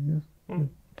 that's right. Yes.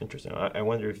 Interesting. I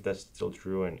wonder if that's still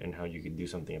true and how you could do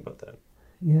something about that.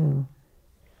 Yeah.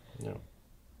 Yeah.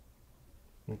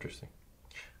 Interesting.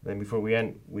 Then before we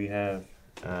end, we have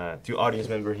 2 audience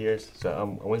members here.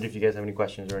 So I wonder if you guys have any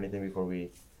questions or anything before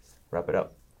we wrap it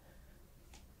up.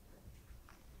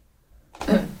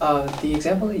 The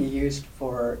example that you used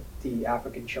for the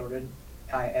African children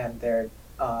and their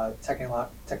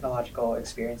technological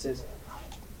experiences,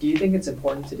 do you think it's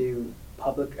important to do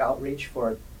public outreach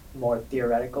for more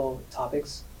theoretical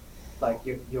topics, like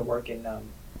your work in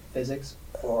physics,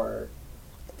 for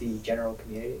the general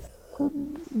community?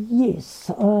 Yes,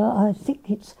 I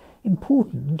think it's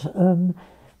important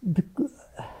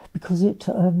because it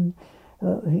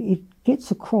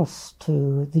gets across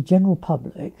to the general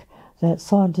public that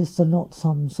scientists are not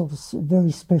some sort of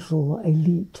very special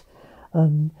elite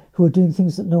who are doing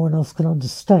things that no one else can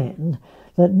understand.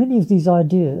 That many of these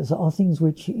ideas are things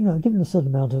which, given a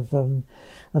certain amount of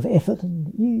effort,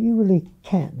 and you really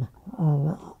can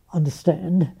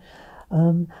understand.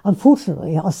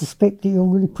 Unfortunately, I suspect that you're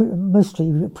really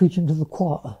mostly preaching to the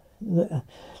choir.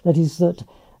 That is, that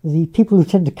the people who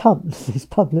tend to come to these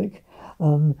public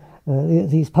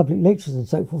lectures and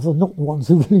so forth are not the ones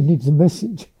who really need the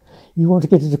message. You want to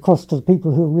get it across to the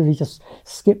people who are really just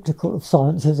sceptical of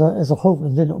science as a whole,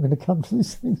 and they're not going to come to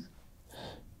these things.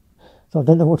 So I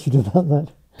don't know what you do about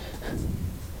that.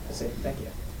 I see. Thank you.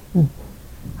 Yeah.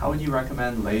 How would you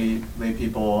recommend lay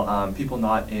people, people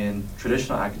not in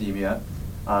traditional academia,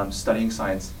 studying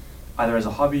science, either as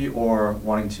a hobby or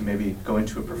wanting to maybe go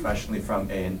into it professionally from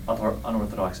an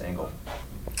unorthodox angle?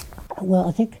 Well,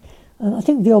 I think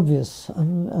the obvious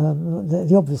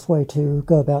the obvious way to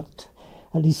go about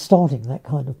at least starting that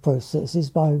kind of process is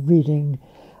by reading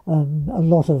a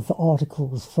lot of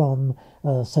articles from,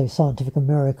 say, Scientific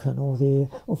American or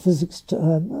Physics,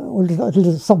 or at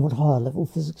a somewhat higher level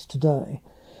Physics Today,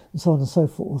 and so on and so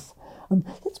forth.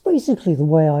 That's basically the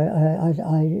way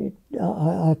I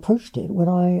approached it when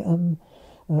I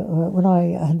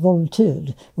had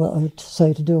volunteered,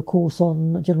 to do a course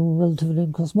on general relativity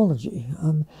and cosmology.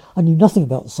 I knew nothing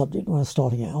about the subject when I was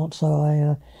starting out,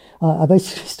 so I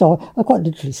basically I quite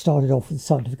literally started off with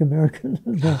Scientific American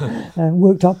and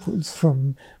worked upwards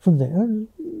from there, and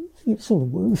it sort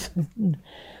of works.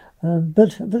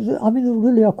 But I mean, there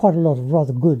really are quite a lot of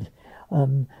rather good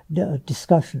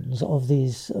discussions of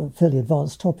these fairly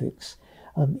advanced topics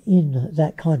in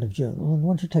that kind of journal, and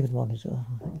one should take advantage of that,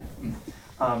 I think.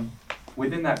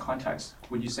 Within that context,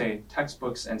 would you say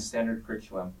textbooks and standard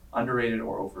curriculum underrated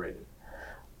or overrated?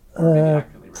 Or maybe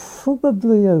accurately rated?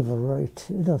 Probably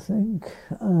overrated, I think.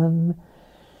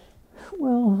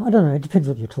 Well, I don't know. It depends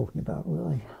what you're talking about,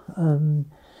 really.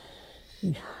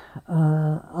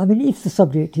 I mean, if the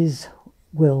subject is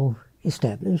well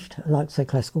established, like, say,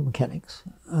 classical mechanics,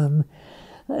 and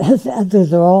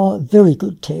there are very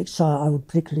good texts. I would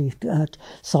particularly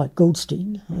cite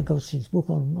Goldstein's book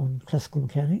on classical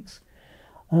mechanics.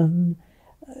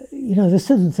 There's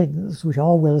certain things which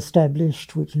are well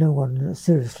established, which no one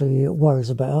seriously worries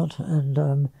about,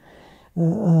 and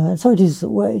so it is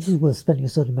worth spending a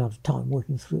certain amount of time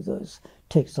working through those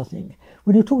texts, I think.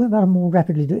 When you're talking about a more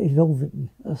rapidly evolving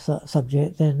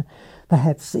subject, then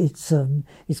perhaps it's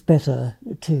better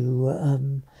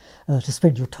to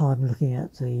spend your time looking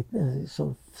at the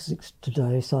sort of Physics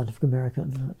Today, Scientific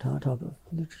American type of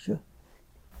literature.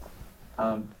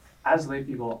 As lay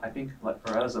people, I think,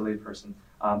 or as a lay person,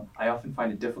 I often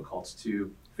find it difficult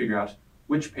to figure out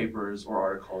which papers or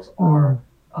articles are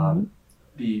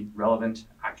the relevant,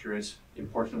 accurate,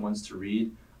 important ones to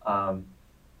read.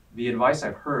 the advice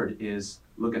I've heard is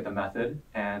look at the method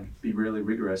and be really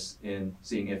rigorous in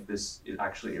seeing if this is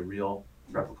actually a real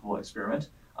replicable experiment.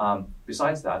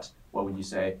 Besides that, what would you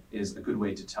say is a good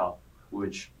way to tell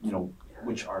which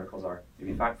articles are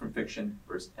maybe fact from fiction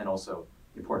versus, and also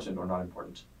important or not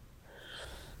important?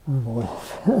 Oh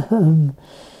boy.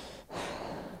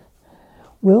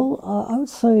 Well, I would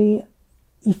say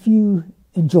if you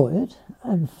enjoy it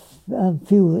and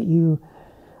feel that you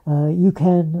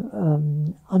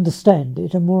can understand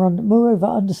it, and moreover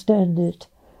understand it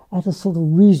at a sort of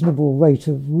reasonable rate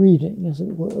of reading, as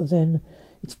it were, then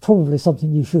it's probably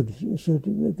something you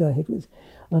should go ahead with.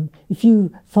 If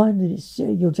you find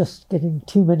that you're just getting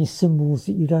too many symbols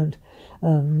that you don't,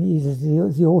 either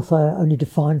the author only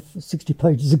defined 60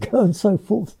 pages ago and so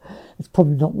forth, it's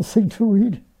probably not the thing to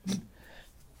read.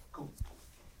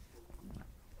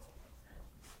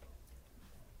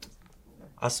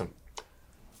 Awesome.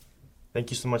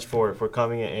 Thank you so much for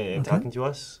coming and talking to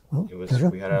us. Well,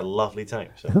 We had a lovely time.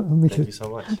 So Me thank too. you so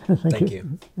much. Thank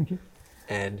you. Thank you.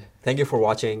 And thank you for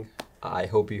watching. I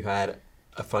hope you had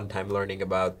a fun time learning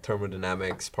about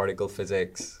thermodynamics, particle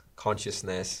physics,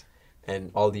 consciousness,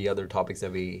 and all the other topics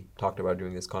that we talked about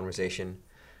during this conversation.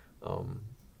 One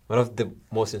of the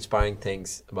most inspiring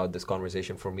things about this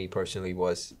conversation for me personally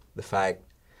was the fact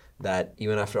that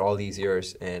even after all these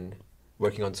years and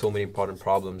working on so many important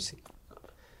problems,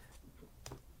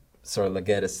 Sir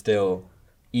Leggett is still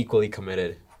equally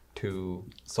committed to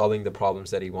solving the problems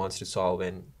that he wants to solve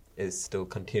and is still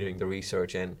continuing the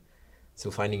research and still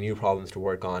finding new problems to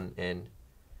work on. And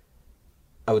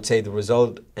I would say the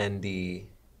result and the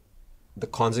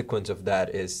consequence of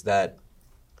that is that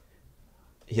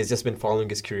he has just been following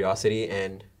his curiosity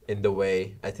and in the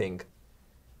way, I think,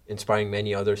 inspiring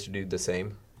many others to do the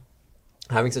same.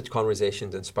 Having such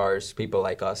conversations inspires people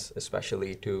like us,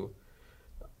 especially, to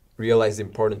realize the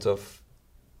importance of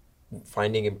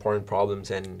finding important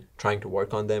problems and trying to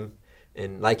work on them.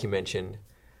 And like you mentioned,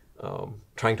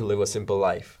 trying to live a simple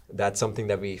life. That's something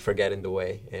that we forget in the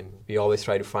way. And we always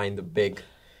try to find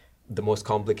the most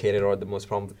complicated or the most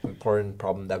important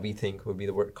problem that we think would be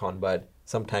the work on. But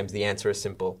sometimes the answer is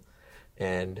simple.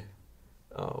 And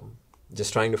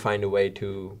just trying to find a way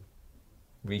to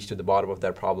reach to the bottom of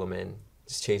that problem and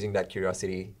just chasing that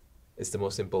curiosity is the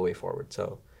most simple way forward.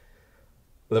 So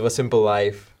live a simple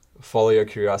life, follow your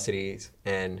curiosities,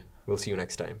 and we'll see you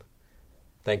next time.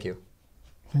 Thank you.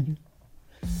 Thank you.